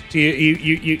 Okay. So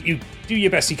you do your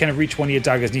best. You kind of reach one of your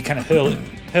daggers and you kind of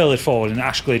hurl it forward, and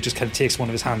Ashglade just kind of takes one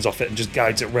of his hands off it and just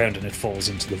guides it round, and it falls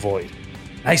into the void.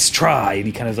 Nice try. And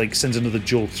he kind of like sends another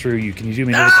jolt through you. Can you do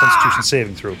me another Constitution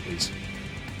saving throw, please?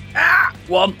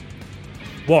 1.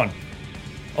 1.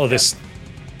 Oh, this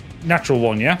natural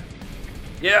 1, yeah?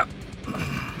 Yeah.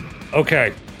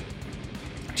 Okay.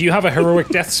 Do you have a heroic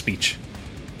death speech?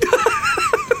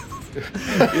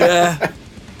 Yeah.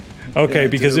 Okay,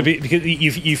 because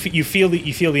you feel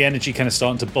the energy kind of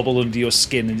starting to bubble under your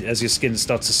skin, and as your skin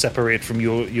starts to separate from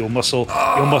your muscle,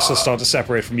 your muscles start to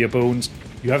separate from your bones. Do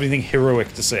you have anything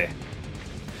heroic to say?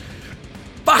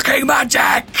 Fucking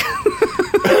magic!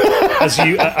 As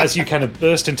you kind of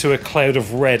burst into a cloud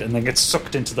of red and then get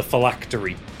sucked into the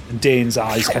phylactery, and Dane's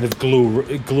eyes kind of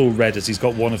glow red as he's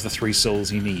got one of the 3 souls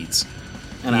he needs.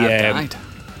 And I've died.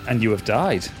 And you have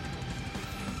died.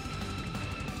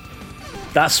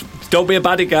 Don't be a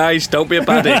baddie, guys. Don't be a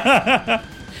baddie.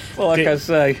 Well, like I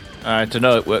say. I don't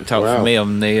know. It worked out for me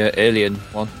on the alien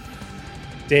one.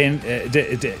 Dane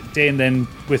then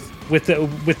with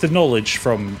the knowledge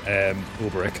from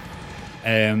Ulbrich,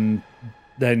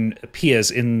 then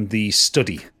appears in the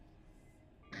study.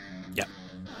 Yeah.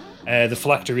 The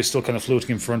phylactery is still kind of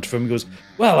floating in front of him. He goes,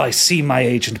 "Well, I see my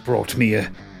agent brought me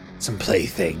some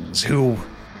playthings. Who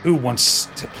wants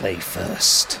to play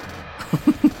first?"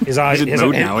 His eyes. Is it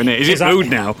mood now, isn't it? Is it mood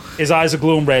now? His eyes are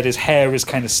glowing red. His hair is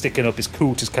kind of sticking up. His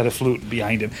coat is kind of floating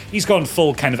behind him. He's gone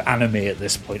full kind of anime at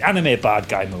this point. Anime bad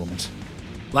guy moment.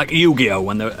 Like Yu-Gi-Oh!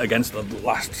 When they're against the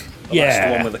last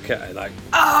one with the cat. Like,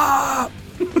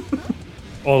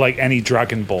 Or like any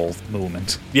Dragon Ball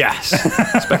moment. Yes.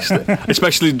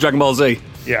 especially Dragon Ball Z.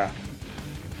 Yeah.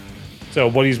 So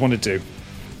what do you want to do?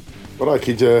 Well, I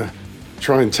could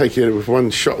try and take it with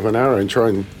one shot of an arrow and try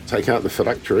and take out the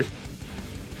phylactery.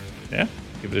 Yeah,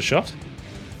 give it a shot.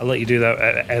 I'll let you do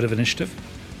that out of initiative.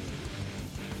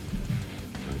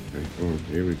 Okay, come on,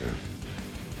 here we go.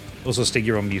 Also, Stig,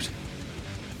 you're on mute.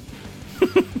 I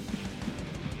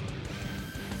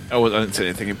didn't say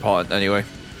anything important anyway.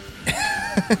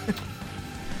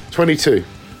 22.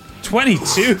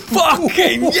 22?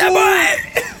 Fucking yeah,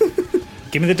 boy!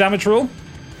 Give me the damage roll.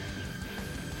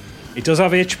 It does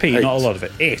have HP, 8. not a lot of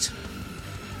it. 8.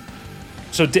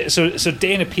 So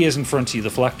Dane appears in front of you. The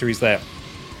phylactery's there.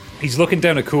 He's looking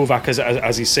down at Kovac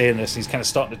as he's saying this, and he's kind of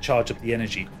starting to charge up the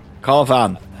energy.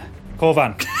 Corvan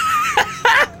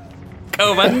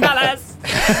Dallas.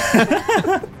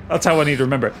 That's how I need to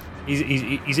remember it.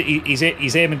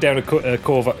 He's aiming down at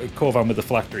Corvan with the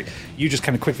phylactery. You just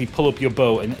kind of quickly pull up your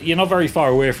bow, and you're not very far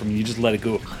away from him. You just let it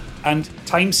go. And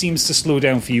time seems to slow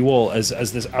down for you all as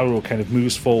this arrow kind of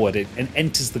moves forward and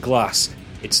enters the glass.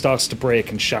 It starts to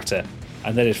break and shatter,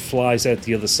 and then it flies out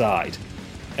the other side.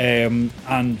 And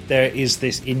there is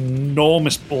this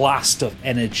enormous blast of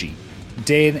energy.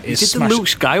 Dane is did the Luke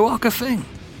Skywalker thing.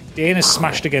 Dane is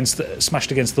smashed against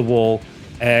the wall.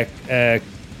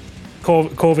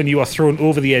 Corvin, you are thrown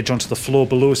over the edge onto the floor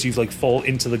below, so you fall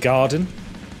into the garden.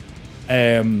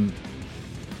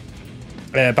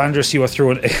 Bandris, you are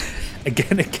thrown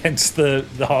again against the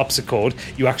harpsichord.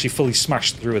 You actually fully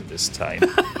smashed through it this time.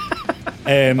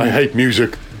 I hate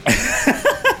music.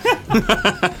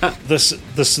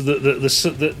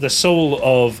 The soul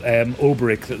of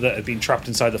Oberic that had been trapped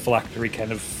inside the phylactery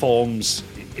kind of forms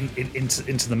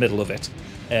into the middle of it.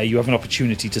 You have an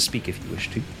opportunity to speak if you wish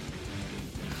to.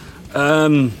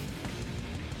 I'm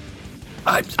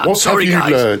what sorry, have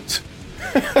you guys.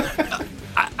 learnt?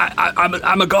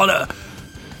 I'm a goner.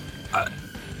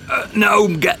 No,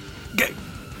 get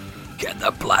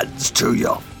the plans to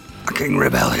your fucking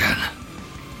rebellion.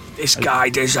 This guy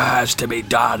deserves to be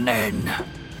done in.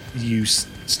 You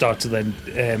start to then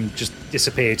just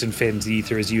dissipate and fade into the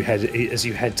ether as you head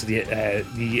to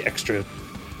the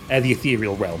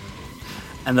ethereal realm.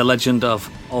 And the legend of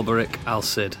Alberic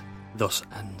Alcid thus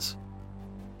ends.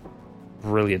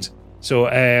 Brilliant. So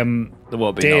there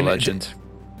won't be no legend.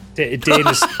 Dane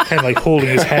is kind of like holding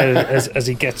his head as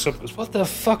he gets up. Goes, what the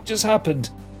fuck just happened?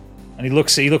 And he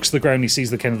looks to the ground. And he sees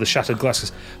the kind of the shattered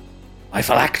glasses. My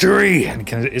phylactery, and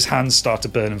kind of his hands start to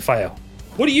burn and fire.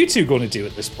 What are you two going to do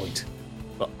at this point?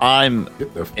 Well, I'm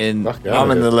in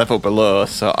the level below,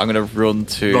 so I'm going to run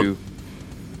to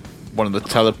one of the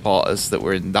teleporters that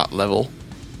were in that level.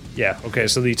 Yeah. Okay.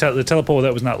 So the teleporter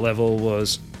that was in that level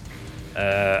was.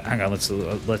 Hang on.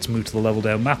 Let's move to the level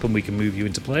down map, and we can move you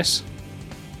into place.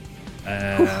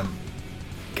 Get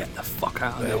the fuck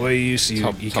out of there. Where you see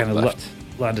you kind of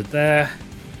landed there.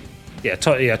 Yeah,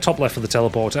 top left for the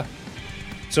teleporter.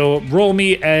 So roll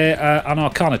me an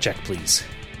Arcana check, please.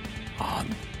 Oh,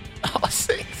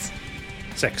 6.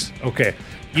 6. Okay.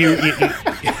 You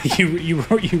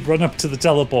run up to the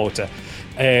teleporter.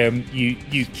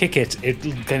 You kick it. It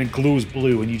kind of glows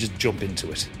blue, and you just jump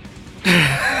into it.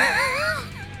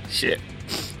 Shit.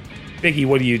 Biggie,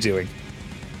 what are you doing?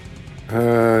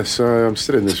 So I'm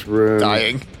still in this room.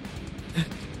 Dying.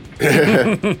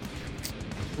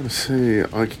 Let's see.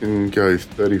 I can go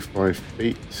 35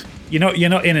 feet. You're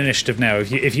not in initiative now.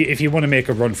 If you want to make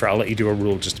a run for it, I'll let you do a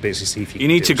roll just to basically see if you. You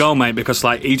need to go, mate, because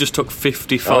he just took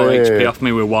 54 HP off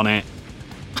me with 1 hit.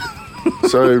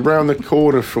 So round the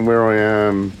corner from where I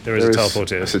am, there is a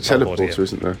teleporter. It's a teleporter,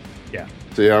 isn't there? Yeah.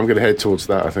 So yeah, I'm going to head towards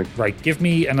that, I think. Right. Give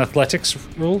me an athletics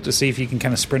roll to see if you can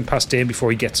kind of sprint past Dane before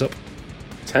he gets up.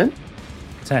 10.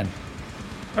 10.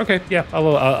 Okay. Yeah, I'll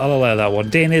allow that one.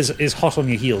 Dane is hot on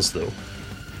your heels though.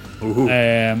 Ooh.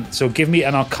 So give me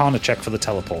an Arcana check for the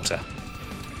teleporter.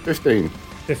 15.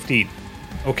 15.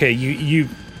 Okay, you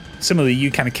similarly,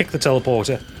 you kind of kick the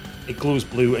teleporter, it glows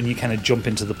blue, and you kind of jump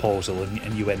into the portal,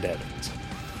 and you end out of it.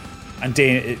 And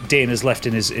Dane is left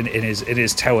in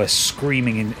his tower,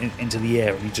 screaming into the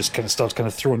air, and he just kind of starts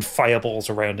throwing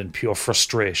fireballs around in pure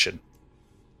frustration.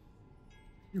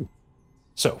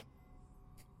 So,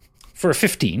 for a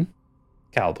 15,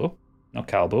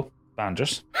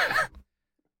 Bandris.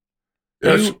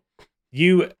 Yes.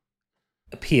 You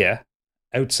appear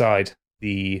outside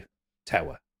the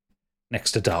tower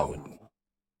next to Darwin.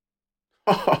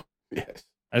 Oh, yes.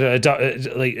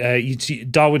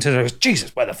 Darwin says,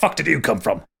 Jesus, where the fuck did you come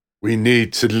from? We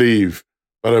need to leave.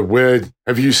 But where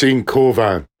have you seen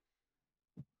Corvan?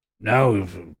 No,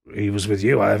 he was with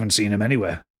you. I haven't seen him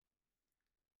anywhere.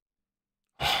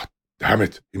 Oh, damn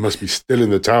it. He must be still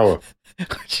in the tower. I've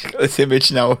got this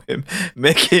image now of him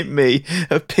making me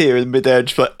appear in mid-air,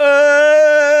 just like,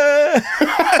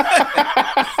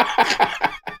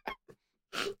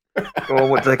 Go on,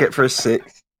 what did I get for a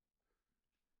 6?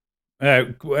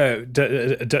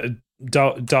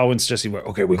 Darwin suggested,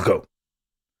 okay, we'll go.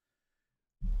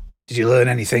 Did you learn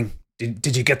anything?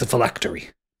 Did you get the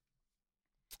phylactery?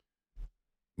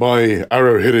 My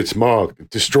arrow hit its mark,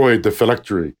 destroyed the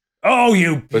phylactery. Oh,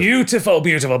 you beautiful,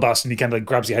 beautiful bastard. And he kind of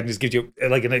grabs your head and just gives you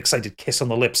like an excited kiss on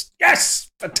the lips.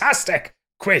 Yes! Fantastic!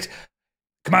 Great.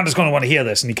 Commander's going to want to hear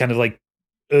this. And he kind of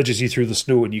urges you through the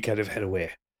snow and you kind of head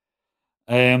away.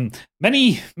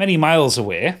 Many miles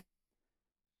away.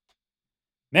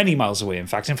 Many miles away, in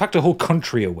fact, a whole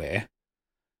country away,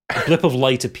 a blip of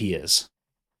light appears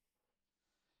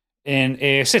in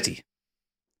a city.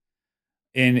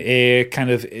 In a kind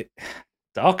of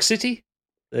dark city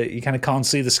that you kind of can't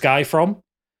see the sky from.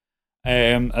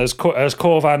 As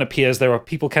Corvan appears, there are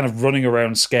people kind of running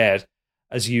around scared.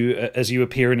 as you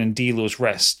appear in Dilo's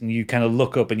rest, and you kind of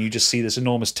look up and you just see this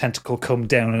enormous tentacle come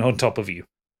down and on top of you.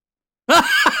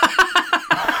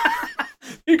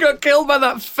 You got killed by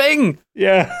that thing.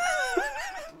 Yeah.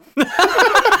 You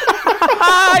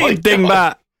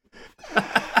dingbat.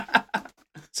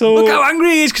 So look how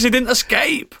angry he is because he didn't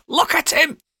escape. Look at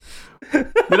him.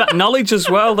 With that knowledge as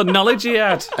well, the knowledge he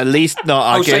had. At least, no,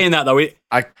 I was saying that though. He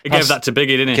gave that to Biggie,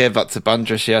 didn't he? Gave that to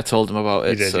Bandris, yeah, I told him about it.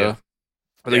 He did, so yeah.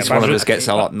 at least one of us gets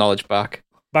a lot of knowledge back.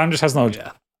 Bandris has knowledge.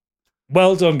 Yeah.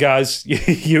 Well done, guys.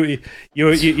 You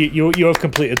have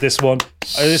completed this one.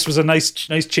 This was a nice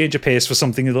change of pace for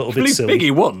something a little bit silly.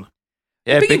 Biggie won.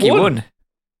 Yeah, Biggie won.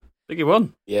 Biggie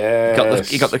won. Yeah.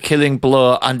 He got the killing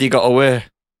blow and he got away.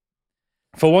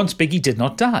 For once, Biggie did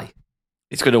not die.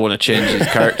 He's going to want to change his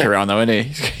character around, though, isn't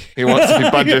he? He wants to be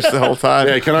Bandris the whole time.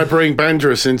 Yeah, can I bring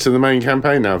Bandris into the main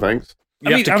campaign now, thanks?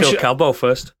 You have to kill Calbo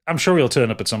first. I'm sure he'll turn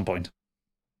up at some point.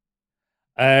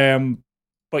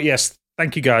 But yes,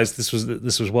 thank you guys. This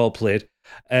was well played.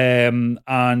 And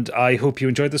I hope you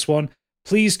enjoyed this one.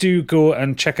 Please do go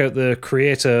and check out the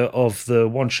creator of the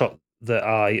one-shot that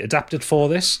I adapted for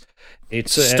this.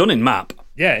 It's a stunning map.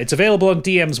 Yeah, it's available on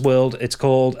DM's World. It's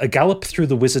called A Gallop Through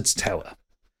the Wizard's Tower.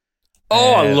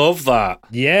 Oh, I love that.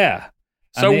 Yeah.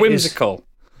 So whimsical.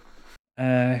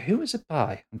 Who is it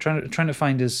by? I'm trying to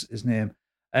find his name.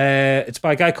 It's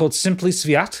by a guy called Simply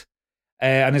Sviat.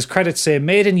 And his credits say,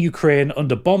 made in Ukraine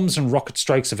under bombs and rocket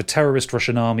strikes of a terrorist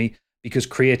Russian army because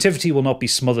creativity will not be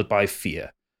smothered by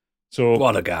fear. So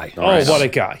what a guy. Oh, what a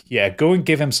guy. Yeah, go and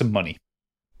give him some money.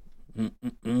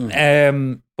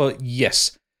 But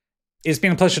yes, it's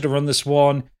been a pleasure to run this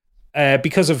one.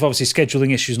 Because of obviously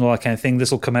scheduling issues and all that kind of thing,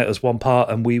 this will come out as one part,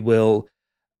 and we will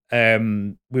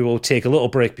take a little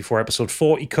break before episode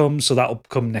 40 comes, so that'll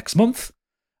come next month.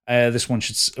 This one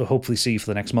should hopefully see you for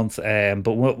the next month.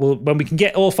 But we'll, when we can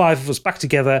get all 5 of us back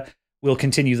together, we'll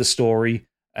continue the story.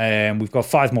 We've got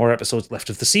 5 more episodes left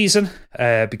of the season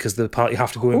because the party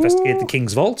have to go investigate the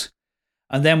King's Vault.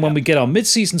 And then when we get our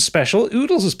mid-season special,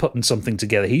 Oodles is putting something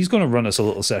together. He's going to run us a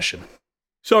little session.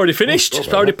 It's already finished.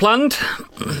 It's already planned.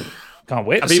 Can't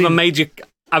wait. I've even made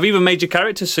your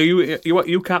characters, so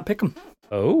you can't pick them.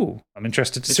 Oh, I'm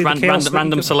interested to it's see the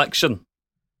random selection.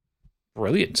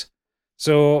 Brilliant.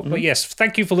 So, but yes,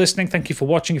 thank you for listening. Thank you for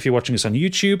watching. If you're watching us on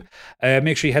YouTube,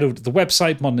 make sure you head over to the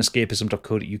website,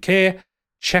 modernescapism.co.uk.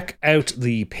 Check out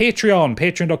the Patreon,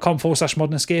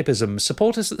 patreon.com/modernescapism.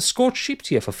 Support us at the Scorched Sheep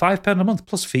tier for £5 a month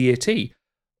plus VAT.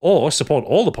 Or support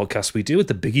all the podcasts we do at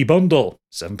the Biggie Bundle,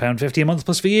 £7.50 a month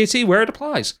plus VAT, where it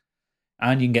applies.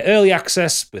 And you can get early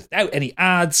access without any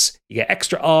ads. You get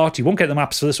extra art. You won't get the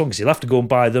maps for this one because you'll have to go and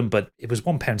buy them, but it was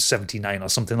 £1.79 or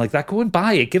something like that. Go and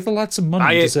buy it. Give the lad some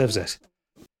money. He deserves it.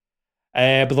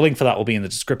 But the link for that will be in the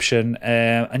description.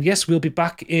 And yes, we'll be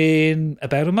back in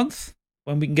about a month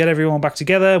when we can get everyone back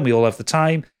together and we all have the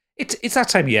time. It's that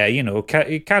time of year, you know.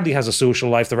 Candy has a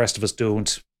social life, the rest of us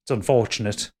don't. It's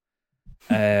unfortunate.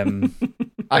 Hang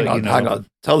on.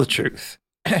 Tell the truth.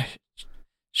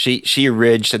 She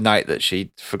raged the night that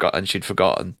she'd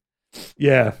forgotten.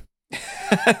 Yeah.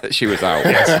 She was out.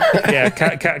 Yes. Yeah,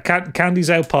 Candy's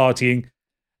out partying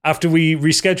after we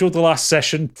rescheduled the last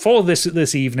session for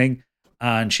this evening,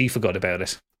 and she forgot about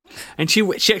it. And she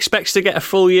expects to get a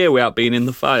full year without being in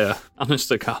the fire. Honest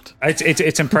to God.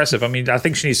 It's impressive. I mean, I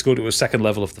think she needs to go to a second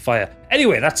level of the fire.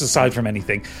 Anyway, that's aside from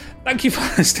anything. Thank you for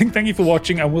listening. Thank you for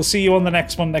watching, and we'll see you on the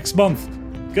next one next month.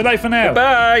 Good night for now.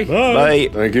 Bye. Bye.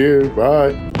 Thank you.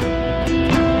 Bye.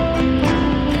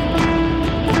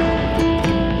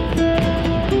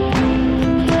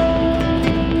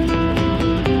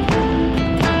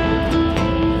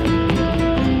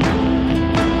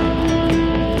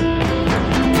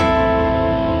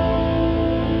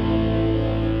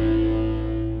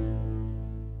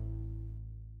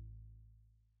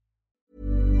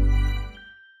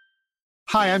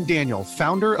 Hi, I'm Daniel,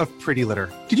 founder of Pretty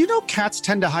Litter. Did you know cats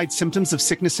tend to hide symptoms of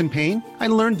sickness and pain? I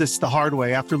learned this the hard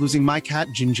way after losing my cat,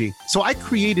 Gingy. So I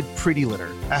created Pretty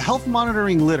Litter, a health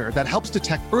monitoring litter that helps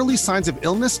detect early signs of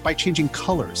illness by changing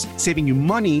colors, saving you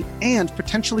money and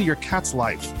potentially your cat's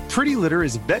life. Pretty Litter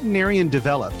is veterinarian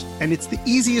developed, and it's the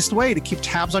easiest way to keep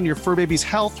tabs on your fur baby's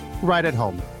health right at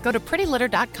home. Go to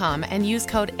prettylitter.com and use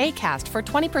code ACAST for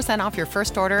 20% off your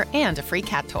first order and a free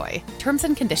cat toy. Terms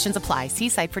and conditions apply. See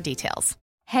site for details.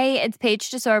 Hey, it's Paige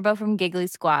DeSorbo from Giggly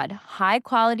Squad. High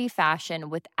quality fashion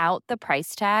without the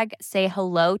price tag. Say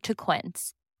hello to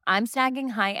Quince. I'm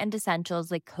snagging high-end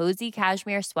essentials like cozy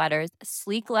cashmere sweaters,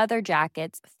 sleek leather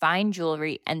jackets, fine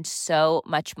jewelry, and so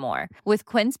much more. With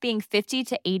Quince being 50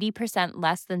 to 80%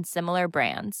 less than similar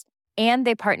brands. And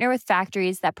they partner with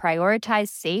factories that prioritize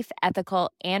safe, ethical,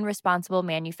 and responsible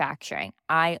manufacturing.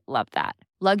 I love that.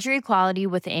 Luxury quality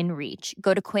within reach.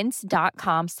 Go to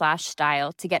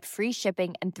quince.com/style to get free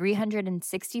shipping and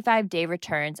 365-day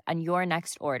returns on your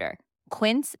next order.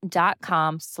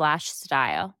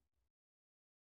 Quince.com/style.